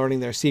 and him learning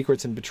their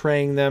secrets and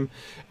betraying them.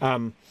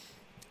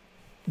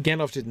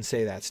 Gandalf didn't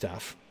say that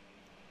stuff,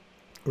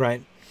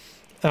 right?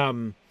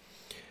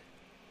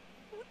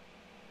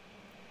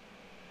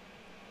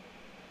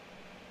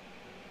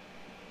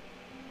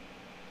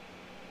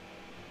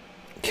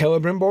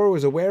 Celebrimbor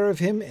was aware of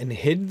him and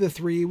hid the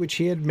three which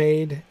he had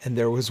made, and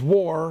there was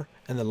war,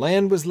 and the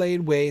land was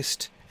laid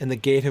waste, and the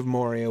gate of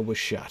Moria was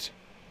shut.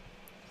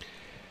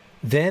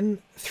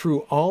 Then,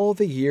 through all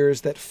the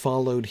years that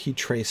followed, he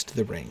traced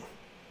the ring.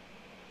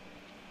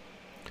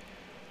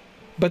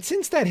 But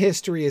since that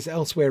history is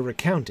elsewhere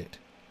recounted,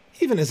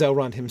 even as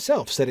Elrond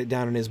himself set it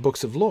down in his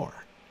books of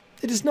lore,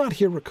 it is not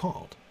here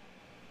recalled.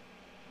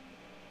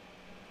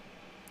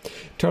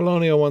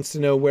 Tarlonio wants to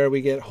know where we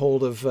get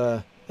hold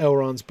of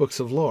Elrond's books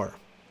of lore.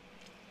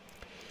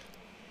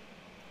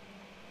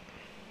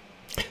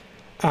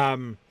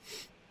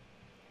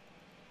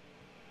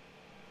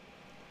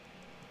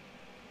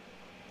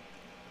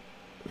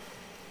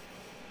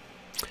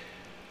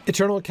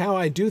 Eternal Cow,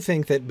 I do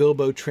think that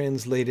Bilbo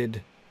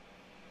translated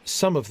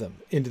some of them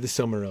into the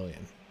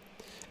Silmarillion.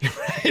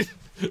 Right?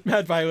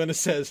 Matt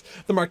Violinist says,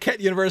 the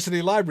Marquette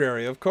University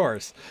Library, of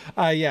course.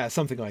 Yeah,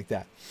 something like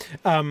that.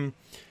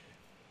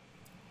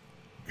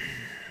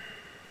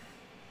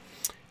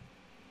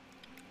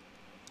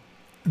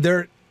 There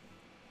are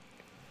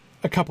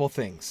a couple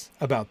things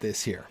about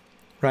this here,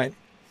 right?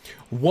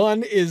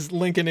 One is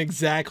Lincoln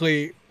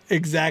exactly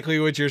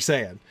what you're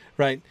saying,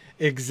 right?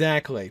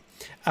 Exactly.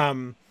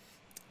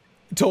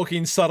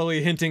 Tolkien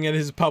subtly hinting at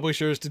his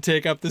publishers to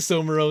take up the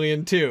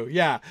Silmarillion too.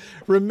 Yeah.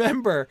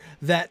 Remember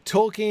that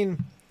Tolkien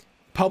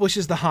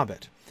publishes The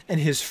Hobbit, and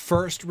his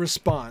first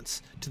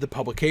response to the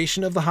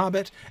publication of The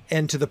Hobbit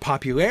and to the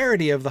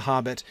popularity of The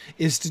Hobbit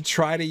is to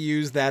try to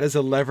use that as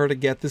a lever to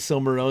get the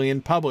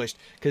Silmarillion published,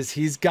 because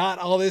he's got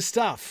all this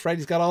stuff, right?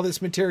 He's got all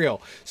this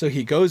material. So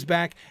he goes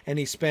back and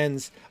he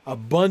spends a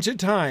bunch of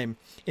time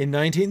in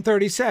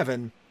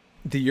 1937,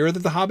 the year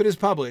that The Hobbit is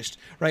published,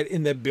 right,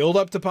 in the build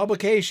up to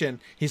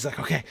publication. He's like,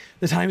 okay,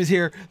 the time is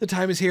here, the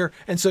time is here.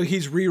 And so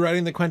he's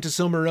rewriting the Quenta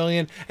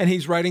Silmarillion, and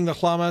he's writing the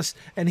Llamas,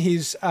 and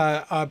he's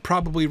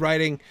probably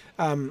writing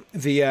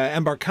the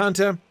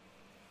Embarcanta,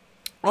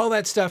 all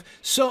that stuff.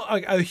 So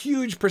a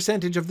huge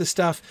percentage of the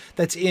stuff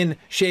that's in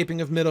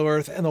Shaping of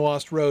Middle-earth and The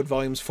Lost Road,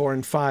 volumes 4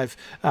 and 5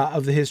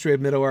 of the history of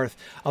Middle-earth.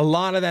 A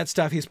lot of that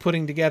stuff he's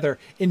putting together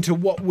into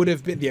what would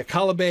have been the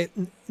Akalabate.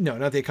 No,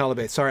 not the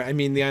Akalabate. Sorry, I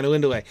mean the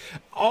Ainulindale.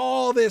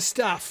 All this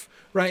stuff,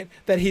 right,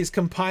 that he's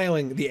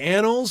compiling. The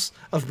Annals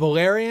of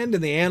Beleriand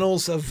and the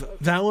Annals of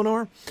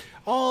Valinor.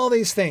 All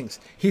these things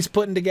he's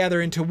putting together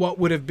into what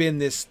would have been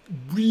this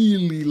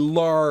really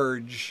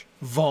large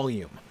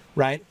volume,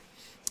 right?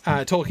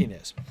 Tolkien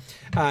is,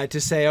 to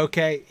say,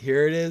 okay,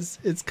 here it is.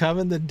 It's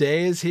coming. The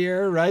day is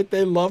here, right?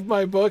 They love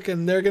my book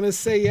and they're going to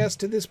say yes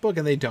to this book.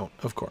 And they don't,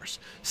 of course,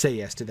 say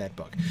yes to that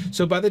book.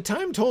 So by the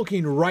time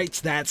Tolkien writes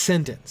that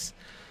sentence,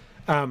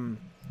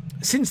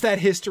 since that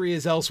history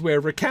is elsewhere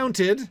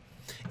recounted,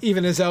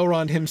 even as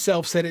Elrond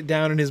himself set it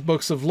down in his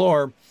books of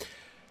lore,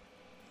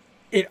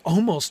 it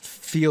almost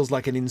feels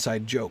like an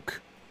inside joke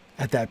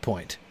at that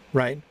point,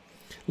 right?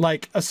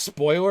 Like a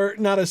spoiler,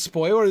 not a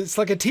spoiler. It's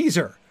like a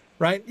teaser.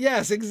 Right?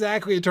 Yes,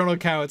 exactly, Eternal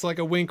Cow. It's like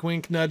a wink,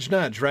 wink, nudge,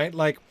 nudge, right?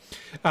 Like,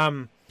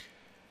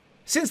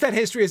 since that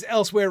history is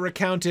elsewhere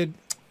recounted,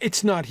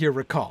 it's not here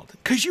recalled.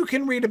 Because you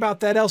can read about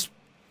that else.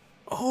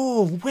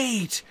 Oh,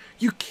 wait,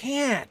 you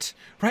can't,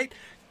 right?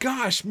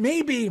 Gosh,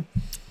 maybe,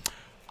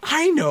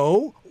 I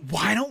know,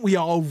 why don't we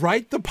all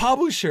write the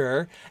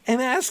publisher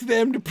and ask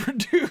them to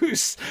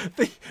produce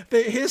the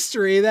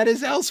history that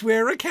is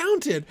elsewhere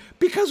recounted?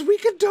 Because we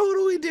could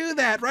totally do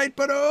that, right?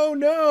 But oh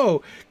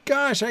no,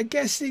 gosh, I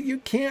guess you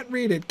can't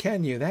read it,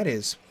 can you? That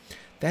is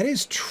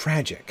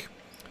tragic.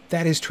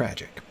 That is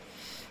tragic.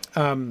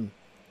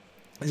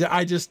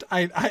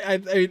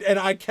 And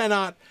I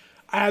cannot,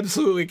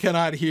 absolutely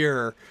cannot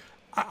hear.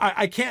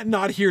 I can't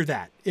not hear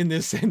that in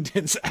this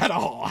sentence at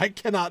all. I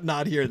cannot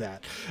not hear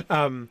that.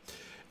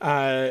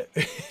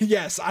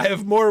 Yes, I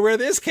have more where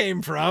this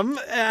came from.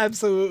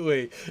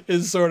 Absolutely,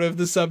 is sort of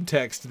the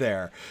subtext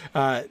there.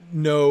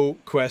 No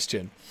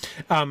question.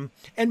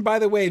 And by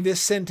the way,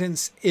 this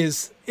sentence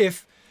is,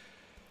 if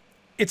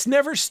it's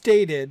never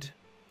stated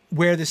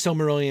where the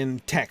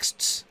Silmarillion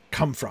texts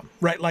come from,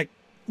 right? Like,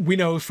 we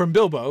know from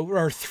Bilbo,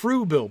 or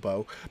through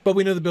Bilbo, but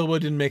we know that Bilbo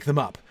didn't make them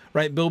up,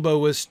 right?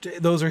 Bilbo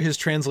those are his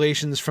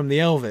translations from the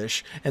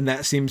Elvish, and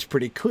that seems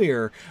pretty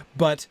clear.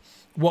 But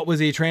what was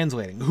he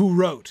translating? Who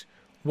wrote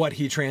what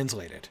he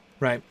translated,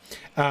 right?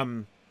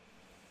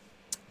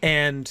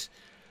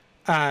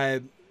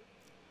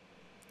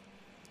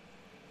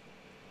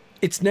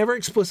 It's never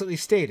explicitly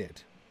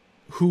stated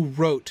who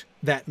wrote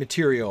that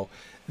material.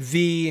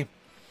 The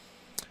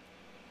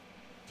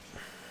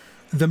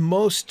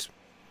most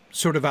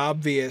sort of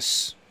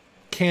obvious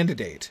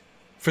candidate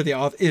for the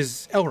author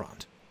is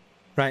Elrond,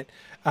 right?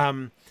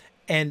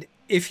 And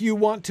if you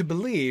want to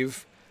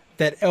believe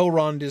that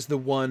Elrond is the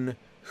one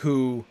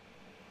who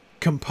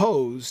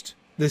composed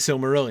the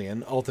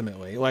Silmarillion,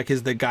 ultimately, like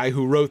is the guy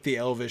who wrote the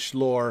Elvish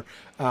lore,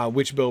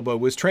 which Bilbo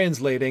was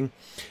translating,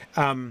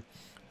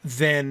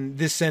 then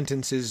this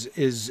sentence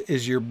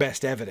is your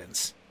best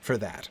evidence for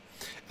that.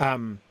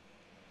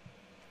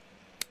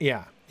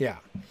 Yeah,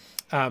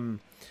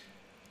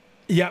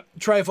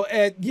 Trifle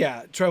says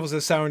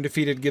Sauron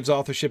defeated gives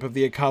authorship of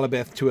the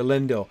Akalabeth to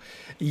Elendil.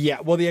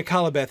 Yeah, well, the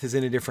Akalabeth is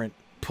in a different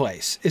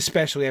place,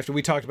 especially after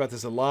we talked about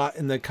this a lot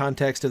in the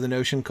context of the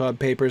Notion Club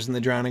papers and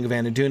the drowning of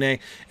Anadune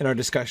and our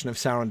discussion of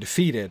Sauron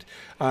defeated,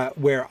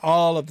 where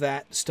all of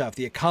that stuff,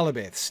 the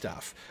Akalabeth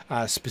stuff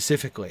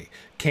specifically,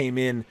 came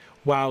in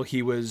while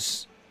he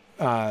was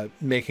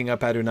making up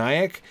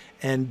Adunaic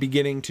and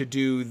beginning to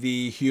do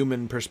the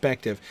human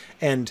perspective.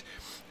 And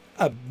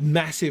a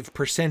massive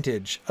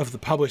percentage of the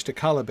published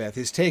Akalabeth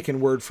is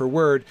taken word for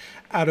word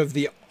out of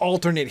the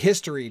alternate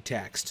history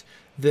text,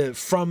 the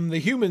from the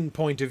human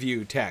point of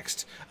view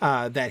text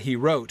that he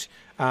wrote,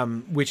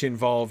 which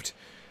involved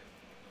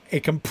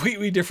a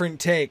completely different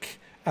take,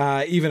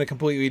 even a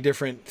completely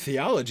different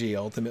theology,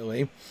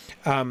 ultimately,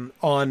 on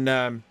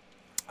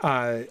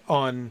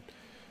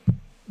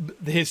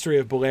the history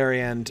of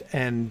Beleriand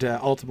and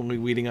ultimately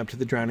leading up to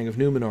the drowning of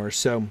Numenor.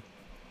 So,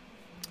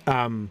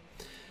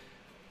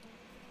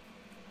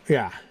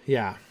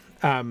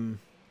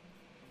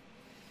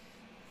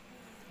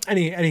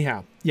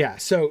 anyhow, yeah.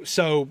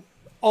 So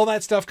all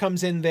that stuff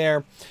comes in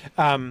there,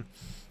 and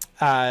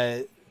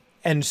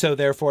so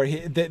therefore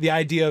the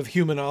idea of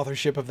human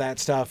authorship of that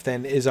stuff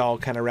then is all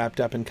kind of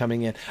wrapped up and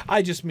coming in.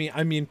 I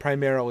mean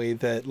primarily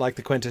the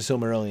Quenta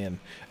Silmarillion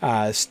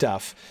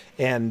stuff,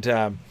 and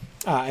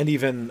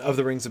even of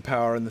the Rings of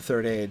Power in the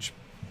Third Age.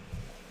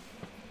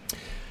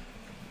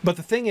 But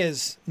the thing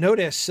is,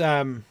 notice.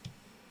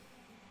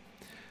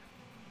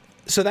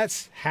 So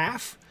that's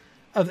half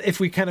of, if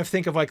we kind of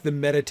think of like the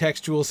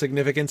metatextual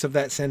significance of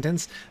that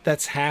sentence,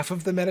 that's half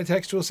of the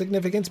metatextual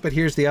significance, but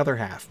here's the other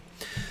half.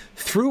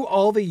 Through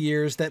all the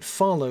years that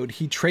followed,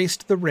 he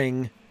traced the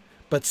ring,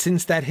 but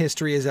since that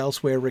history is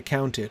elsewhere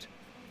recounted,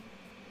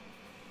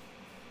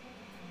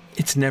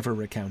 it's never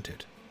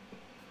recounted.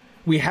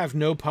 We have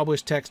no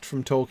published text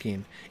from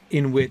Tolkien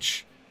in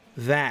which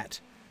that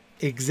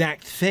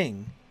exact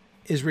thing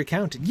is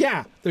recounted.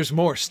 Yeah, there's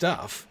more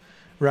stuff,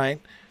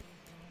 right?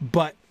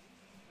 But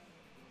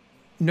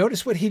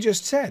notice what he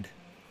just said.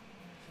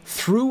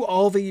 Through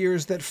all the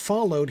years that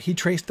followed, he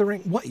traced the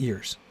ring. What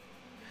years?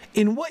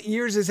 In what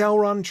years is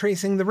Elrond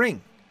tracing the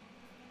ring?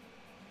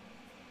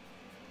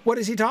 What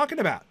is he talking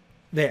about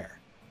there?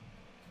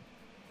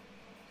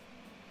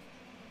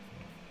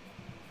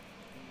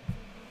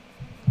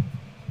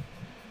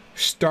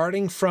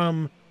 Starting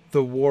from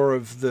the war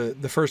of the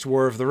first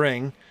War of the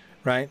Ring,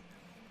 right?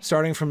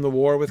 Starting from the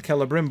war with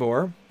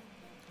Celebrimbor.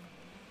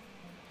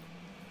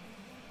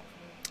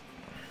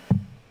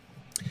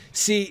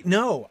 See,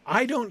 no,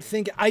 I don't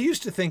think, I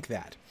used to think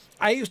that.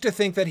 I used to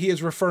think that he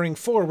is referring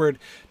forward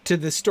to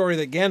the story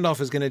that Gandalf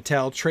is going to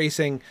tell,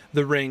 tracing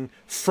the ring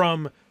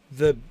from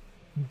the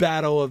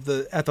battle of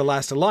at the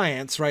Last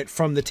Alliance, right?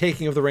 From the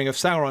taking of the Ring of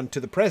Sauron to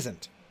the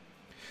present.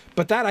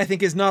 But that, I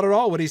think, is not at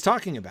all what he's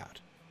talking about.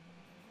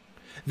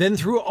 Then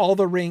through all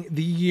the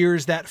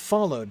years that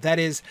followed, that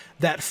is,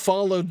 that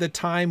followed the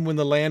time when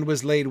the land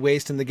was laid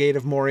waste and the gate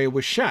of Moria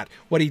was shut,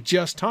 what he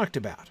just talked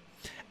about.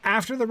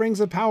 After the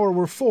Rings of Power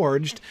were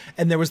forged,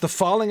 and there was the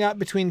falling out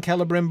between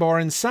Celebrimbor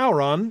and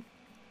Sauron,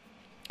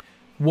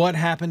 what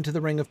happened to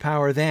the Ring of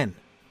Power then?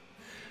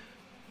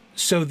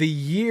 So the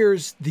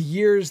years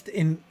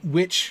in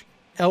which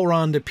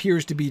Elrond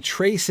appears to be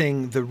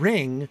tracing the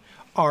ring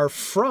are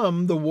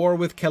from the war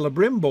with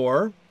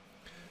Celebrimbor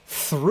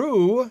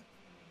through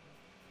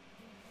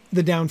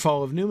the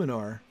downfall of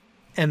Numenor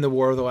and the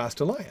War of the Last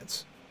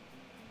Alliance.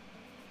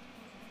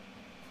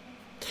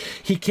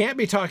 He can't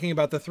be talking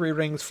about the Three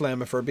Rings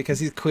Flammifer because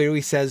he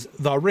clearly says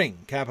the ring,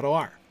 capital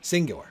R,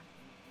 singular.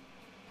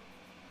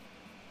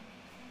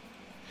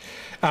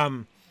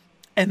 And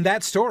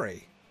that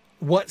story,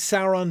 what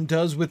Sauron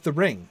does with the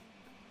ring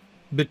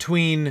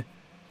between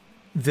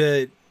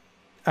the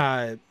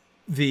war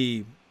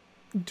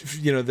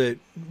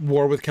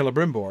with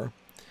Celebrimbor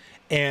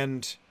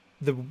and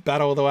the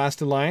Battle of the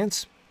Last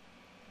Alliance,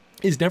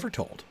 is never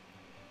told.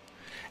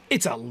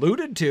 It's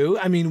alluded to.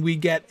 I mean, we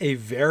get a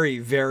very,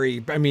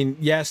 very, I mean,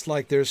 yes,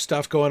 like there's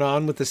stuff going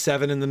on with the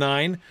 7 and the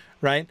 9,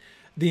 right?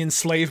 The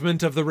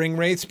enslavement of the ring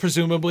wraiths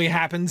presumably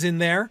happens in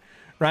there,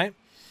 right?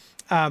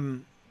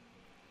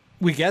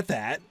 We get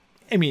that.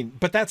 I mean,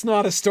 but that's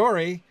not a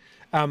story.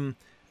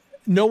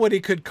 Nobody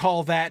could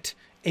call that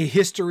a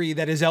history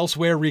that is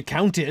elsewhere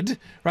recounted,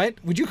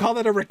 right? Would you call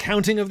that a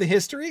recounting of the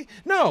history?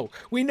 No,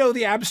 we know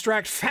the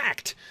abstract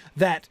fact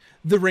that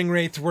the ring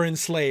wraiths were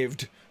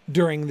enslaved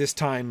during this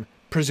time,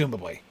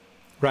 presumably,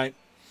 right?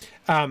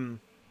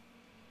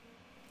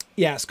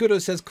 Yeah, Scudo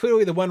says,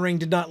 clearly the One Ring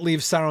did not leave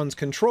Sauron's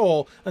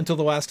control until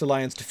the Last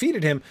Alliance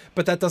defeated him,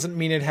 but that doesn't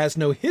mean it has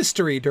no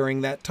history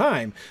during that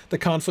time. The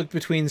conflict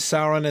between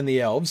Sauron and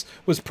the elves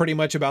was pretty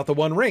much about the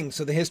One Ring,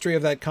 so the history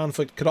of that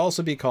conflict could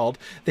also be called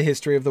the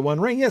history of the One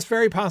Ring. Yes,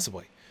 very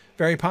possibly.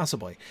 Very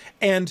possibly.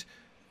 And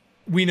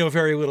we know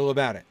very little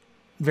about it.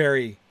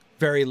 Very,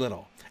 very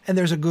little. And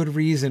there's a good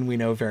reason we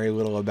know very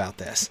little about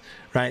this,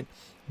 right?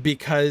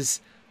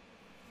 Because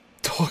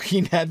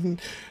Tolkien hadn't...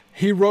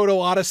 He wrote a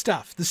lot of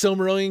stuff. The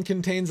Silmarillion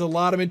contains a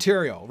lot of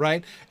material,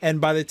 right? And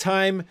by the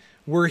time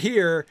we're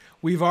here,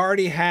 we've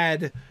already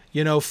had,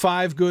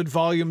 5 good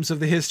volumes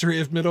of the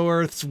history of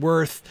Middle-earth's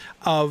worth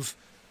of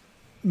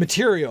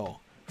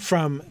material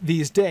from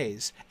these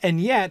days.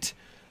 And yet,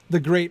 the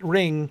Great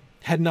Ring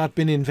had not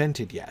been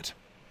invented yet.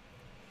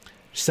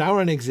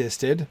 Sauron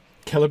existed.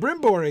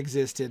 Celebrimbor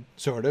existed,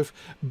 sort of.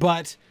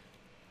 But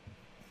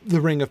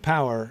the Ring of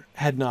Power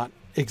had not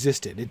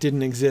existed. It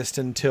didn't exist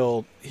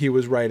until he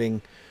was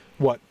writing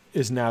what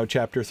is now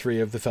chapter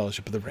 3 of the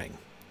Fellowship of the Ring,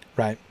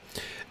 right?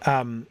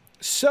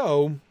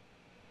 So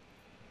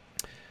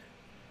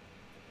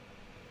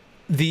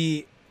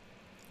the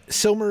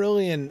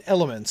Silmarillion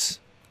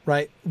elements,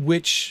 right,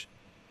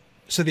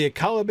 so the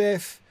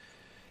Akalabath,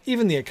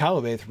 even the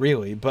Akalabath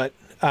really, but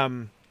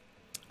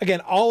again,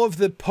 all of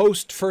the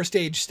post-First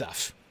Age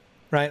stuff,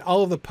 right,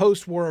 all of the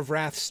post-War of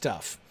Wrath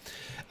stuff,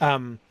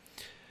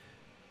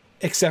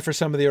 except for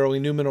some of the early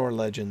Numenor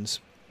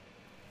legends,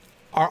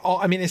 are all,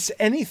 I mean, it's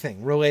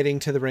anything relating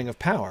to the Ring of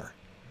Power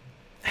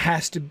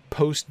has to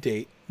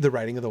post-date the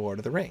writing of the Lord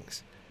of the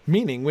Rings.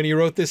 Meaning, when he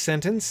wrote this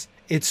sentence,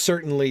 it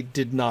certainly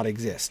did not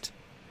exist.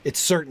 It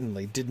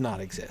certainly did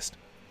not exist.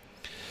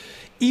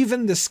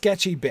 Even the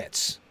sketchy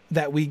bits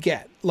that we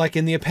get, like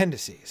in the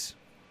appendices,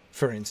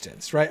 for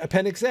instance, right?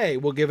 Appendix A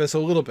will give us a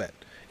little bit.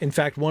 In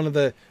fact, one of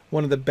the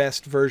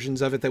best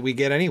versions of it that we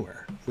get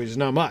anywhere, which is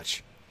not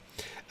much.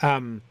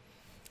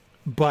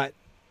 But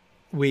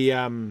we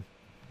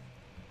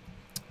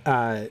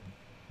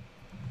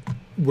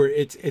where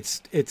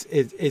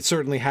it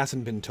certainly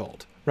hasn't been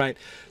told, right?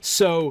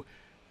 So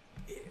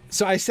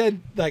I said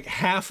like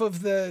half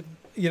of the,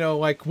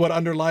 like what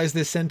underlies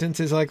this sentence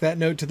is like that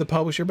note to the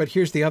publisher, but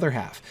here's the other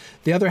half.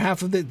 The other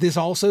half of this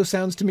also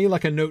sounds to me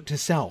like a note to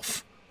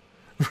self,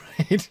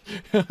 right?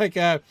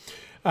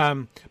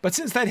 But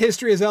since that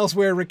history is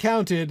elsewhere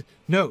recounted,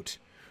 note,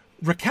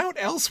 recount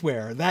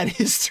elsewhere that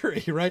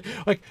history, right?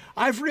 Like,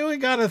 I've really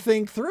got to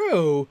think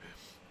through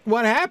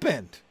what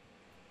happened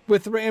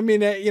with,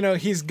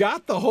 he's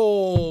got the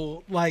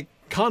whole, like,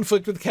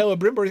 conflict with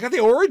Celebrimbor. He's got the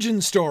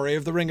origin story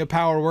of the Ring of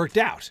Power worked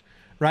out,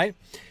 right?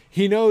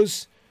 He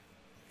knows,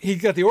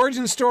 he's got the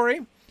origin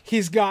story,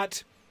 he's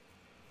got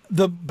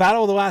the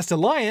Battle of the Last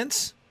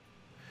Alliance,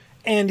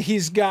 and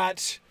he's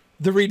got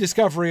the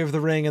rediscovery of the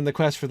ring and the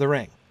quest for the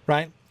ring,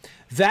 right?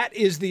 That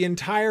is the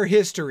entire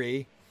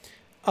history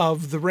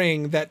of the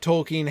ring that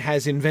Tolkien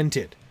has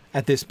invented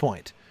at this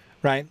point,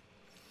 right?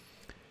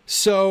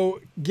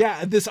 So,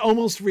 yeah, this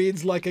almost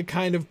reads like a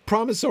kind of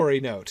promissory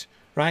note,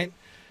 right?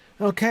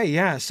 Okay,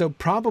 yeah, so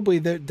probably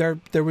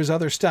there was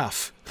other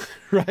stuff,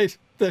 right?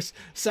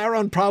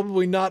 Sauron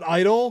probably not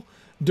idle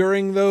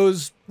during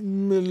those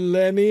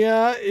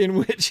millennia in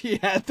which he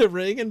had the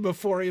ring and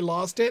before he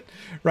lost it,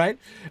 right?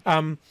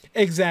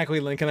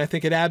 Exactly, Lincoln. I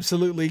think it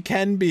absolutely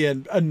can be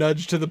a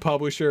nudge to the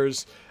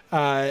publishers,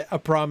 a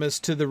promise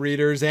to the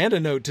readers, and a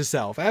note to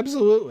self.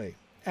 Absolutely.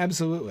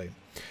 Absolutely.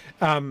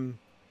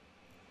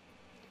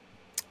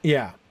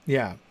 Yeah.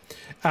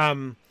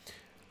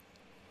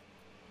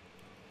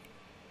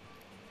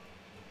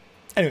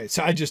 Anyway,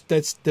 so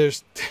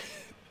there's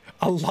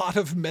a lot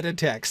of meta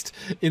text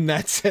in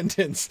that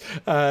sentence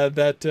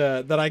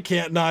that I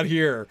can't not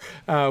hear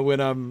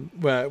when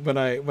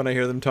I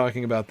hear them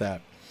talking about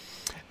that.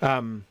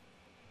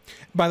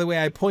 By the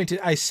way,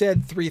 I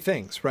said 3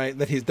 things, right?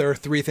 That there are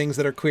 3 things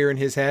that are clear in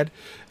his head,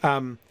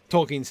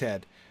 Tolkien's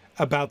head,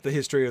 about the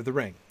history of the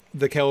ring.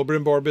 The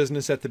Celebrimbor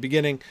business at the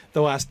beginning,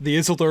 the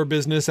Isildur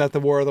business at the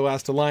War of the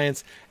Last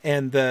Alliance,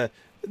 and the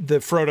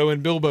Frodo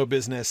and Bilbo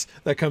business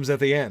that comes at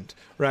the end,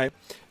 right?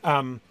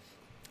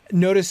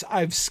 Notice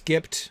I've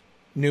skipped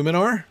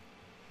Numenor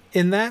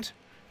in that,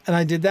 and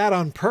I did that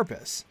on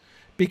purpose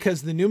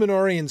because the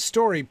Númenórean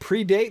story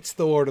predates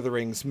the Lord of the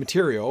Rings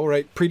material,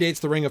 right?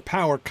 Predates the Ring of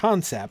Power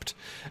concept,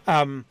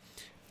 and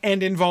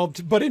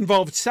involved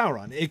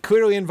Sauron. It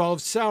clearly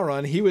involved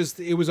Sauron.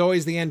 It was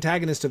always the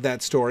antagonist of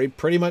that story,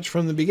 pretty much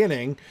from the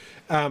beginning.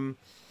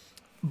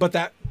 But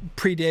that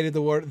predated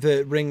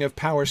the Ring of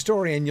Power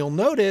story, and you'll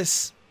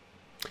notice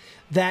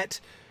that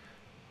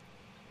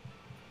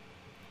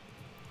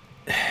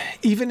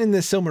even in the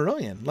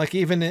Silmarillion, like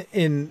even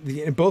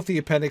in both the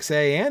Appendix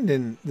A and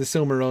in the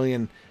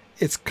Silmarillion,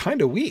 it's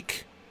kind of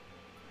weak.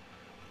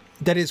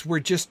 That is,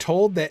 we're just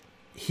told that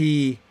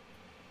he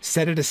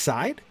set it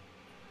aside.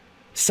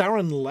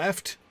 Sauron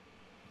left,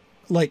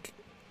 like,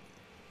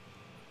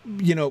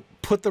 you know,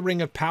 put the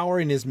Ring of Power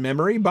in his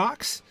memory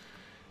box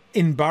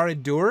in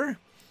Barad-dûr,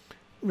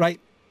 right?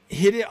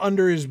 Hid it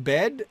under his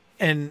bed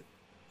and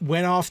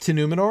went off to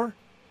Númenor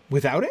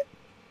without it.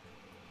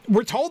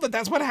 We're told that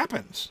that's what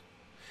happens.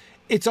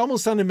 It's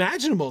almost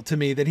unimaginable to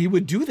me that he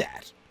would do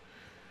that.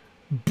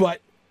 But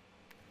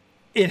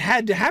it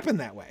had to happen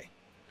that way.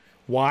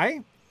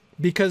 Why?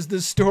 Because the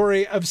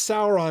story of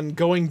Sauron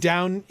going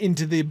down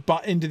into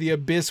the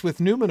abyss with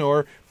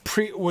Númenor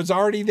was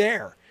already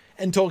there.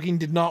 And Tolkien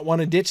did not want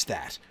to ditch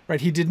that,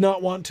 right? He did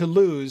not want to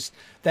lose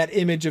that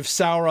image of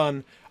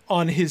Sauron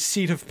on his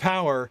seat of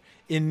power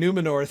in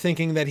Númenor,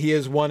 thinking that he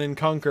is won and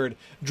conquered,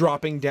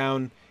 dropping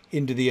down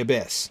into the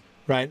abyss,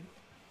 right?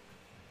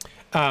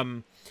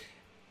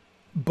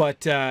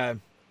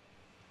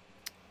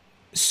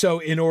 So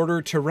in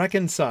order to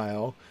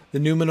reconcile the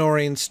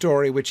Númenórean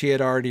story, which he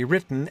had already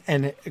written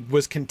and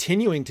was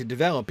continuing to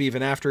develop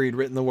even after he'd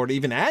written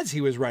even as he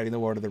was writing the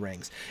Lord of the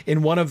Rings,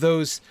 in one of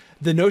those,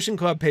 the Notion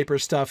Club paper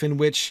stuff in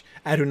which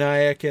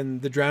Adunaic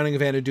and the drowning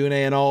of Anadune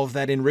and all of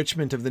that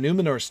enrichment of the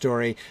Númenor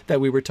story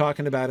that we were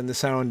talking about in the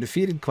Sauron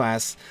Defeated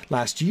class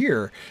last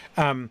year,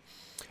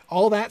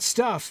 all that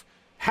stuff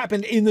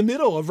happened in the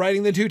middle of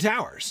writing the Two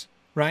Towers,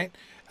 right?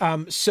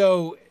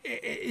 So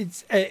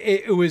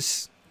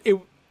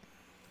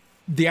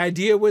the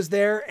idea was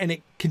there and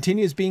it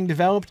continues being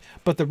developed,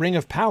 but the Ring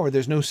of Power,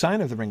 there's no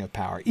sign of the Ring of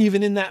Power,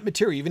 even in that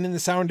material, even in the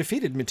Sauron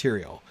Defeated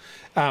material,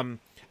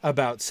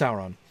 about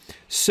Sauron.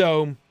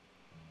 So,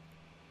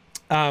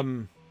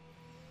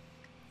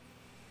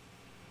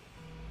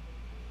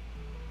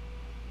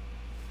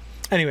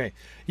 anyway,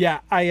 yeah,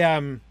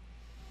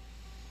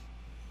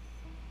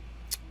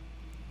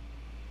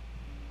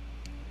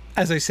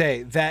 as I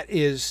say, that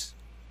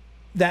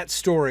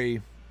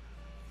story,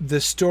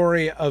 the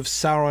story of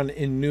Sauron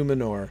in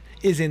Númenor,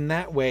 is in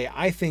that way,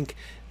 I think,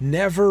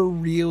 never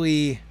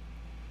really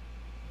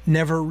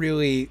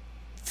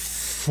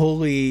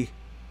fully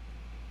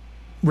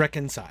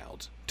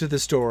reconciled to the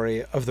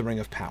story of the Ring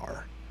of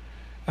Power.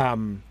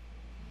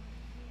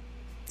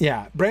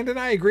 Yeah, Brandon,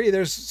 I agree.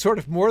 There's sort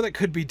of more that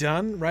could be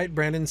done, right?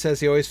 Brandon says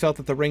he always felt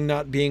that the ring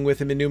not being with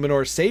him in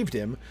Númenor saved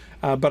him,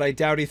 but I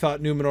doubt he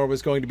thought Númenor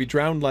was going to be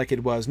drowned like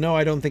it was. No,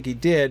 I don't think he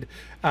did.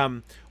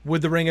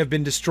 Would the ring have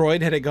been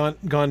destroyed had it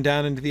gone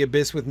down into the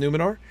abyss with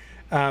Númenor?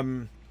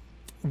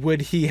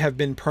 Would he have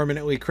been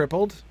permanently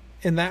crippled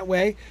in that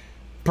way?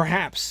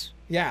 Perhaps,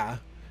 yeah.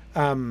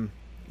 Yeah.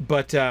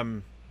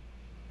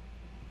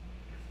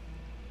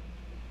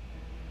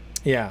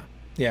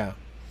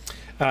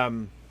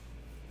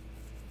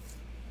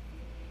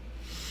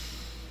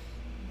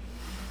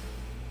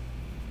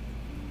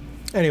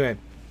 Anyway,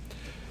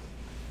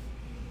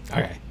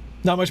 okay,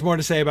 not much more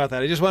to say about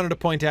that. I just wanted to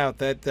point out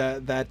that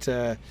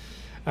that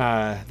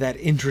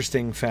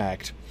interesting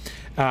fact,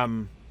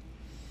 and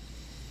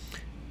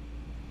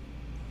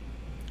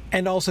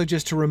also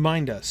just to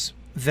remind us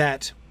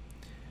that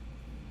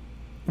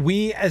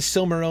we as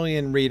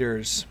Silmarillion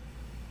readers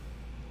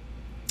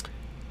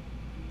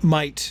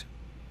might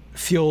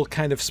feel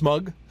kind of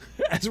smug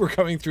as we're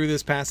going through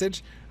this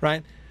passage,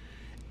 right?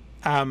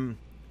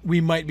 We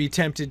might be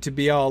tempted to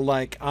be all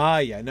like,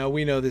 yeah, no,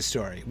 we know this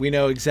story. We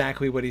know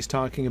exactly what he's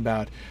talking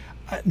about.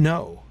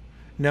 No,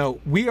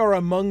 we are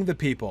among the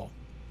people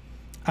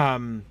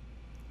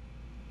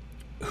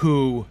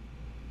who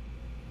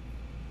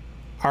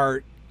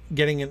are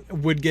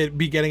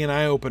be getting an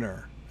eye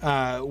opener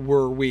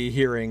were we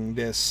hearing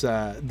this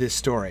this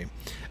story.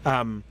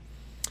 A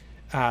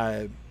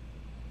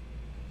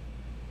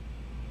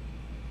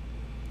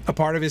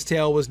part of his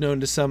tale was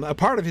known to some. A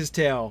part of his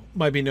tale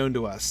might be known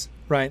to us,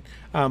 right?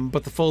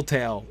 But the full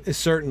tale is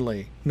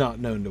certainly not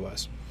known to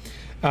us.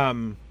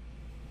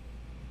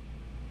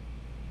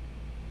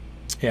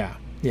 Yeah.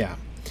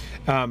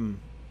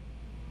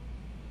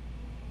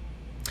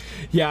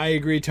 Yeah, I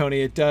agree,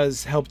 Tony. It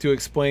does help to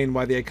explain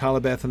why the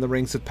Akalabeth and the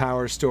Rings of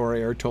Power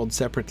story are told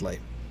separately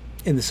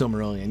in the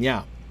Silmarillion.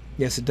 Yeah.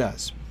 Yes, it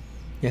does.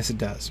 Yes, it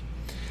does.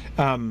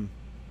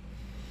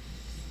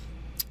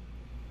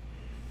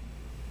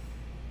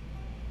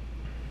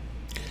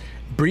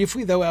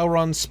 Briefly, though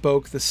Elrond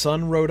spoke, the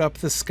sun rode up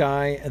the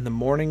sky, and the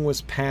morning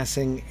was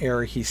passing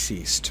ere he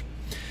ceased.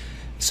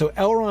 So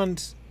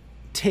Elrond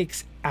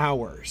takes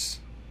hours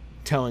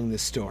telling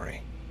this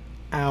story.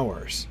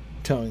 Hours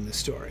telling this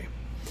story.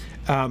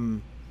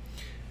 And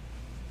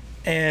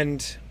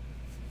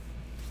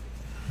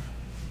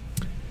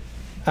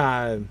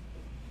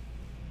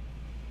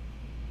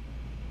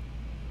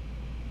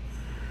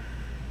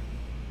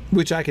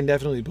which I can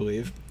definitely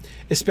believe,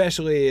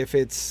 especially if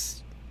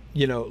it's,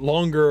 you know,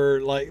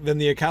 longer like than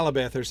the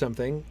Akalabeth or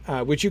something,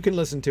 which you can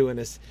listen to in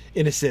a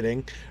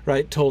sitting,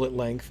 right, told at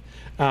length.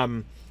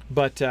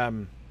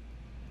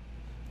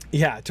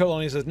 Yeah,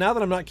 Toloni says, now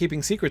that I'm not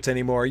keeping secrets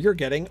anymore, you're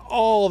getting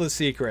all the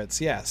secrets.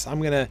 Yes, I'm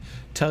going to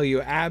tell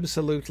you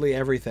absolutely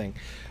everything.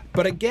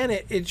 But again,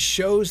 it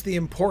shows the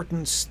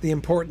importance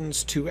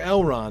to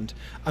Elrond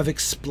of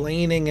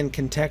explaining and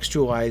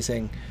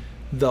contextualizing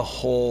the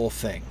whole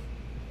thing,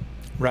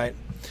 right?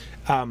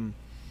 I'm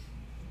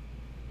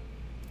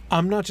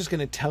not just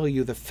going to tell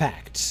you the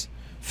facts.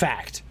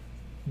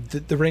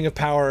 The Ring of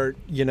Power,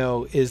 you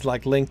know, is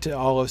like linked to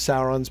all of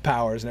Sauron's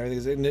powers and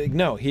everything.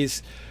 No,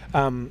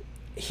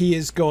 he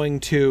is going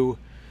to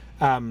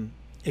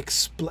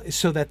explain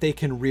so that they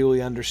can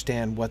really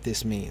understand what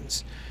this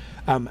means.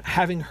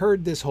 Having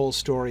heard this whole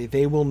story,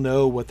 they will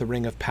know what the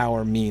Ring of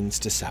Power means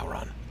to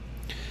Sauron.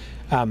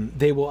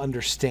 They will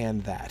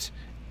understand that.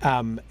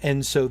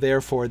 And so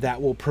therefore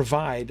that will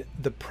provide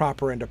the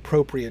proper and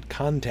appropriate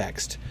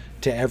context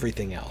to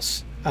everything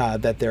else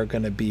that they're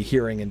going to be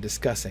hearing and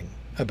discussing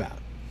about.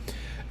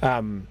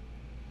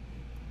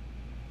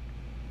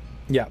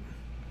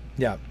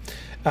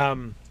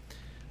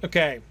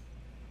 Okay.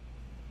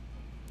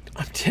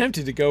 I'm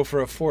tempted to go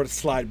for a fourth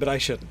slide, but I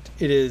shouldn't.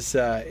 It is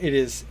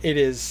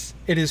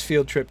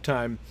field trip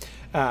time,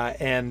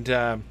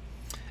 and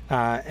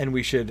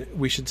we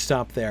should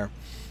stop there.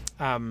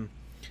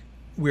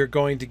 We're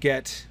going to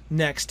get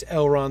next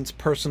Elrond's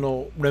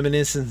personal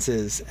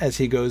reminiscences as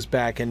he goes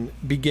back and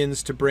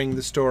begins to bring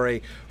the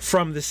story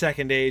from the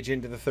Second Age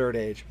into the Third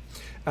Age.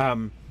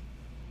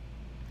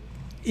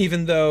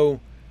 Even though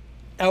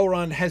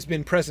Elrond has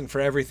been present for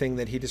everything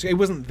that he described. He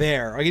wasn't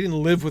there. He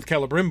didn't live with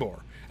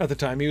Celebrimbor at the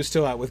time. He was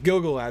still out with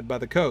Gilgalad by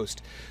the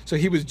coast. So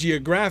he was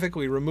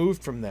geographically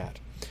removed from that.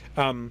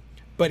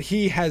 But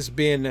he has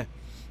been,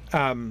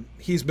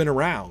 he's been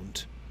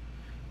around.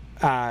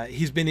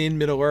 He's been in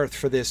Middle-earth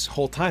for this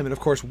whole time, and of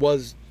course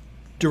was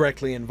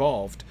directly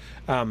involved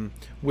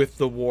with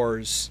the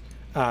wars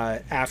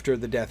after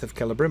the death of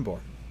Celebrimbor.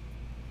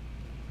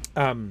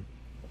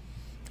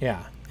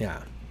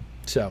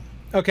 So,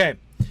 okay.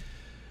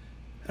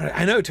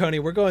 I know, Tony,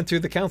 we're going through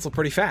the council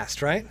pretty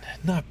fast, right?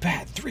 Not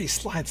bad. 3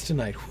 slides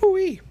tonight.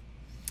 Whoo-wee.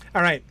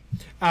 All right.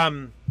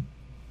 I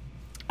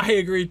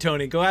agree,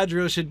 Tony.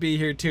 Galadriel should be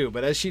here too,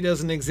 but as she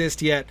doesn't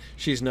exist yet,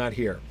 she's not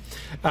here.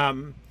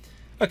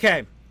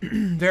 Okay.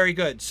 Very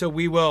good. So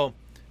we will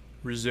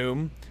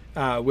resume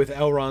with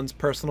Elrond's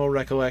personal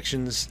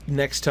recollections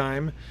next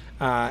time,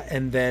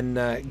 and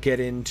then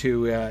get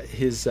into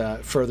his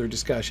further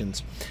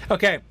discussions.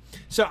 Okay.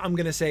 So I'm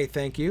going to say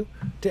thank you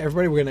to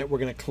everybody. We're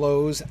going to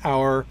close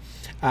our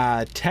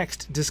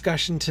text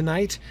discussion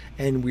tonight,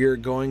 and we're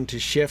going to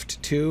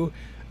shift to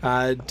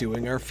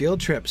doing our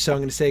field trip. So I'm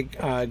going to say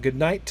good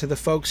night to the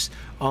folks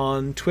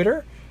on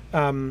Twitter,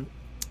 and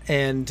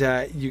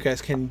you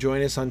guys can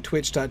join us on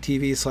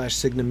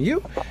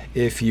twitch.tv/SignumU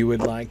if you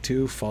would like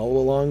to follow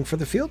along for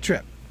the field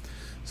trip.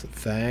 So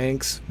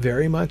thanks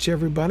very much,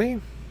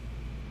 everybody.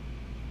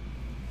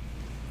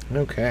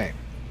 Okay.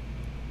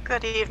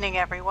 Good evening,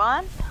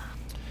 everyone.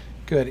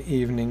 Good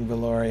evening,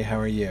 Valori. How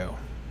are you?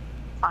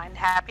 Fine.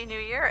 Happy New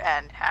Year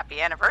and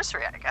happy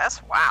anniversary, I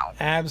guess. Wow.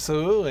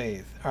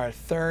 Absolutely. Our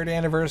 3rd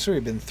anniversary.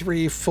 We've been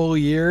 3 full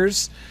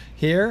years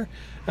here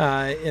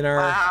in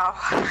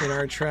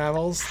our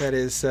travels. That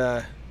is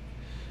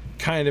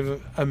kind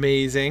of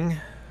amazing.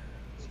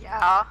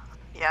 Yeah.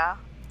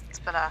 It's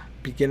been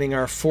beginning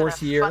our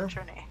 4th year. Fun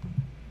journey.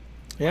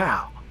 Yeah.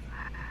 Wow.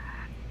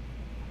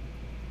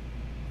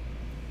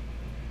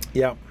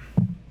 Yep.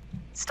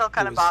 Still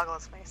kind of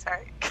boggles me.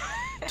 Sorry.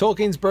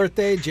 Tolkien's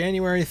birthday,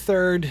 January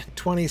 3rd,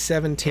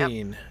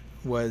 2017,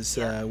 was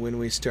when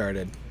we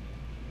started.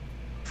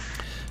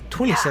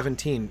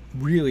 2017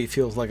 really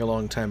feels like a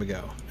long time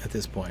ago at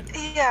this point.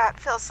 Yeah, it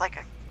feels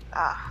like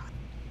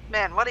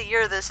man, what a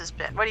year this has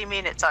been. What do you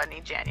mean it's only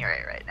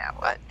January right now?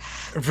 What?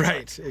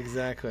 Right,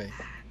 exactly.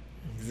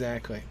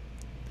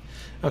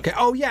 Okay.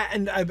 Oh, yeah.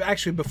 And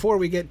actually, before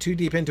we get too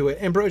deep into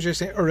it,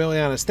 Ambrosius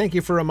Aurelianus, thank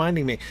you for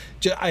reminding me.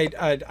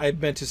 I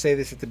meant to say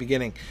this at the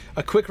beginning.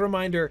 A quick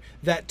reminder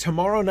that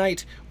tomorrow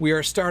night we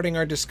are starting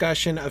our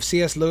discussion of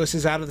C.S.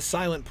 Lewis's Out of the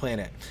Silent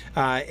Planet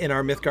in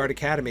our Mythgard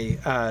Academy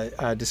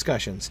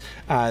discussions.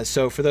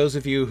 So for those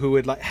of you who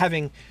would like,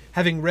 having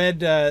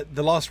read The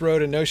Lost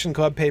Road and Notion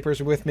Club papers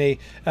with me,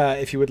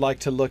 if you would like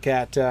to look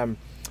at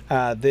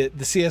the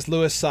C.S.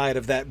 Lewis side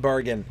of that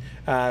bargain,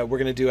 we're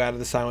going to do Out of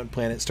the Silent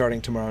Planet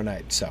starting tomorrow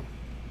night. So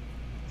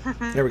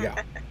there we go.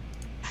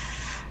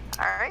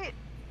 All right.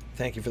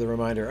 Thank you for the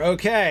reminder.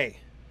 Okay.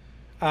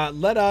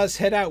 Let us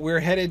head out.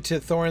 We're headed to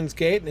Thorn's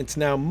Gate, and it's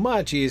now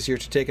much easier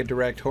to take a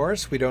direct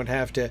horse. We don't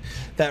have to...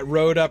 That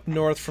road up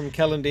north from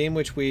Kellendeem,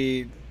 which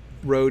we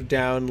rode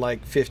down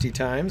like 50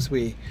 times,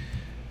 we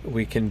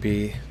can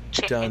be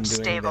done doing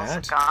stables that.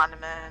 And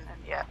Gondman,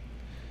 and yeah.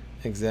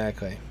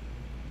 Exactly.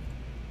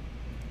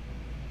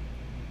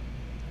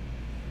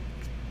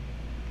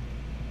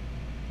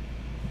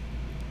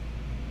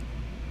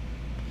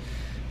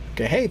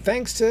 Okay, hey,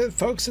 thanks to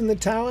folks in the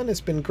Talon.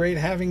 It's been great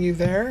having you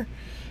there.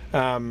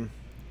 So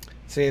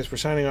yes, we're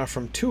signing off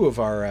from two of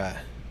our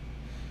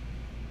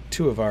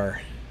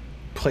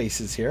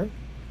places here.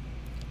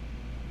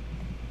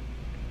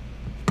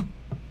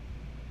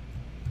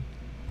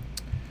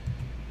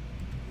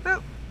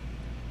 Boop.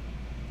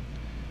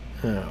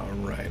 All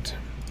right.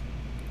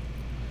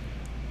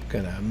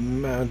 Gonna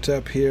mount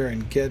up here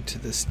and get to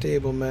the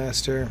stable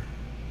master.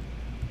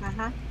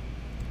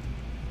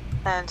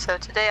 And so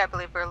today I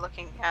believe we're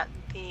looking at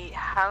the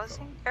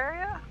housing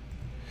area.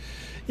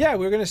 Yeah,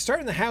 we're going to start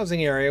in the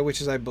housing area, which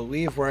is, I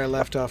believe, where I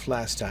left off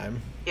last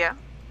time. Yeah.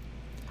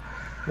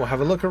 We'll have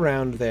a look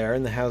around there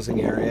in the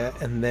housing area,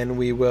 and then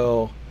we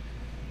will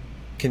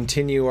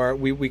continue our...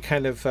 We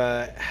kind of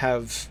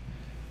have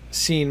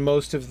seen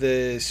most of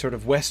the sort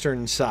of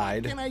western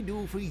side. What can I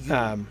do for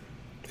you?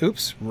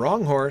 Oops,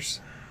 wrong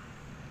horse.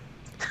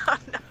 Oh,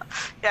 no.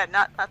 Yeah,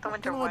 not the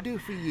winter What can I one. do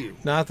for you?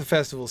 Not the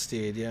festival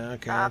steed. Yeah,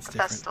 okay, Not that's the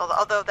different. festival,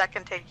 although that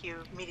can take you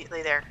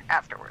immediately there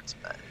afterwards.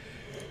 But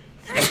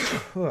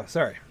Oh,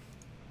 sorry.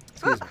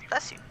 Excuse me.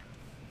 bless you.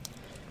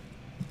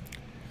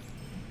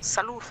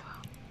 Salud.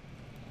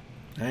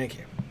 Thank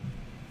you.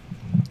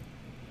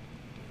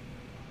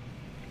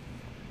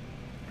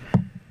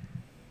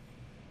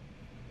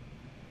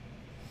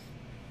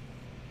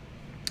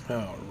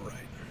 All right.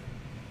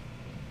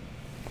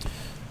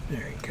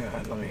 Very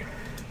good. Let me...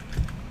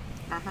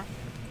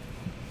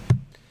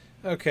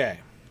 Okay.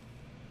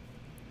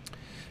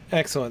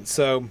 Excellent.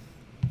 So...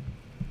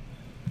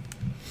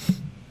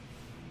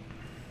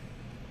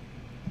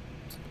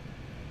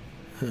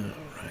 All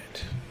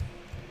right.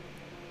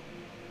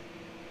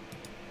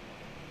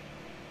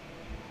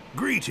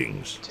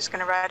 Greetings. Just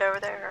gonna ride over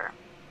there. Or...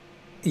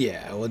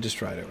 Yeah, we'll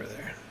just ride over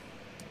there.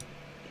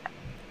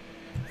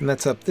 And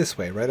that's up this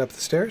way, right up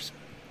the stairs?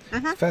 The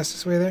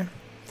fastest way there?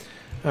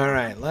 All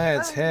right,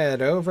 let's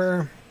head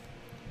over.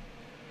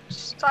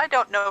 So I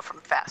don't know from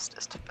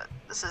fastest, but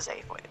this is a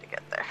way to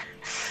get there.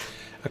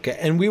 Okay,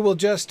 and we will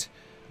just...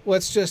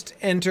 Let's just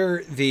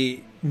enter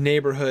the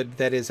neighborhood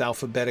that is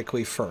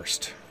alphabetically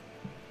first.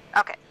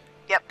 Okay.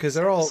 Yep. Because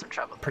they're all Some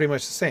trouble. pretty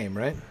much the same,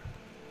 right?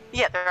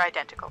 Yeah, they're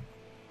identical.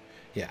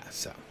 Yeah,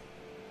 so...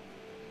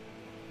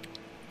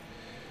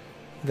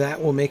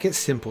 That will make it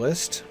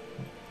simplest.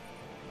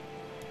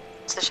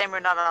 It's a shame we're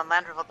not on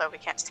Landrival, though. We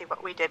can't see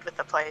what we did with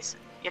the place.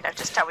 You know,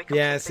 just how we completely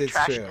Yes, it's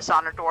trashed true. and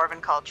dishonored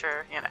dwarven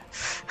culture. You know.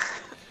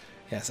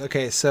 Yes,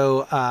 okay,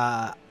 so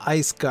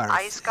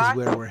Icegarth is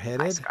where we're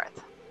headed. Icegarth.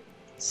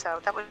 So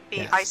that would be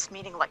Yes. ice,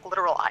 meaning like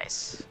literal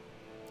ice.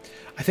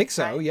 I think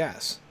so, Right.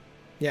 yes.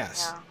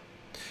 Yes. Yeah.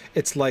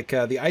 It's like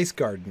the ice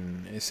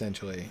garden,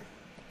 essentially.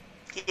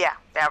 Yeah,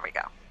 there we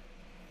go.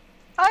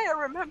 I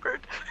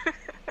remembered.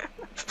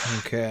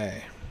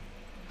 Okay.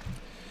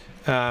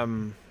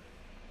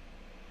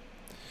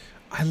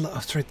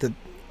 That's right,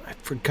 I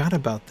forgot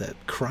about the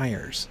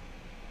criers.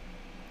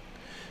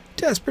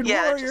 Desperate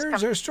Yeah, that just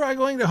warriors are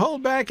struggling to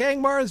hold back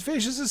Angmar's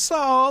vicious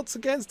assaults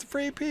against the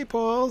free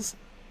peoples.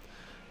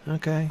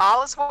 Okay.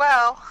 All is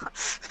well.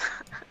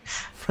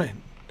 Right.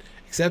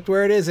 Except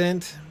where it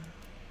isn't.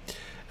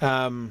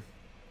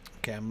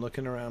 Okay, I'm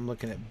looking around. I'm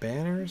looking at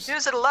banners.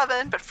 News at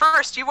 11, but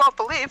first you won't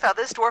believe how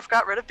this dwarf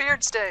got rid of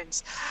beard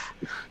stains.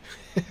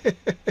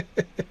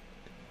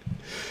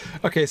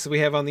 Okay, so we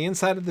have on the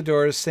inside of the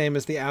doors, same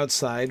as the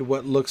outside,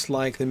 what looks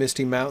like the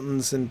Misty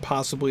Mountains and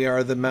possibly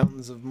are the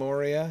Mountains of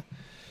Moria.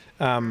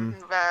 The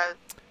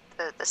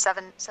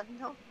seven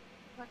hill?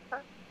 Am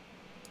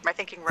I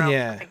thinking Rome?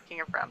 Yeah. I'm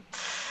thinking of Rome.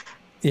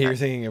 Yeah, you're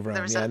thinking of Rome.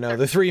 There's Yeah, a- no, there-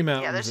 the three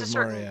there's mountains a of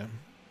certain- Moria.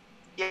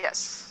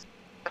 Yes.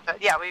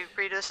 Yeah, we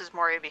agree this is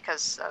Moria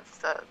because of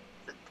the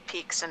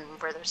peaks and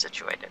where they're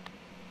situated.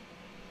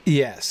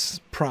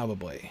 Yes,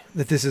 probably.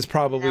 That this is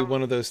probably No.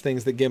 one of those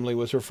things that Gimli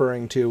was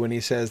referring to when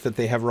he says that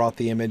they have wrought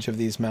the image of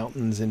these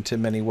mountains into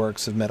many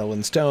works of metal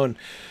and stone,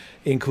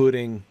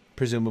 including,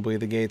 presumably,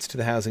 the gates to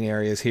the housing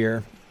areas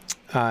here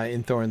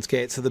in Thorin's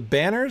Gate. So the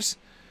banners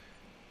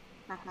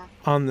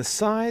on the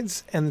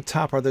sides and the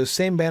top are those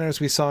same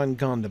banners we saw in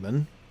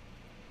Gondaman.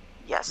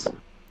 Yes.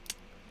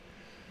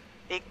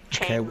 Big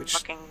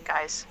chain-looking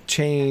guys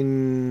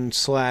Chain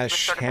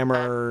slash sort of a-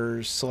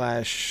 hammer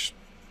slash...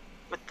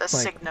 with the Like-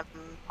 Signum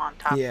on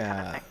top. Yeah,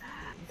 Kind of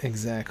thing.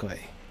 exactly.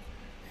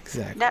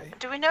 Exactly. Now,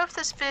 do we know if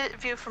this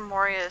view from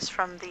Moria is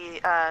from the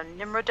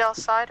Nimrodel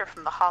side or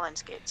from the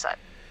Holland's Gate side?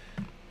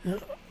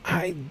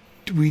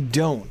 We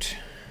don't.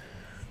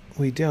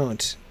 We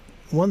don't.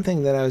 One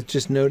thing that I was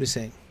just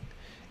noticing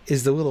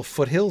is the little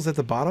foothills at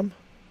the bottom.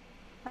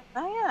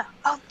 Oh yeah.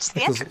 Oh, it's the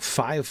Like those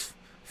entrance.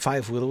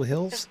 five little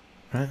hills,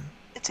 right?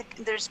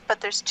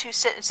 There's two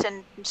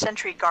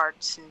sentry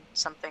guards and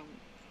something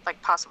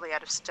like possibly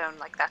out of stone.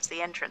 Like that's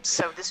the entrance.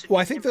 So this would. Well,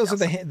 be I think those are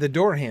Nimrodel the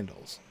door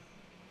handles.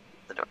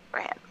 the door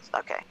handles.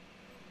 Okay.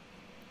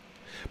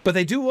 But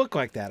they do look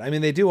like that. I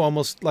mean, they do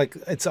almost like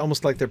it's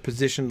almost like they're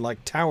positioned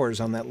like towers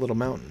on that little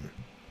mountain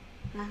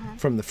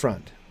from the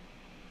front.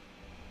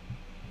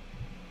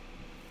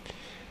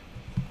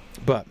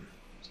 But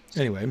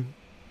anyway,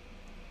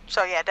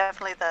 So yeah,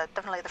 definitely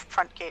the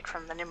front gate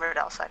from the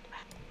Nimrodel side.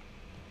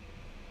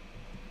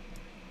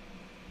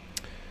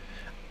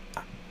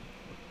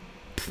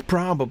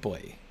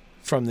 Probably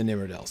from the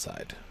Nimmerdale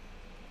side.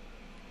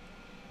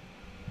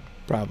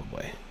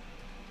 Probably.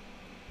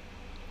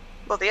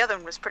 Well, the other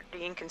one was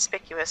pretty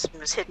inconspicuous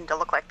and was hidden to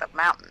look like the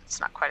mountain. It's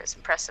not quite as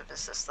impressive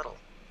as this little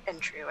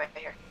entryway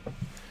here.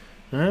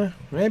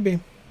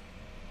 Maybe.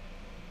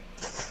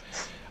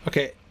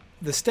 Okay,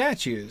 the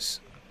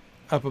statues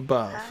up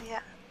above.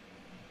 Yeah.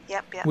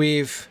 Yep.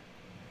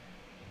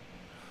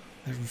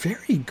 They're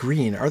very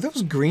green. Are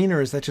those green or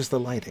is that just the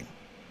lighting?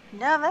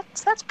 No,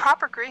 that's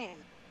proper green.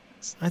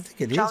 I think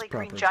it is Jolly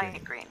proper green,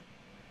 giant green.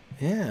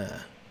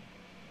 Yeah.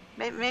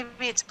 Maybe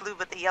it's blue,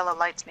 but the yellow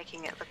light's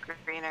making it look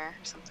greener or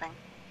something.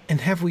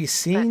 And have we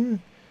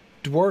seen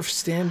dwarf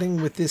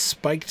standing with this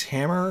spiked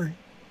hammer?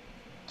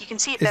 You can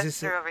see it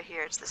better over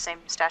here. It's the same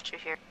statue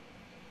here.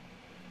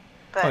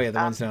 But, oh yeah, the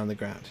one's down on the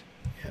ground.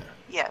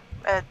 Yeah.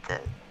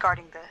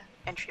 Guarding the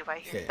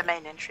entryway here, the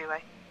main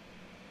entryway.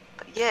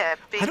 But yeah,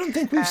 big, I don't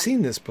think we've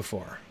seen this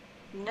before.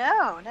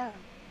 No.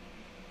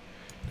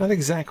 Not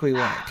exactly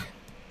like.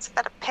 Is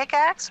that a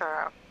pickaxe or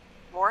a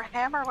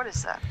warhammer? What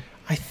is that?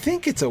 I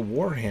think it's a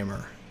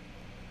warhammer.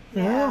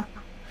 Yeah.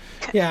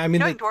 Yeah, I mean,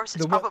 knowing dwarves,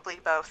 it's probably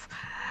both.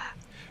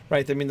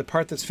 Right. I mean, the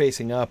part that's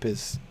facing up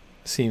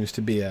seems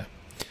to be a.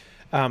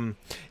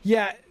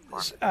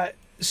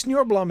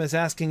 Snorblom is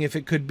asking if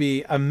it could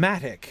be a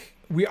matic.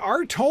 We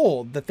are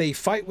told that they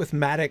fight with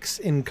matics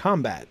in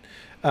combat,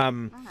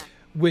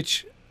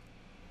 which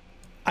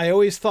I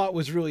always thought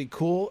was really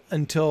cool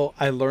until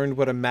I learned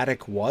what a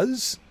matic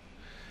was.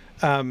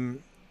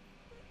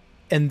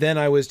 And then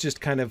I was just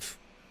kind of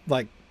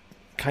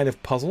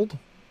puzzled.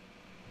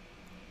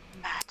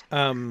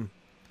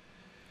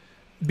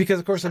 Because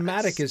of course a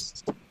matic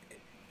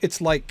it's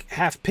like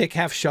half pick,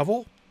 half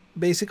shovel,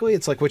 basically.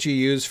 It's like what you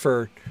use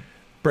for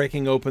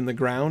breaking open the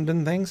ground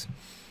and things.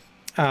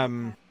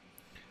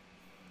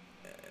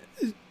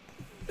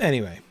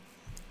 Anyway,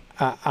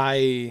 It's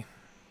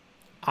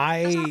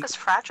not as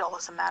fragile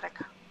as a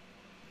matic.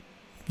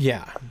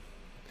 Yeah.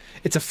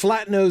 It's a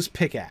flat-nosed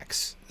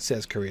pickaxe,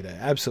 says Karita.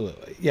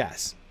 Absolutely.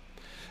 Yes.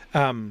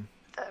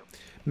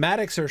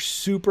 Matics are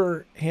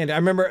super handy. I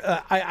remember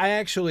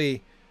I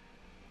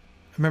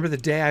remember the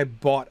day I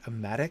bought a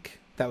matic.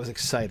 That was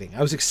exciting.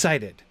 I was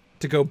excited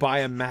to go buy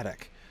a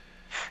matic,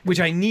 which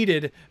I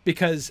needed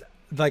because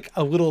like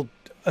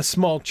a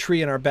small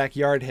tree in our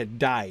backyard had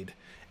died.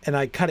 And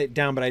I cut it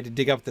down, but I had to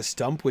dig up the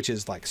stump, which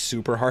is like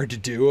super hard to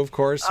do, of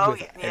course,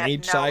 with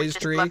any size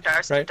tree. Left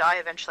ours right? to die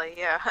eventually,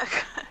 yeah.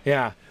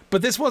 Yeah,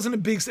 but this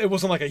wasn't it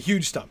wasn't like a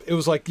huge stump. It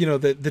was like,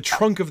 the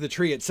trunk of the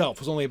tree itself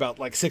was only about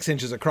like 6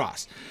 inches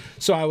across.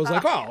 So I was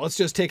like, let's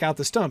just take out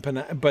the stump.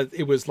 But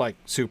it was like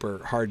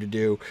super hard to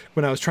do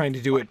when I was trying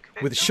to do it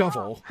with a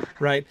shovel,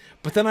 right?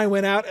 But then I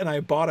went out and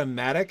I bought a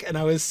matic, and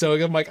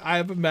I'm like, I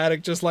have a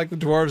matic just like the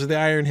dwarves of the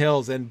Iron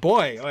Hills. And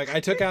boy, like I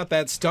took out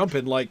that stump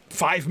in like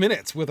 5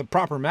 minutes with a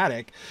proper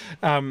matic.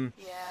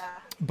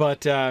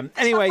 But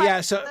anyway,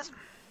 this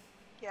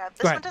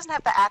one doesn't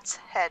have the adze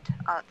head,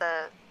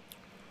 the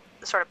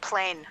sort of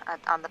plane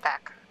on the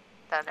back.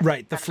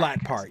 Right, the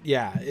flat part,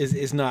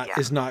 is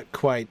not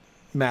quite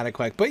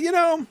matic-like. But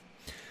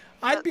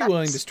I'd be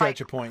willing to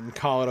stretch a point and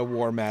call it a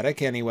war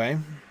matic anyway.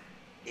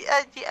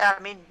 Yeah, I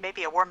mean,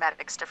 maybe a war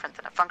matic's different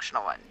than a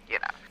functional one,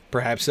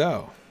 Perhaps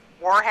so.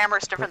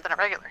 Warhammer's different than a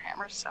regular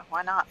hammer, so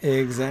why not?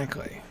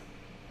 Exactly.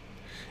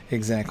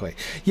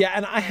 Yeah,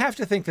 and I have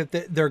to think that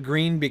they're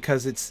green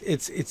because it's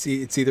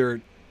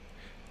either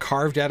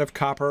carved out of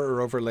copper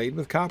or overlaid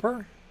with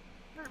copper,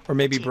 or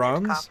maybe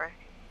bronze. Copper.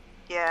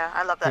 Yeah,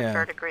 I love that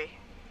verdigris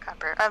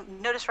copper.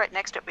 Notice right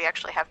next to it we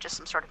actually have just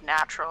some sort of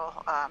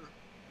natural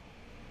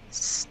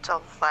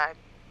stalagmite.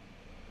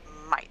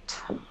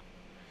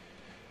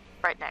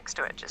 Right next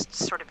to it, just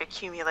sort of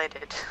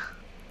accumulated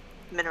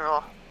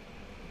mineral.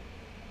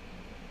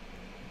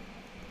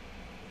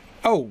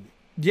 Oh.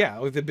 Yeah,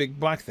 with the big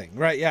black thing,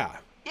 right? Yeah.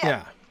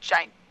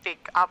 Giant, big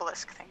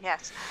obelisk thing,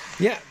 yes.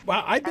 Yeah,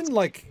 well, I've been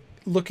like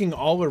looking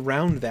all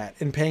around that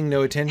and paying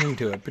no attention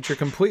to it, but you're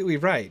completely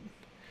right.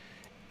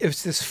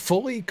 It's this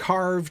fully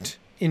carved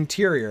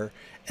interior,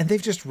 and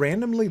they've just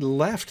randomly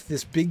left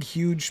this big,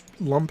 huge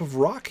lump of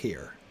rock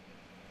here.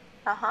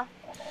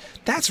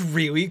 That's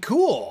really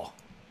cool.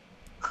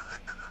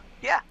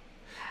 Yeah.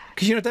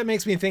 Because you know what that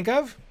makes me think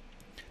of?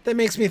 That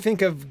makes me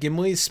think of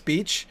Gimli's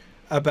speech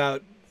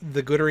about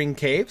the Glittering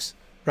Caves.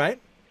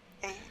 Right?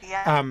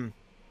 Yeah.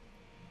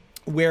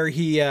 Where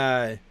he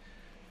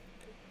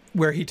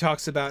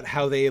talks about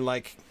how they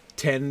like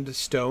tend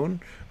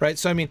stone, right?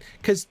 So I mean,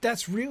 because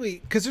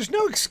there's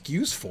no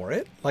excuse for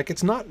it. Like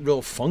it's not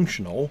real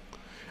functional.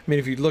 I mean,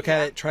 if you look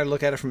at it, try to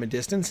look at it from a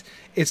distance,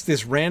 it's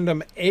this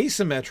random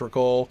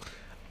asymmetrical,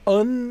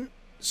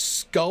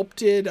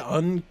 unsculpted,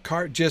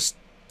 uncarved, just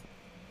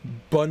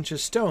bunch of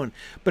stone.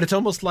 But it's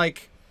almost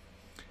like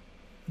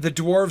the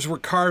dwarves were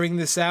carving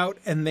this out,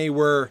 and they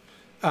were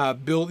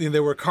they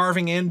were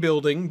carving and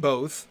building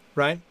both,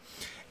 right?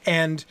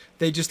 And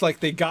they just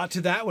they got to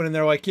that one and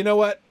they're like, you know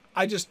what?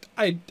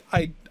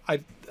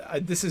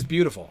 This is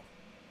beautiful,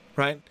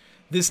 right?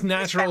 this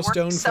natural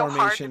stone so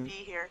formation. Hard to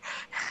be here.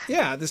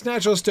 Yeah, this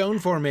natural stone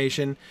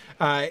formation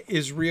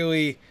is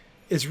really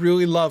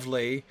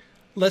lovely.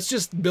 Let's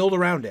just build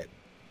around it.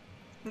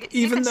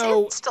 Even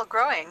though it's still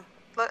growing.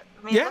 Look,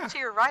 I mean, Yeah. look to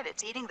your right.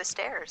 It's eating the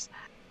stairs.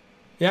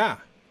 Yeah.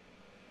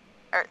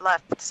 Or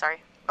left.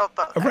 Sorry. Oh,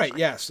 both. Right.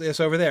 Actually. Yes.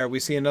 Over there. We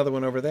see another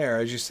one over there,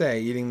 as you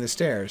say, eating the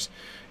stairs.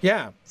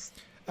 Yeah.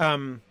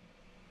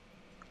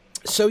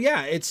 So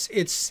yeah,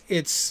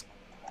 it's.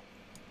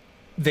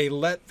 They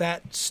let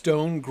that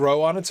stone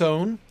grow on its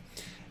own,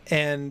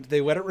 and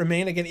they let it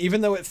remain again,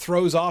 even though it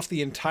throws off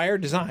the entire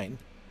design.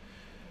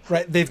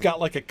 Right? They've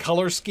got like a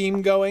color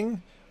scheme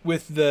going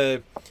with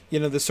the,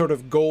 the sort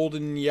of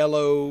golden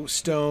yellow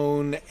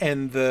stone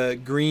and the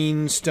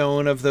green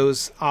stone of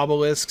those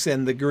obelisks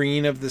and the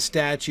green of the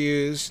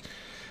statues.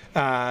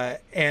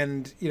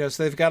 And,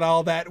 so they've got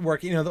all that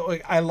working.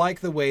 I like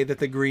the way that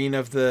the green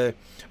of the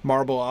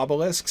marble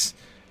obelisks,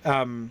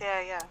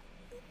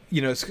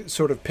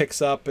 sort of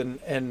picks up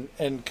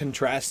and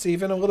contrasts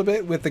even a little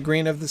bit with the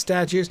green of the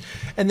statues.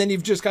 And then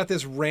you've just got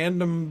this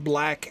random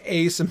black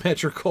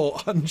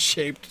asymmetrical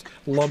unshaped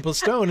lump of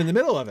stone in the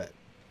middle of it.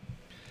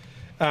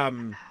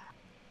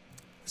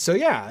 So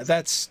yeah,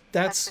 that's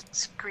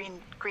it's green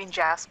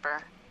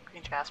jasper.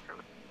 Green jasper.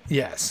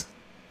 Yes.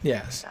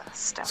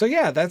 So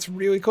yeah, that's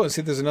really cool.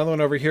 See, there's another one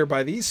over here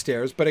by these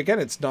stairs, but again,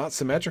 it's not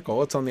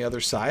symmetrical. It's on the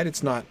other side.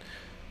 It's not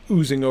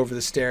oozing over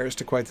the stairs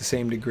to quite the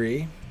same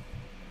degree.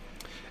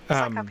 It's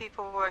like how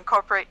people will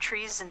incorporate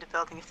trees into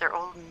building if they're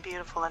old and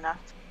beautiful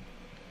enough.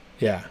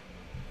 Yeah.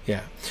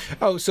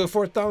 Oh, so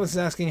Fort Thomas is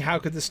asking, how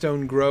could the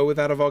stone grow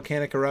without a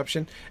volcanic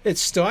eruption? It's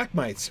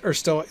stalagmites, or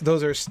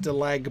those are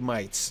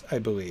stalagmites, I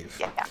believe.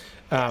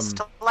 Yeah.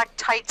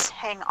 Stalactites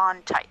hang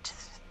on tight.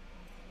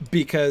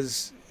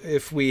 Because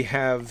if we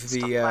have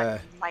the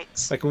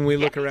like when we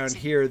look around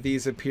here,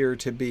 these appear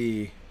to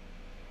be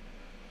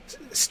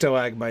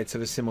stalagmites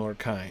of a similar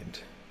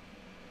kind.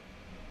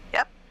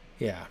 Yep.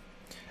 Yeah.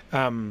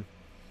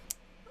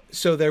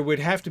 So there would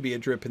have to be a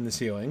drip in the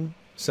ceiling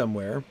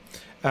somewhere.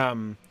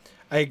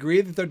 I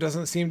agree that there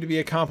doesn't seem to be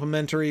a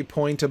complementary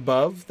point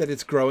above that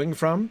it's growing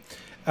from,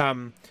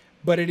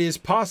 but it is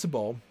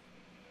possible.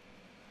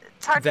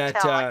 It's hard to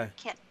tell. I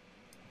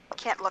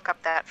can't look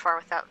up that far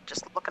without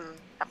just looking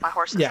at my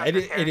horse's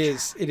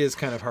undercarriage. It is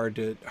kind of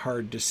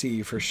hard to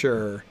see for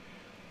sure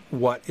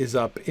what is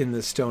up in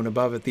the stone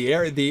above it.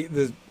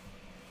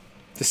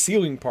 The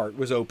ceiling part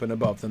was open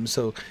above them,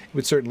 so it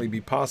would certainly be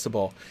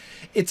possible.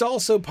 It's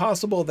also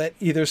possible that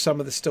either some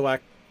of the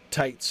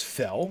stalactites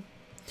fell,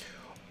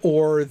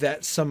 or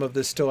that some of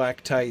the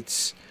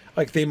stalactites,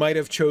 like they might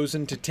have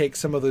chosen to take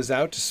some of those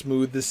out to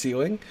smooth the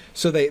ceiling.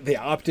 So they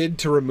opted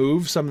to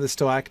remove some of the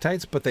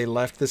stalactites, but they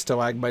left the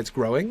stalagmites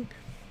growing.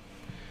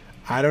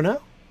 I don't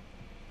know.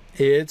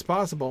 It's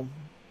possible.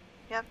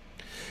 Yep.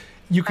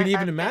 You could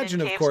even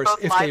imagine, of course,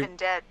 both if live and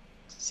dead.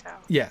 So.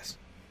 Yes.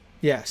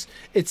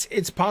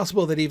 It's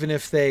possible that even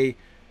if they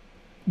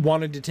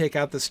wanted to take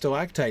out the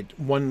stalactite,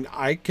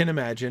 I can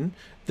imagine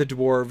the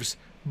dwarves,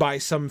 by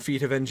some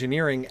feat of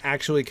engineering,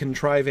 actually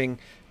contriving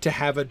to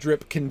have a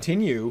drip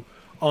continue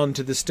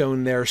onto the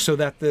stone there so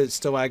that the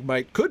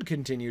stalagmite could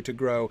continue to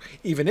grow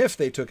even if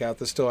they took out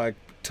the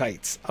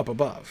stalactites up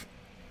above.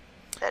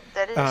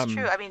 That is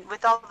true. I mean,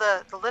 with all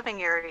the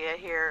living area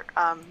here,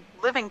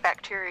 living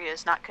bacteria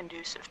is not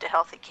conducive to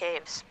healthy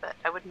caves, but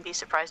I wouldn't be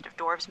surprised if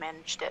dwarves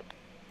managed it.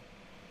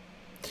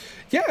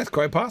 Yeah, it's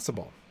quite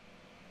possible.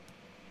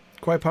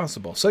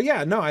 So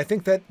yeah, no, I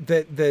think that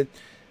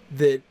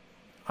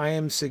I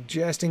am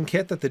suggesting,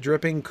 Kit, that the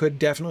dripping could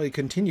definitely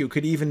continue,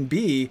 could even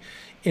be,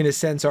 in a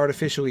sense,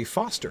 artificially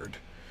fostered,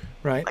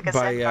 right? Like a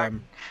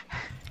sandbar.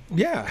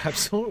 Yeah,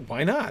 absolutely.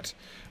 Why not?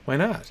 I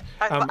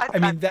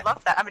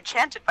love that. I'm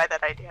enchanted by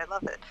that idea. I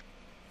love it.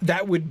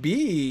 That would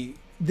be.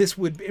 This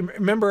would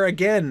remember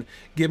again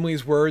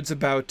Gimli's words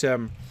about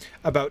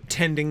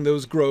tending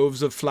those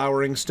groves of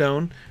flowering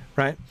stone,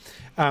 right?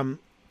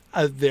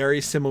 A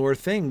very similar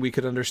thing we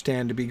could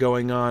understand to be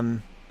going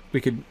on.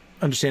 We could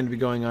understand to be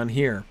going on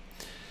here.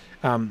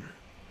 Okay,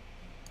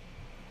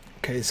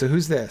 so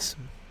who's this?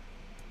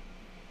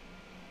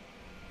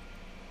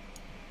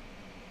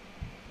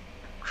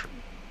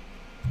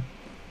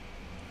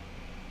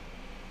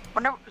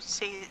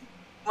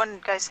 One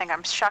guy's saying,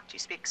 I'm shocked you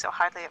speak so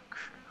highly of,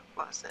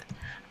 what was it?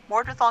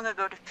 Mordred long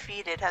ago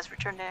defeated has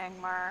returned to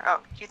Angmar.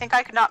 Oh, do you think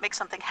I could not make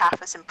something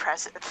half as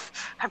impressive?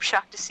 I'm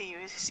shocked to see you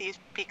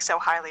speak so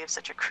highly of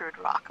such a crude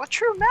rock. A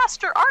true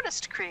master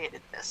artist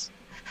created this.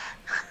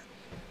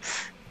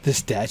 The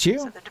statue?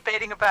 So they're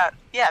debating about,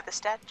 the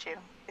statue.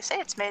 They say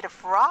it's made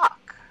of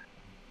rock.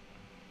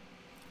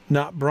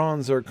 Not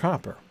bronze or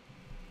copper.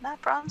 Not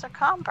bronze or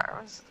copper.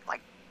 It was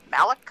like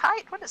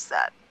malachite? What is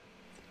that?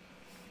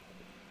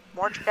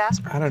 More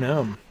jasper? I don't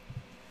know.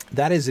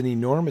 That is an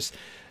enormous...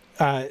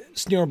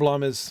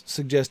 Sneerblom is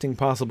suggesting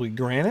possibly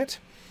granite.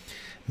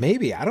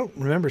 Maybe. I don't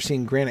remember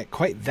seeing granite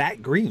quite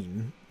that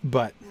green,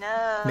 but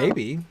no.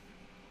 Maybe.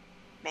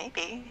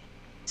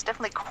 It's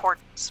definitely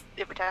quartz.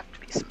 It would have to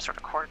be some sort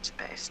of quartz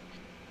based.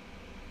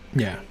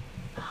 Yeah.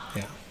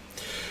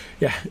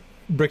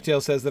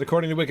 Brickdale says that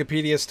according to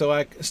Wikipedia,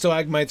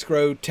 stalagmites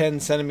grow 10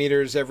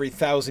 centimeters every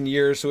 1,000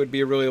 years, so it would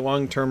be a really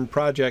long-term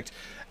project.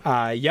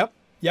 Yep,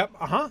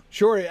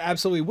 sure, it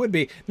absolutely would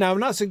be. Now, I'm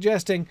not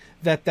suggesting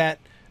that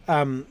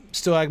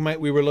stalagmite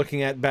we were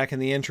looking at back in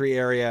the entry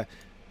area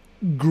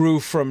grew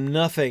from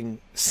nothing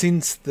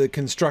since the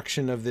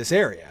construction of this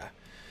area.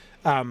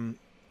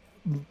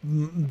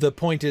 The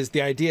point is,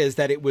 the idea is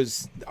that it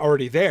was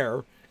already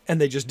there, and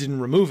they just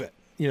didn't remove it.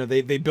 You know,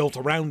 they built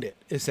around it,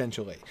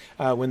 essentially,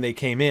 when they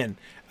came in.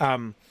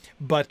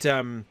 But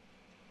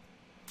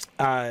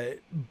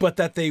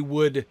that they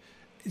would...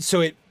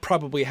 So it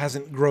probably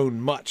hasn't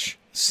grown much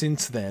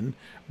since then.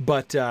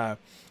 But yeah,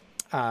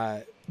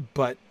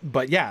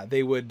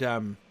 they would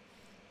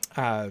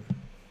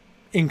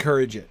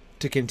encourage it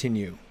to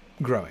continue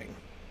growing.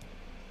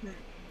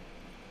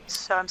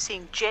 So I'm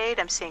seeing jade,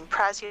 I'm seeing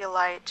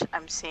prasiolite,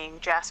 I'm seeing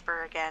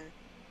jasper again.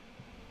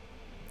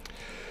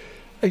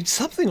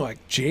 Something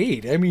like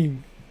jade. I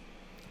mean,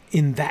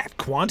 in that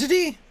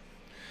quantity?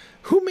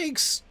 Who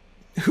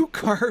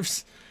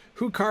carves,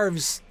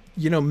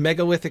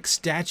 megalithic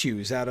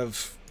statues out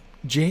of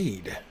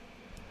jade?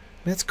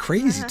 That's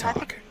crazy talk. I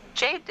think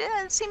jade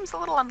seems a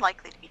little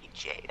unlikely to be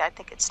jade. I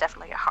think it's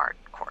definitely a hard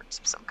quartz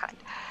of some kind.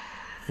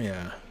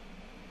 Yeah.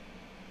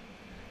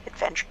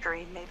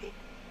 Adventurine, maybe.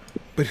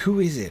 But who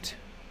is it?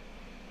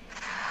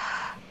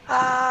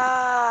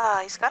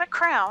 He's got a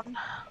crown.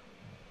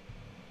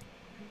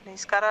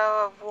 He's got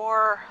a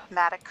war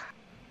mattock.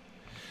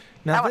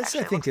 Now this,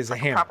 I think, is a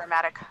hammer. Proper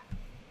mattock.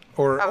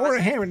 Or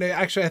a hammer. No,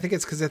 actually, I think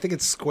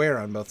it's square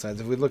on both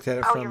sides. If we looked at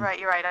it from... you're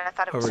right. I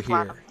thought it was over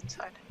flat here. on one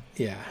side.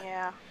 Yeah.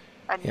 Yeah.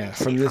 Yeah,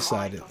 from this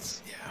side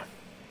it's... Yeah.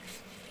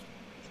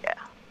 Yeah.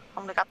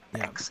 Only got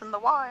the X and the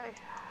Y.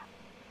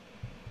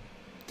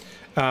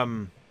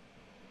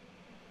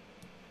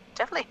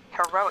 Definitely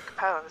heroic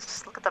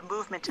pose. Look at the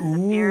movement in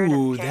the beard.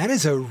 Ooh, that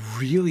is a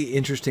really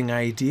interesting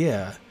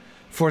idea.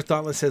 Fourth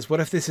Dauntless says, what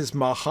if this is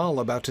Mahal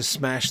about to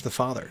smash the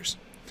fathers?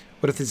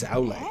 What if this is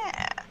Aule?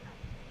 Yeah.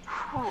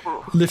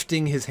 Ooh.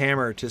 Lifting his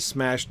hammer to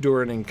smash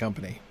Durin and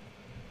company.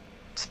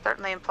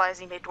 Certainly implies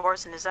he made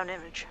dwarves in his own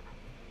image.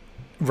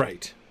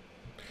 Right.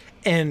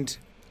 And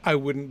I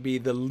wouldn't be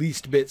the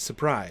least bit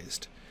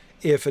surprised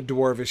if a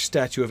dwarvish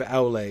statue of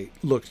Aule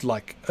looked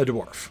like a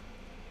dwarf.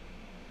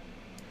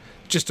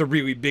 Just a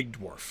really big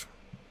dwarf.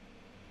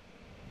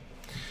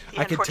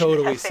 I could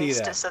totally see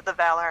that. Of the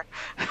valor.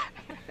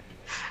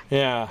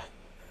 Yeah.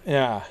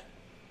 I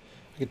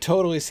could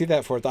totally see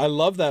that for it. I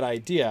love that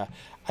idea.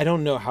 I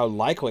don't know how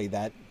likely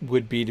that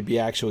would be to be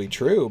actually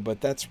true, but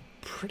that's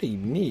pretty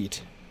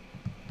neat.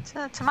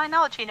 To my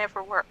knowledge, he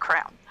never wore a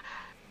crown.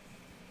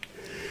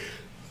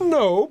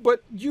 No,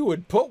 but you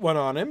would put one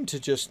on him to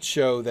just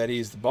show that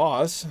he's the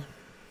boss.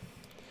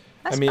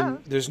 I mean,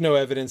 there's no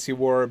evidence he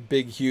wore a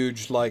big,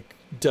 huge, like,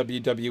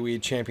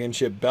 WWE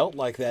championship belt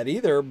like that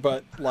either,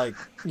 but, like,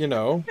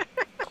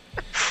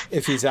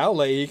 if he's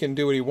Aule, he can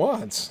do what he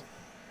wants.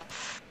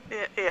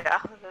 Yeah,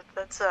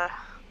 that's a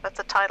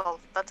title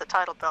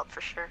belt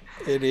for sure.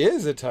 It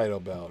is a title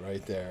belt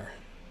right there.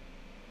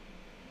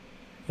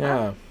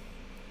 Yeah.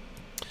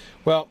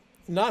 Well,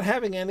 not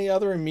having any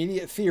other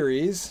immediate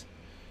theories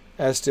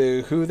as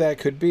to who that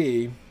could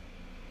be,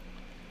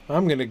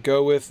 I'm going to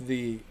go with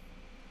the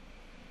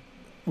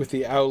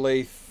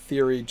Aule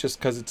theory just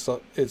because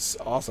it's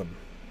awesome.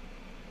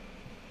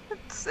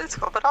 It's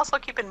cool, but also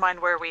keep in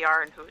mind where we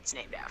are and who it's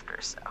named after.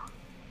 So.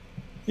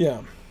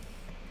 Yeah.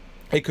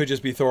 It could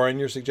just be Thorin,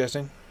 you're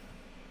suggesting?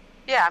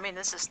 Yeah, I mean,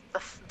 this is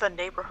the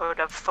neighborhood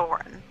of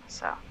Thorin,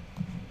 so.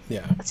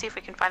 Yeah. Let's see if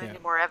we can find any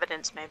more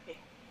evidence, maybe.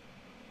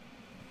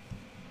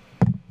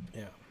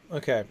 Yeah.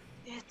 Okay.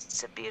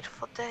 It's a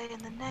beautiful day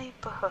in the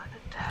neighborhood.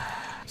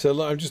 So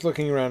I'm just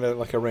looking around at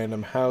like a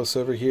random house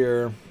over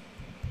here.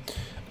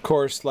 Of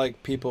course,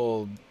 like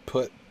people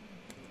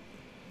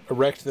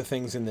erect the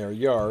things in their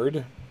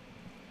yard.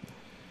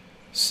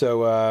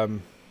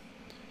 So,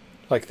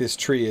 like this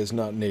tree is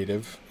not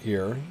native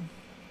here.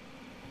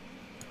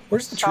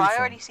 Where's the tree I from?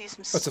 already see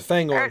some... Oh, it's a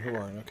Fangorn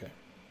Huorn, okay.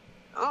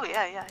 Oh,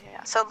 yeah.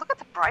 So look at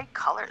the bright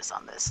colors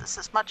on this. This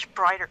is much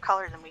brighter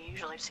color than we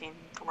usually see in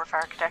dwarf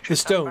architecture. The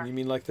stone, you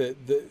mean like the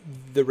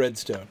red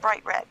stone?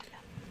 Bright red.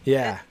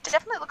 Yeah. It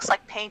definitely looks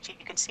like paint. You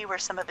can see where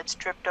some of it's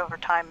dripped over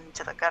time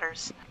into the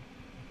gutters.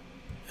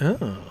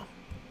 Oh.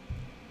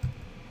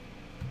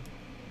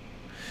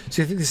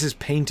 So you think this is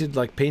painted,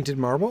 like painted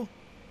marble?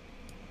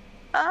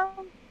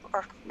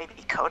 Or maybe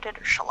coated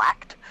or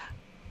shellacked.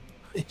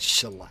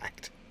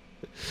 Shellacked.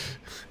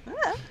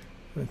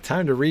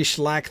 Time to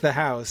re-shellac the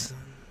house.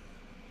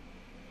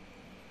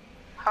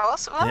 How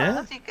else? Well,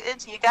 Yeah?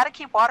 You got to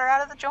keep water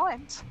out of the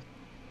joints,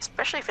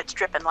 especially if it's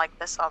dripping like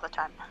this all the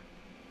time.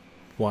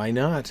 Why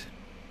not?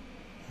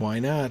 Why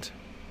not?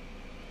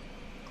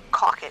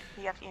 Caulk it.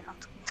 You have,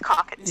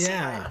 caulk it and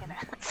Yeah. seal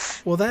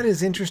it. Well, that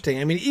is interesting.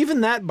 I mean,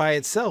 even that by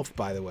itself,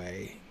 by the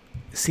way,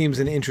 seems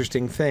an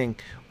interesting thing,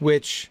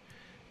 which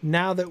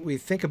now that we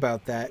think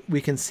about that, we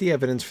can see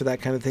evidence for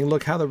that kind of thing.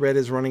 Look how the red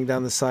is running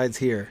down the sides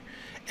here.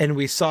 And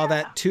we saw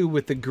that too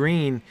with the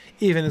green,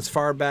 even as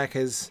far back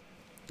as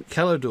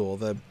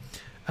Keladul,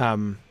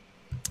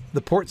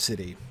 the port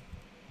city,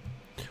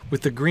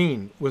 with the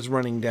green was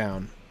running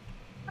down.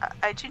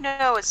 I do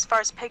know, as far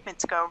as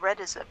pigments go, red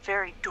is a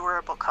very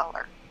durable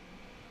color.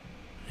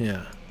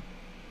 Yeah.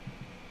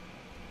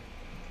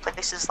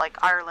 Places like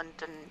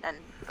Ireland and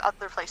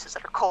other places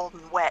that are cold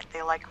and wet,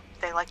 they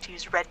like to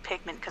use red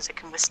pigment because it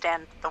can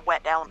withstand the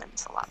wet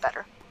elements a lot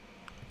better.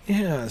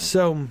 Yeah,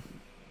 so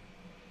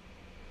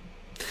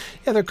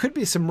yeah, there could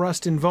be some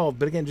rust involved,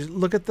 but again, just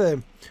look at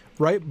the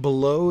right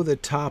below the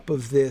top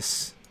of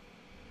this.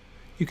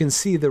 You can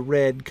see the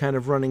red kind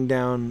of running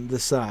down the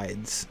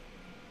sides.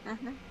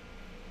 Mm-hmm.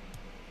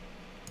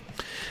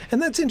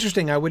 And that's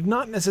interesting. I would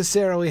not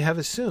necessarily have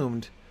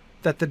assumed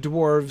that the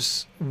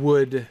dwarves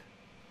would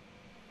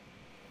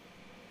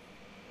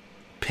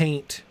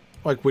paint,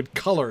 like would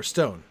color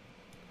stone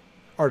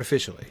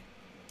artificially.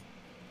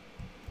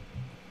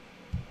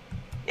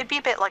 It'd be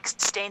a bit like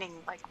staining,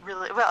 like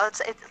really, well,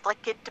 it's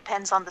like it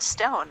depends on the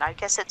stone. I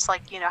guess it's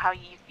like, you know, how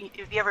have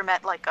you ever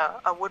met like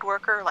a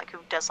woodworker, like who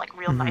does like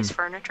real nice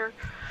furniture?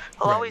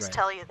 He'll always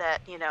tell you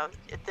that, you know,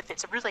 if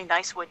it's a really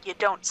nice wood, you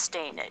don't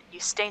stain it. You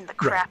stain the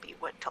crappy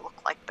wood to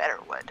look like better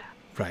wood.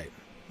 Right.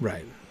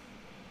 I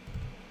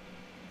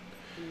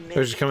Maybe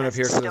was just coming up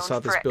here because I stone saw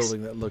this bricks.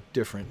 building that looked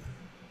different.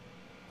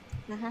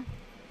 Mm-hmm.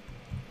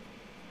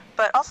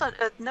 But also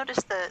notice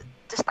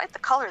despite the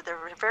color, there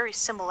were very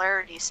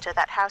similarities to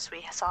that house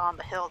we saw on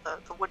the hill,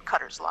 the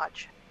woodcutter's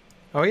lodge.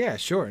 Oh yeah,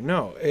 sure.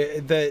 No,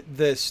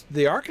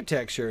 the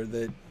architecture,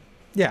 the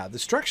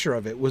structure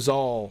of it was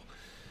all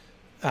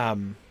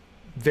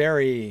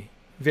very,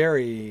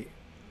 very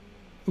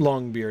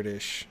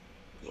Longbeardish.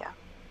 Yeah.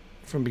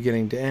 From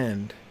beginning to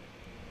end.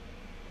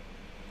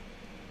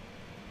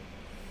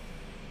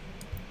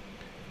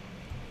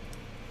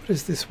 What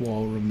is this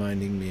wall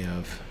reminding me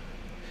of?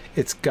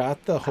 It's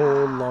got the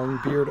whole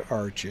Longbeard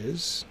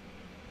arches.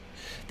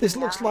 This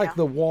looks like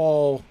the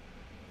wall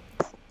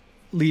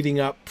leading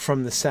up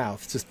from the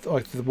south, just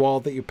like the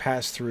wall that you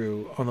pass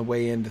through on the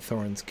way into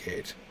Thorn's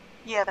Gate.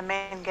 Yeah, the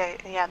main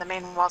gate. Yeah, the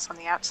main wall's on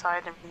the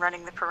outside and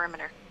running the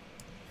perimeter.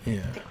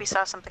 Yeah. I think we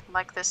saw something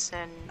like this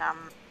in,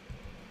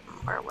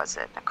 where was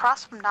it?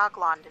 Across from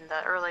Noglond in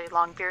the early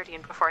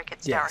Longbeardian before it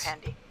gets Dower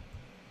Handy.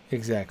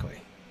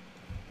 Exactly.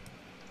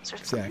 Is there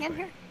something in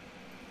here?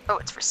 Oh,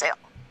 it's for sale.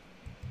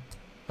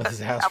 Oh, there's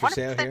a house for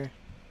sale here?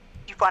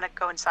 You want to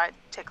go inside and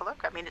take a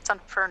look? I mean, it's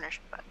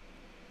unfurnished, but...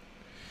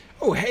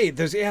 Oh, hey,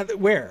 there's... Yeah,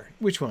 where?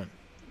 Which one?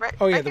 Right.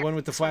 Oh, yeah, right the here. one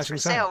with the flashing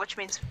This one's for sign. sale,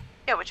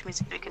 which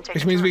means we can take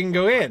Which a means tour. we can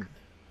go in.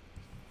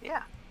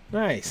 Yeah.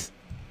 Nice.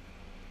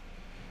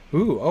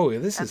 Ooh, oh,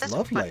 this Now, is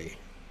lovely.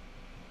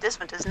 This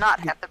one does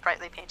not have the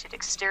brightly painted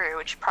exterior,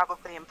 which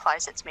probably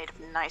implies it's made of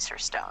nicer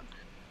stone.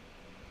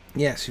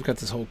 Yes, you've got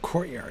this whole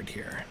courtyard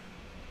here.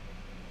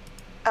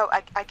 Oh,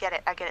 I get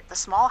it. The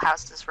small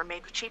houses were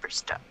made with cheaper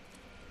stone.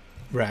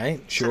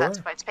 Right, sure. So that's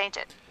why it's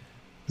painted.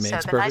 Makes so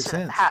the perfect nicer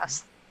sense. the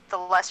house, the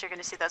less you're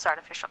going to see those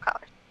artificial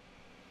colors.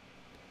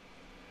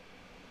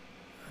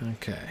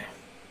 Okay.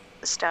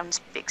 The stone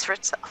speaks for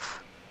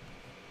itself.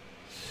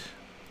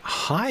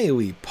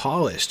 Highly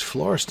polished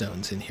floor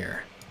stones in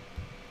here.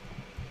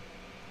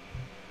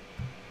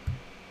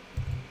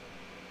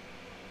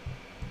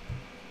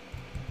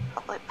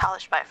 Probably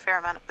polished by a fair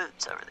amount of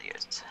boots over the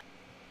years.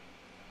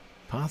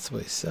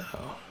 Possibly so.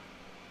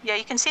 Yeah,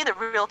 you can see the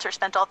realtor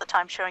spent all the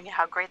time showing you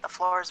how great the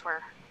floors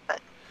were, but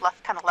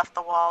kind of left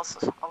the walls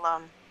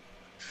alone.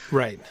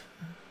 Right.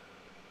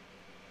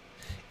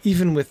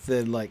 Even with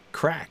the, like,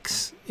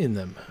 cracks in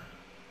them.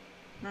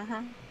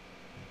 Mm-hmm.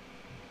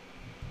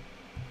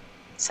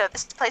 So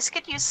this place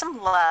could use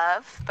some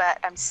love, but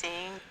I'm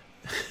seeing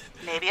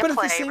maybe a But at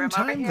the same playroom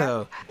over time, here.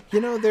 though, you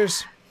know,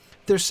 there's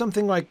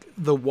something like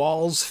the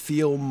walls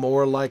feel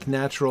more like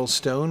natural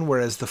stone,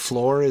 whereas the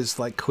floor is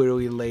like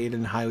clearly laid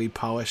and highly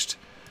polished,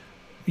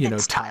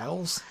 It's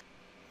tiles.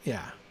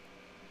 Yeah.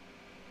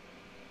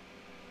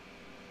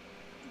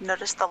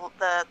 Notice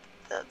the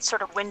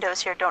sort of windows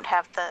here don't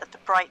have the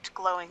bright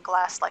glowing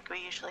glass like we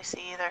usually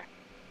see either.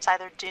 It's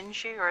either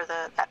dingy or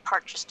that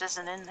part just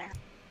isn't in there.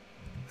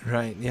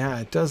 Right, yeah,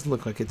 it does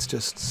look like it's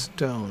just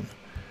stone.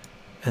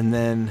 And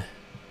then...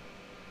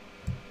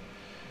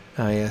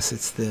 Oh, yes,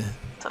 it's the...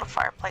 Little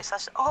fireplace.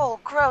 Oh,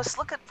 gross.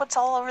 Look at what's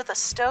all over the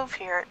stove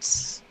here.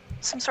 It's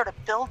some sort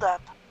of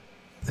buildup.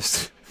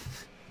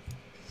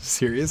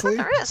 Seriously?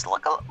 There is.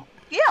 Look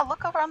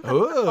over on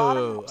the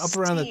bottom. Up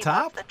around the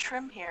top? The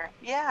trim here.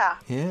 Yeah.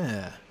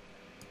 Yeah.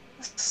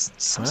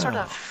 Some sort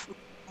of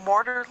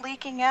mortar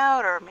leaking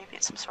out, or maybe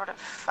it's some sort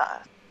of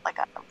like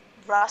a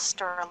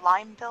rust or a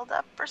lime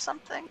buildup or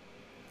something.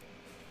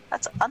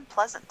 That's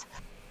unpleasant.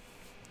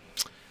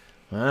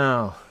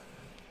 Wow.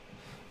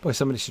 Boy,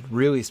 somebody should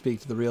really speak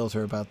to the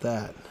realtor about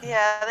that.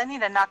 Yeah, they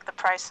need to knock the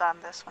price on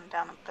this one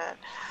down a bit.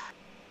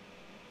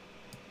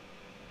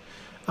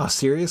 Oh,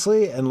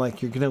 seriously? And,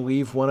 like, you're going to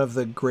leave one of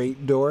the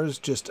great doors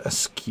just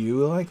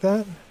askew like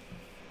that?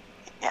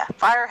 Yeah,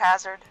 fire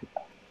hazard.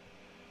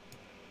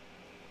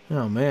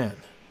 Oh, man.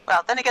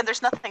 Well, then again,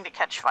 there's nothing to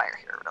catch fire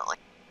here, really.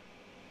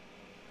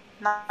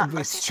 Not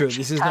unless It's these true. are cheap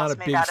This is not tiles a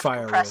made big out of fire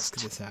compressed-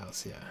 risk, this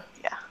house, yeah.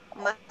 Yeah,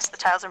 unless the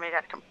tiles are made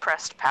out of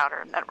compressed powder,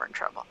 and then we're in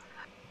trouble.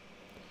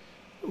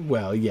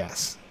 Well,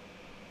 yes.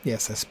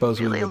 Yes, I suppose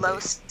we Really would low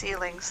be.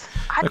 ceilings.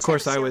 Of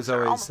course, I was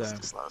always almost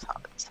as low as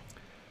Hobbits.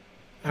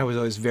 I was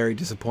always very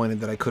disappointed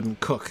that I couldn't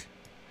cook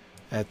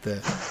at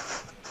the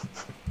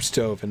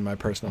stove in my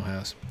personal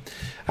house.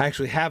 I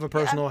actually have a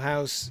personal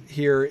house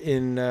here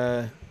in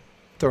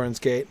Thorin's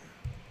Gate.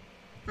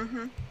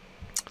 Mm-hmm.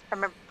 I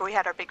remember we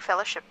had our big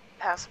fellowship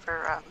house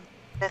for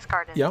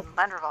Mythgard and Yep.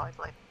 Landerval, I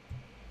believe.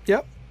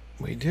 Yep,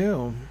 we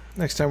do.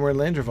 Next time we're in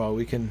Landerval,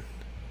 we can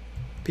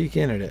peek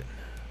in at it.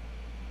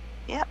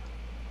 Yep.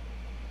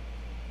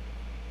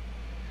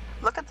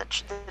 Look at the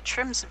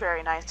trim's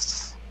very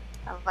nice.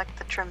 I like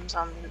the trims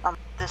on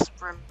this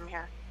room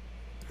here.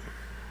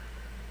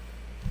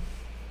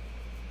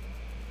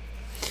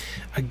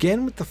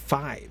 Again with the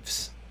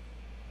 5s.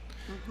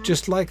 Mm-hmm.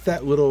 Just like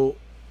that little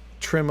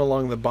trim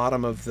along the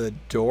bottom of the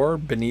door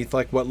beneath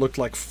like what looked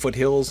like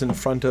foothills in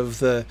front of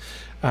the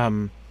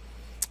the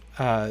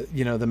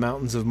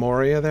mountains of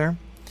Moria there.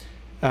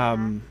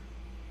 The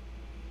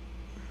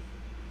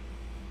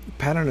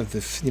pattern of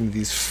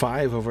these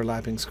 5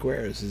 overlapping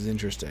squares is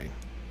interesting.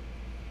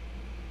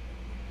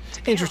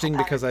 Interesting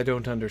because I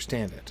don't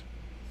understand it.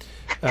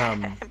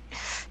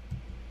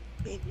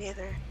 Me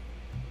neither.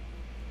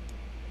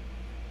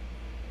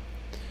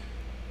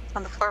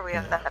 On the floor we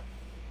have that.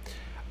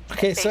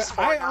 Okay, so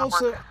I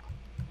also...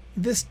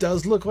 This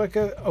does look like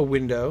a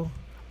window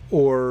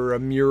or a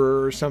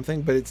mirror or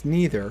something, but it's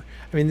neither.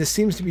 I mean, this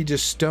seems to be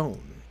just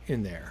stone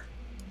in there.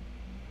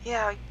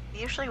 Yeah,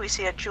 usually we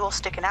see a jewel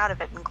sticking out of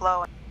it and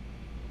glowing.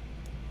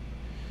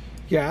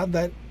 Yeah,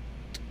 that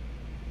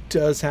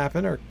does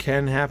happen or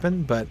can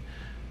happen, but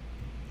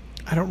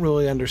I don't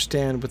really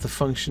understand what the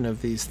function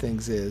of these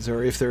things is,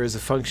 or if there is a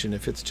function,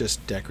 if it's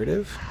just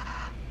decorative.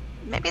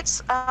 Maybe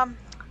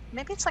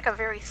it's like a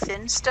very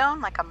thin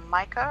stone, like a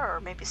mica, or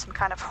maybe some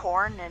kind of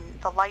horn, and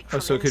the light from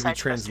so it could be inside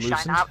supposed to shine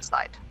translucent?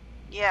 outside.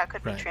 Yeah, it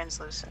could be Right.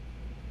 translucent.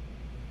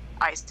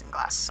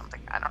 Isinglass,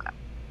 something, I don't know.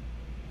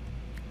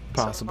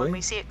 Possibly. So when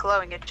we see it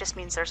glowing, it just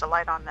means there's a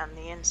light on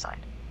the inside.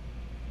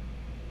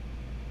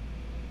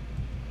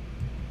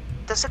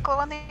 Does it glow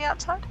on the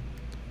outside?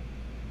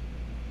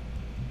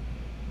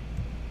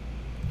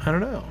 I don't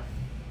know.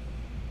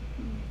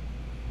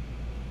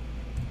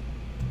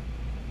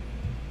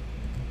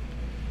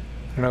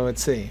 I don't know.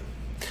 Let's see.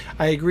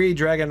 I agree,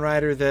 Dragon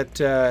Rider, that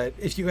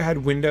if you had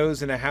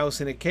windows in a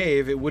house in a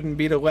cave, it wouldn't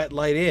be to let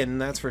light in.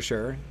 That's for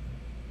sure.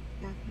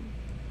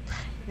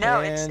 Mm-hmm.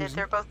 No, And-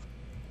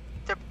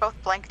 they're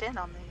both blanked in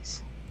on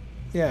these.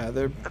 Yeah,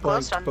 they're The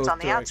blanked glowstone's both on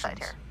the outside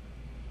directions.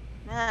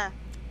 here.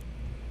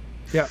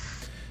 Yep.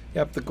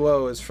 Yep. The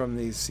glow is from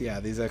these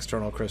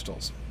external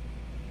crystals.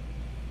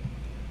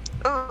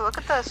 Ooh, look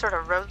at the sort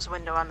of rose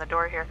window on the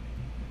door here.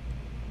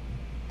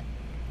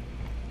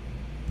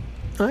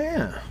 Oh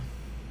yeah.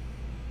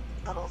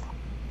 Little,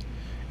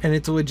 And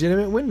it's a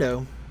legitimate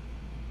window.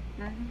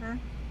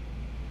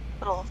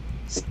 little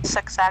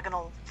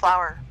sexagonal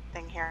flower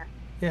thing here,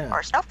 Yeah. or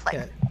a snowflake.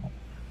 Yeah.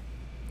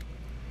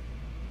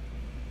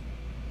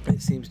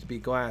 It seems to be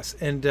glass.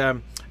 And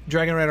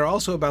Dragon Rider,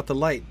 also about the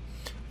light,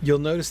 you'll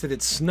notice that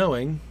it's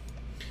snowing.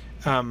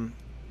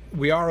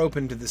 We are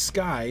open to the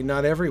sky,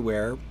 not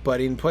everywhere, but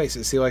in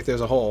places. See, like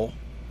there's a hole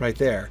right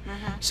there.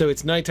 So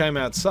it's nighttime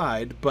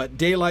outside, but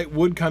daylight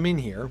would come in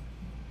here.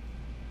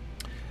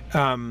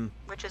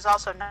 Which is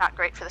also not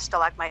great for the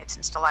stalagmites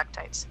and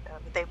stalactites.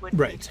 They would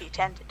Right. need to be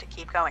tended to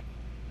keep going.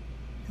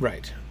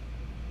 Right.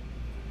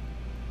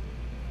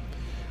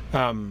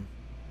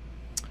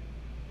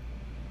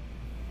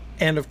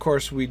 And of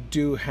course we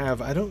do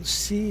have, I don't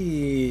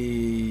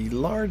see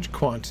large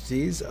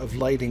quantities of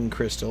lighting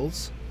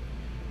crystals.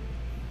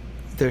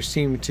 There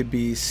seem to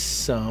be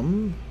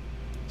some,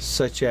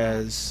 such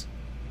as,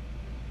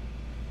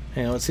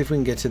 hang on, let's see if we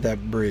can get to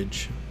that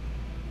bridge.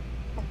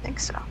 I think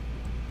so.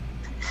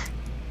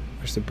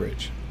 Where's the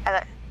bridge?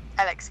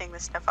 I like seeing the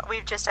snowfall.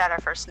 We've just had our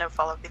first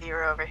snowfall of the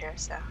year over here,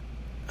 so.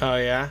 Oh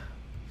yeah?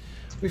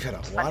 We've had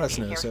a fun lot of being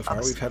snow here so with far.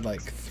 all the We've had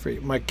like 3,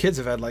 my kids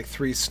have had like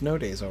 3 snow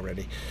days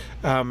already.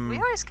 We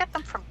always get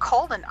them from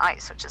cold and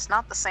ice, which is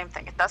not the same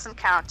thing. It doesn't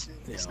count, and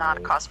it's not a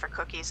No. cause for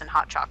cookies and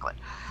hot chocolate.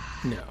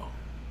 No.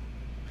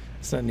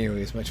 It's not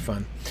nearly as much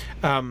fun.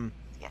 Yeah.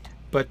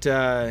 But,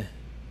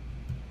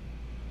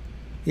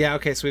 yeah,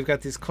 okay, so we've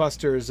got these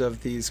clusters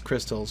of these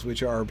crystals,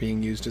 which are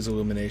being used as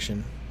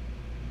illumination.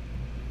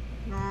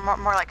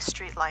 More like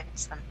street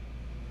lights than.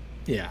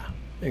 Yeah,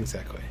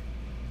 exactly.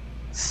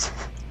 So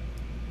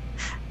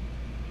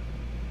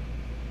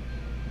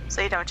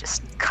you don't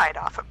just kite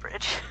off a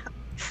bridge.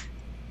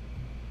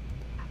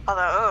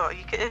 Although,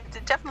 it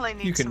definitely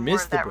needs can some more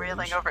miss of the that bridge.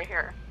 railing over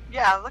here.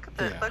 Yeah, look at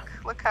the Yeah.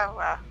 look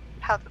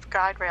how the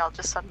guide rail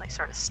just suddenly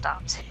sort of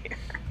stops here.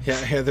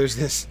 Yeah, there's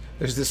this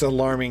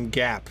alarming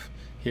gap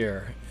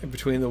here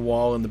between the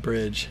wall and the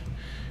bridge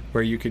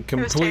where you could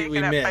was completely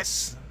taken up by-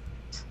 miss.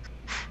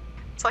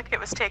 It's like it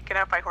was taken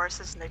out by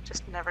horses and they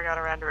just never got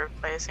around to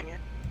replacing it.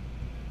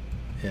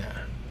 Yeah.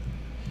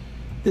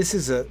 This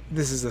is a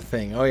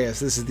thing. Oh yes,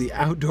 this is the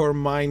outdoor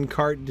mine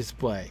cart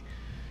display.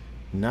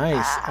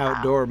 Nice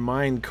outdoor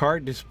mine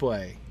cart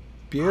display.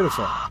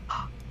 Beautiful.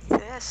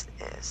 This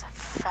is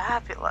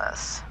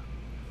fabulous.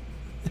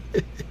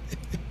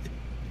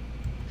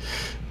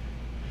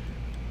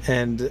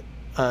 And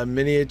a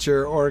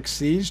miniature orc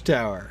siege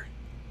tower.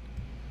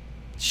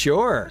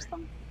 Sure.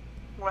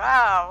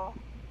 Wow.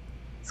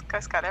 This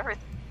guy's got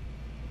everything.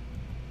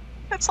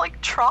 It's like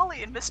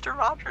Trolley and Mr.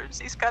 Rogers.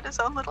 He's got his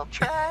own little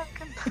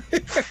track.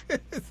 And...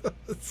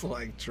 It's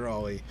like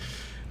Trolley.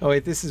 Oh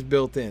wait, this is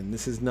built in.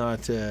 This is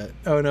not.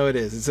 Oh no, it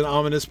is. It's an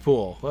ominous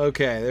pool.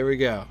 Okay, there we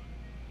go.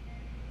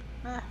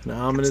 An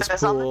ominous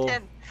pool. On the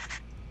tin.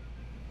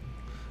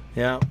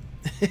 Yeah,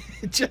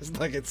 just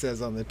like it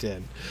says on the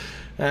tin.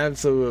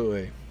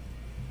 Absolutely.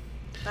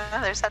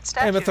 There's that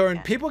statue.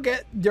 Amathorn, people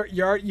get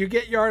yard. You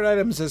get yard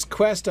items as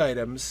quest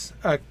items,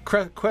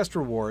 quest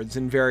rewards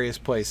in various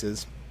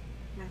places.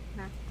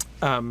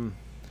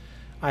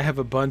 I have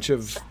a bunch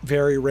of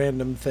very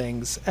random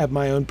things at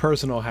my own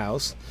personal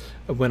house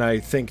when I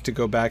think to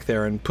go back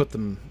there and put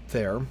them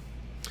there.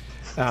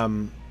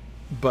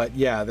 But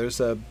yeah, there's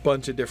a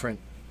bunch of different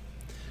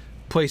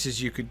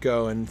places you could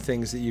go and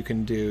things that you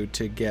can do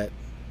to get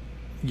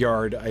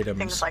yard items.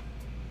 Things like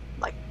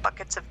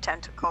buckets of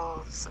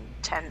tentacles and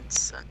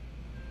tents and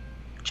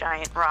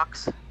giant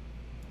rocks.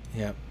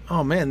 Yeah.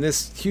 Oh man,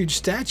 this huge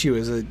statue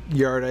is a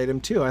yard item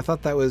too. I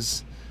thought that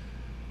was...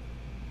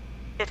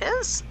 It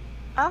is?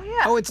 Oh,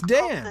 yeah. Oh, it's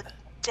Dan. The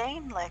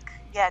Danelick.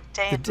 Yeah,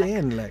 Danelick. The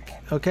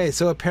Danelick. Okay,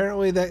 so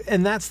apparently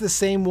that's the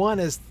same one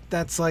as,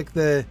 that's like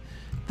the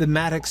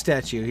Matic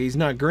statue. He's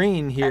not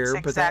green here,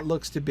 but that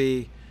looks to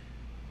be...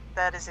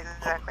 That is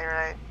exactly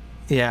right.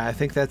 Yeah, I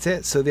think that's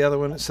it. So the other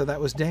one, so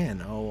that was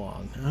Dan all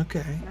along.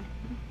 Okay.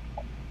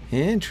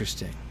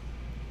 Interesting.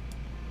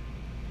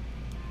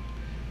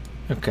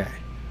 Okay.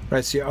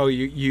 Right, so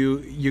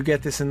you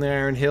get this in the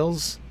Iron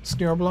Hills,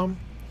 Snurblom?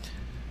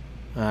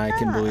 I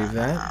can believe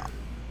that.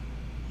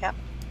 Yep.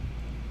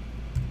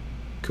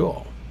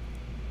 Cool.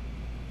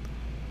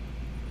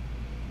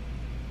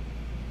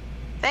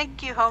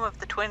 Thank you, Home of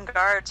the Twin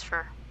Guards,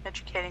 for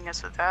educating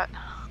us with that.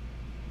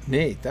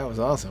 Neat. That was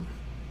awesome.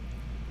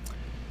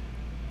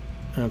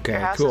 Okay,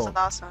 Your house cool. is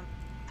awesome.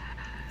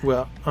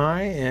 Well,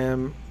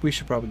 we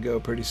should probably go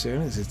pretty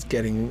soon, as it's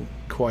getting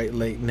quite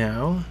late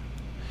now.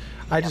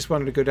 I just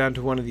wanted to go down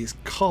to one of these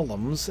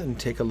columns and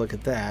take a look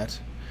at that.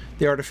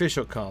 The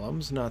artificial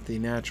columns, not the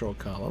natural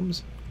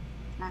columns.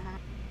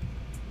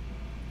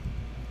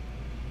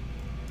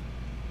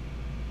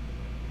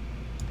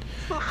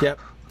 Yep.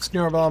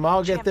 Snurblom,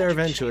 I'll get there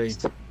eventually.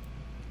 Shapes.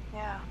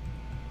 Yeah.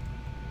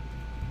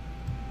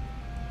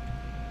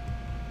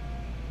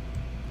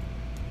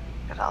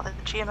 Got all the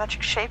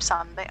geometric shapes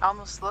on. They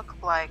almost look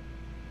like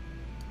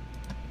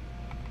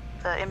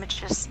the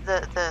images,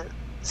 the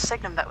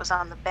Signum that was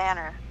on the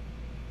banner.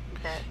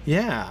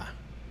 Yeah.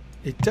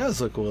 It does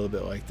look a little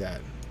bit like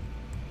that.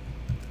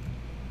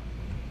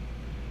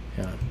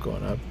 Yeah, I'm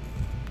going up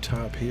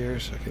top here.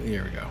 So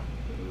here we go.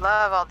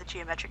 Love all the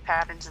geometric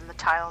patterns and the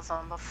tiles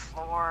on the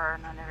floor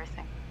and on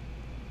everything.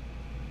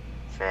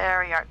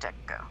 Very Art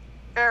Deco.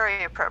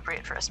 Very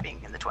appropriate for us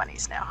being in the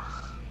 20s now.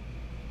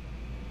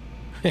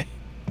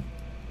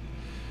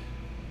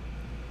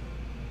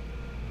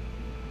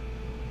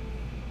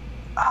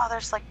 Oh,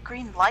 there's like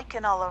green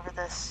lichen all over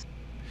this.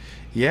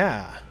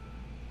 Yeah.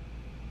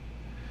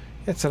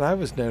 That's what I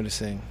was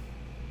noticing.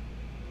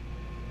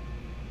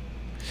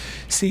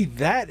 See,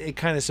 that, it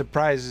kind of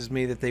surprises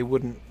me that they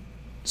wouldn't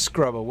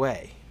scrub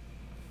away.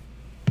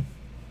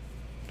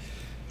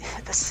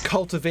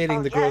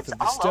 Cultivating the growth of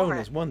the stone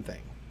is one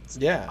thing.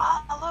 Yeah.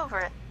 All over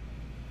it.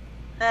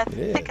 I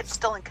think it's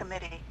still in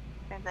committee.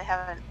 Maybe they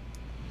haven't.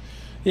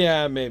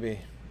 Yeah, maybe.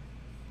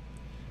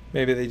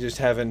 Maybe they just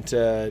haven't,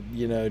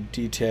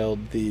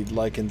 detailed the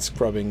lichen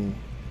scrubbing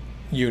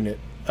unit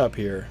up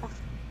here.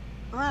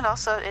 Well, it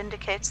also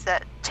indicates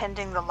that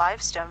tending the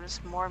live stone is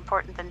more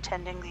important than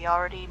tending the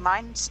already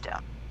mined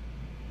stone.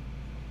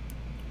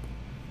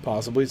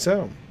 Possibly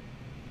so.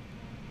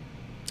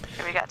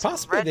 Here we got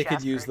Possibly they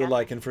could use the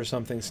lichen for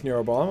something,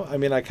 Snurblom. I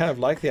mean, I kind of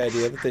like the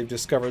idea that they've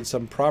discovered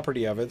some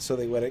property of it, so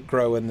they let it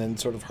grow and then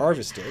sort of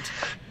harvest it.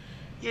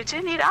 You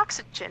do need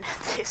oxygen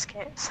in these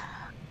caves.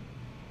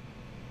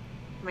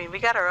 I mean, we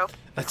got our open.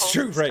 That's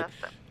true, right?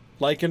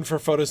 Lichen for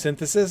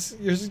photosynthesis,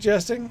 you're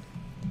suggesting?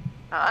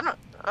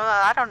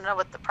 I don't know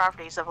what the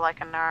properties of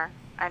lichen are.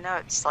 I know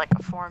it's like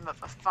a form of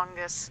a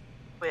fungus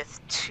with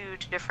 2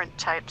 different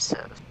types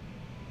of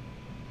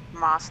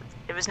moss.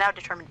 It was now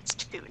determined it's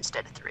 2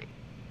 instead of 3.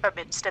 I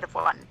mean, instead of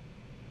 1.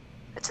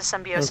 It's a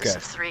symbiosis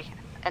of 3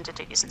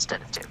 entities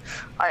instead of 2.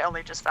 I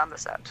only just found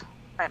this out.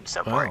 I am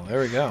so bored. Oh,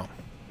 there we go.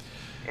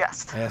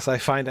 Yes. Yes, I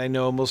find I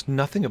know almost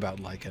nothing about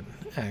lichen,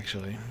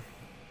 actually.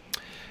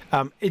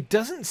 It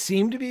doesn't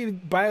seem to be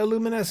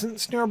bioluminescent,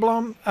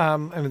 Snurblom. I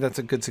mean, that's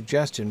a good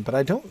suggestion, but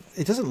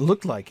it doesn't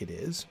look like it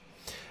is.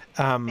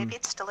 Maybe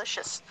it's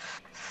delicious.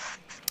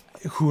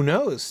 Who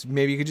knows?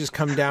 Maybe you could just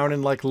come down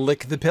and, like,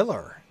 lick the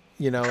pillar,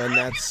 and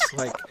that's,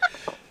 like...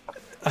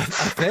 a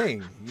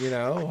thing,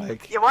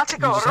 like You want to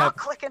go just have-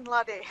 rock-clicking,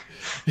 laddie.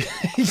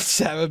 you just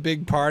have a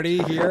big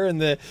party here in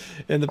the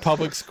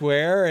public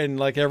square, and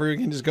like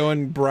everyone can just go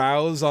and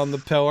browse on the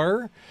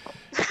pillar.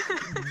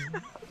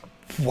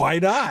 Why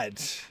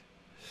not?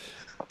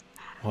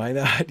 Why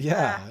not?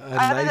 Yeah,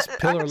 a nice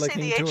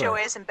pillar-licking I could see the tour.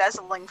 HOA's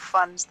embezzling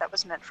funds that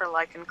was meant for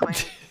lichen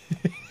cleaning.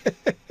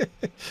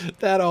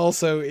 That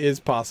also is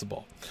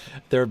possible.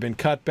 There have been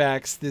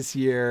cutbacks this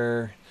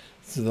year,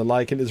 so the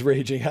lichen is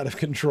raging out of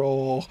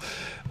control.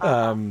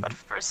 But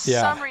for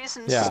some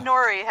reason,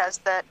 Snorri has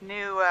that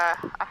new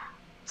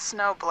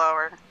snow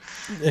blower.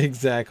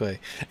 Exactly.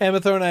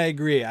 Emma Thorne, I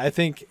agree. I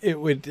think it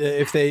would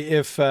if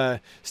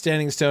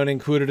Standing Stone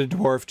included a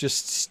dwarf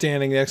just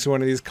standing next to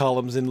one of these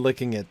columns and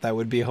licking it. That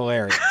would be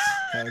hilarious.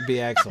 That would be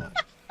excellent.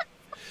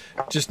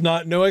 Just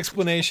no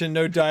explanation,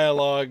 no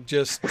dialogue,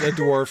 just a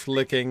dwarf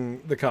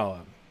licking the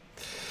column.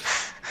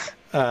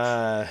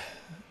 Yeah,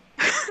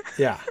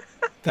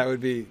 that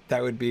would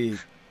be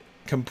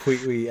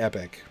completely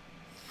epic.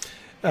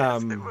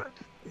 Yes, they would.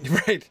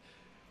 Right.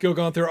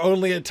 Going through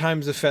only at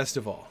times of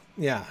festival.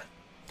 Yeah.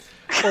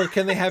 Or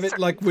can they have it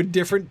like, would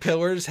different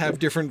pillars have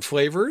different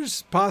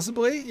flavors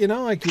possibly?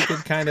 Like you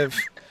could kind of,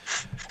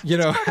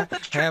 the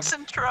tricks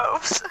and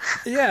troves.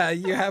 Yeah,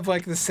 you have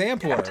like the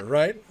sampler,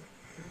 right?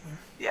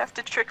 You have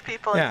to trick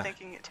people into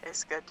thinking it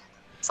tastes good.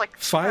 It's like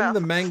find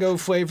the mango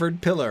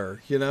flavored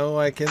pillar,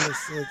 like in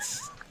this,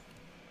 it's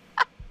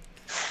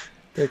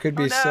there could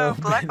be so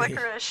black many.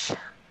 licorice.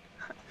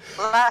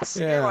 Last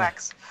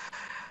earwax.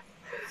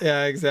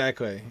 Yeah,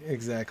 exactly.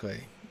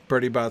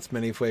 Bertie Bott's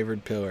many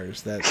flavored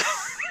pillars. That's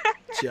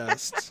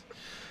just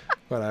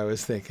what I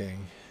was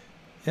thinking.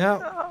 Yeah.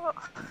 Oh.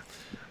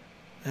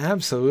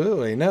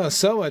 Absolutely. No,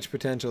 so much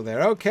potential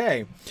there.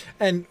 Okay.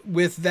 And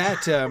with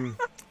that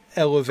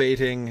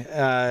elevating,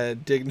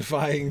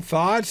 dignifying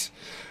thought,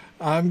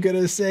 I'm going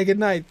to say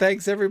goodnight.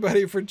 Thanks,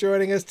 everybody, for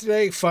joining us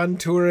today. Fun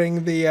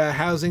touring the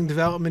housing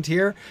development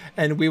here.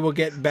 And we will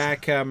get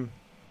back...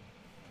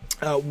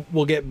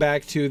 we'll get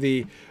back to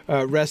the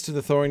rest of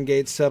the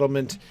Thorngate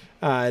settlement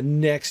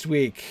next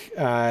week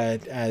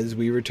as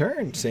we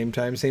return. Same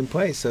time, same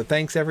place. So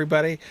thanks,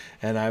 everybody,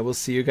 and I will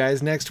see you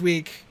guys next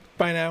week.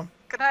 Bye now.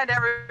 Good night,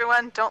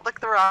 everyone. Don't lick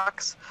the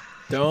rocks.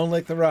 Don't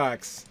lick the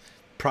rocks.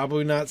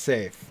 Probably not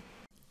safe.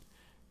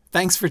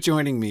 Thanks for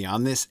joining me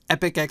on this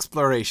epic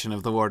exploration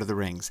of The Lord of the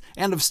Rings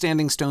and of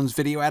Standing Stone's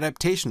video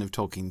adaptation of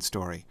Tolkien's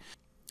story.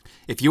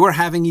 If you are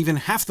having even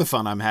half the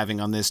fun I'm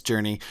having on this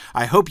journey,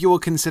 I hope you will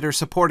consider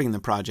supporting the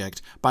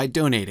project by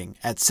donating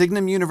at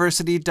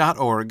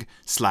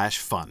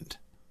signumuniversity.org/fund.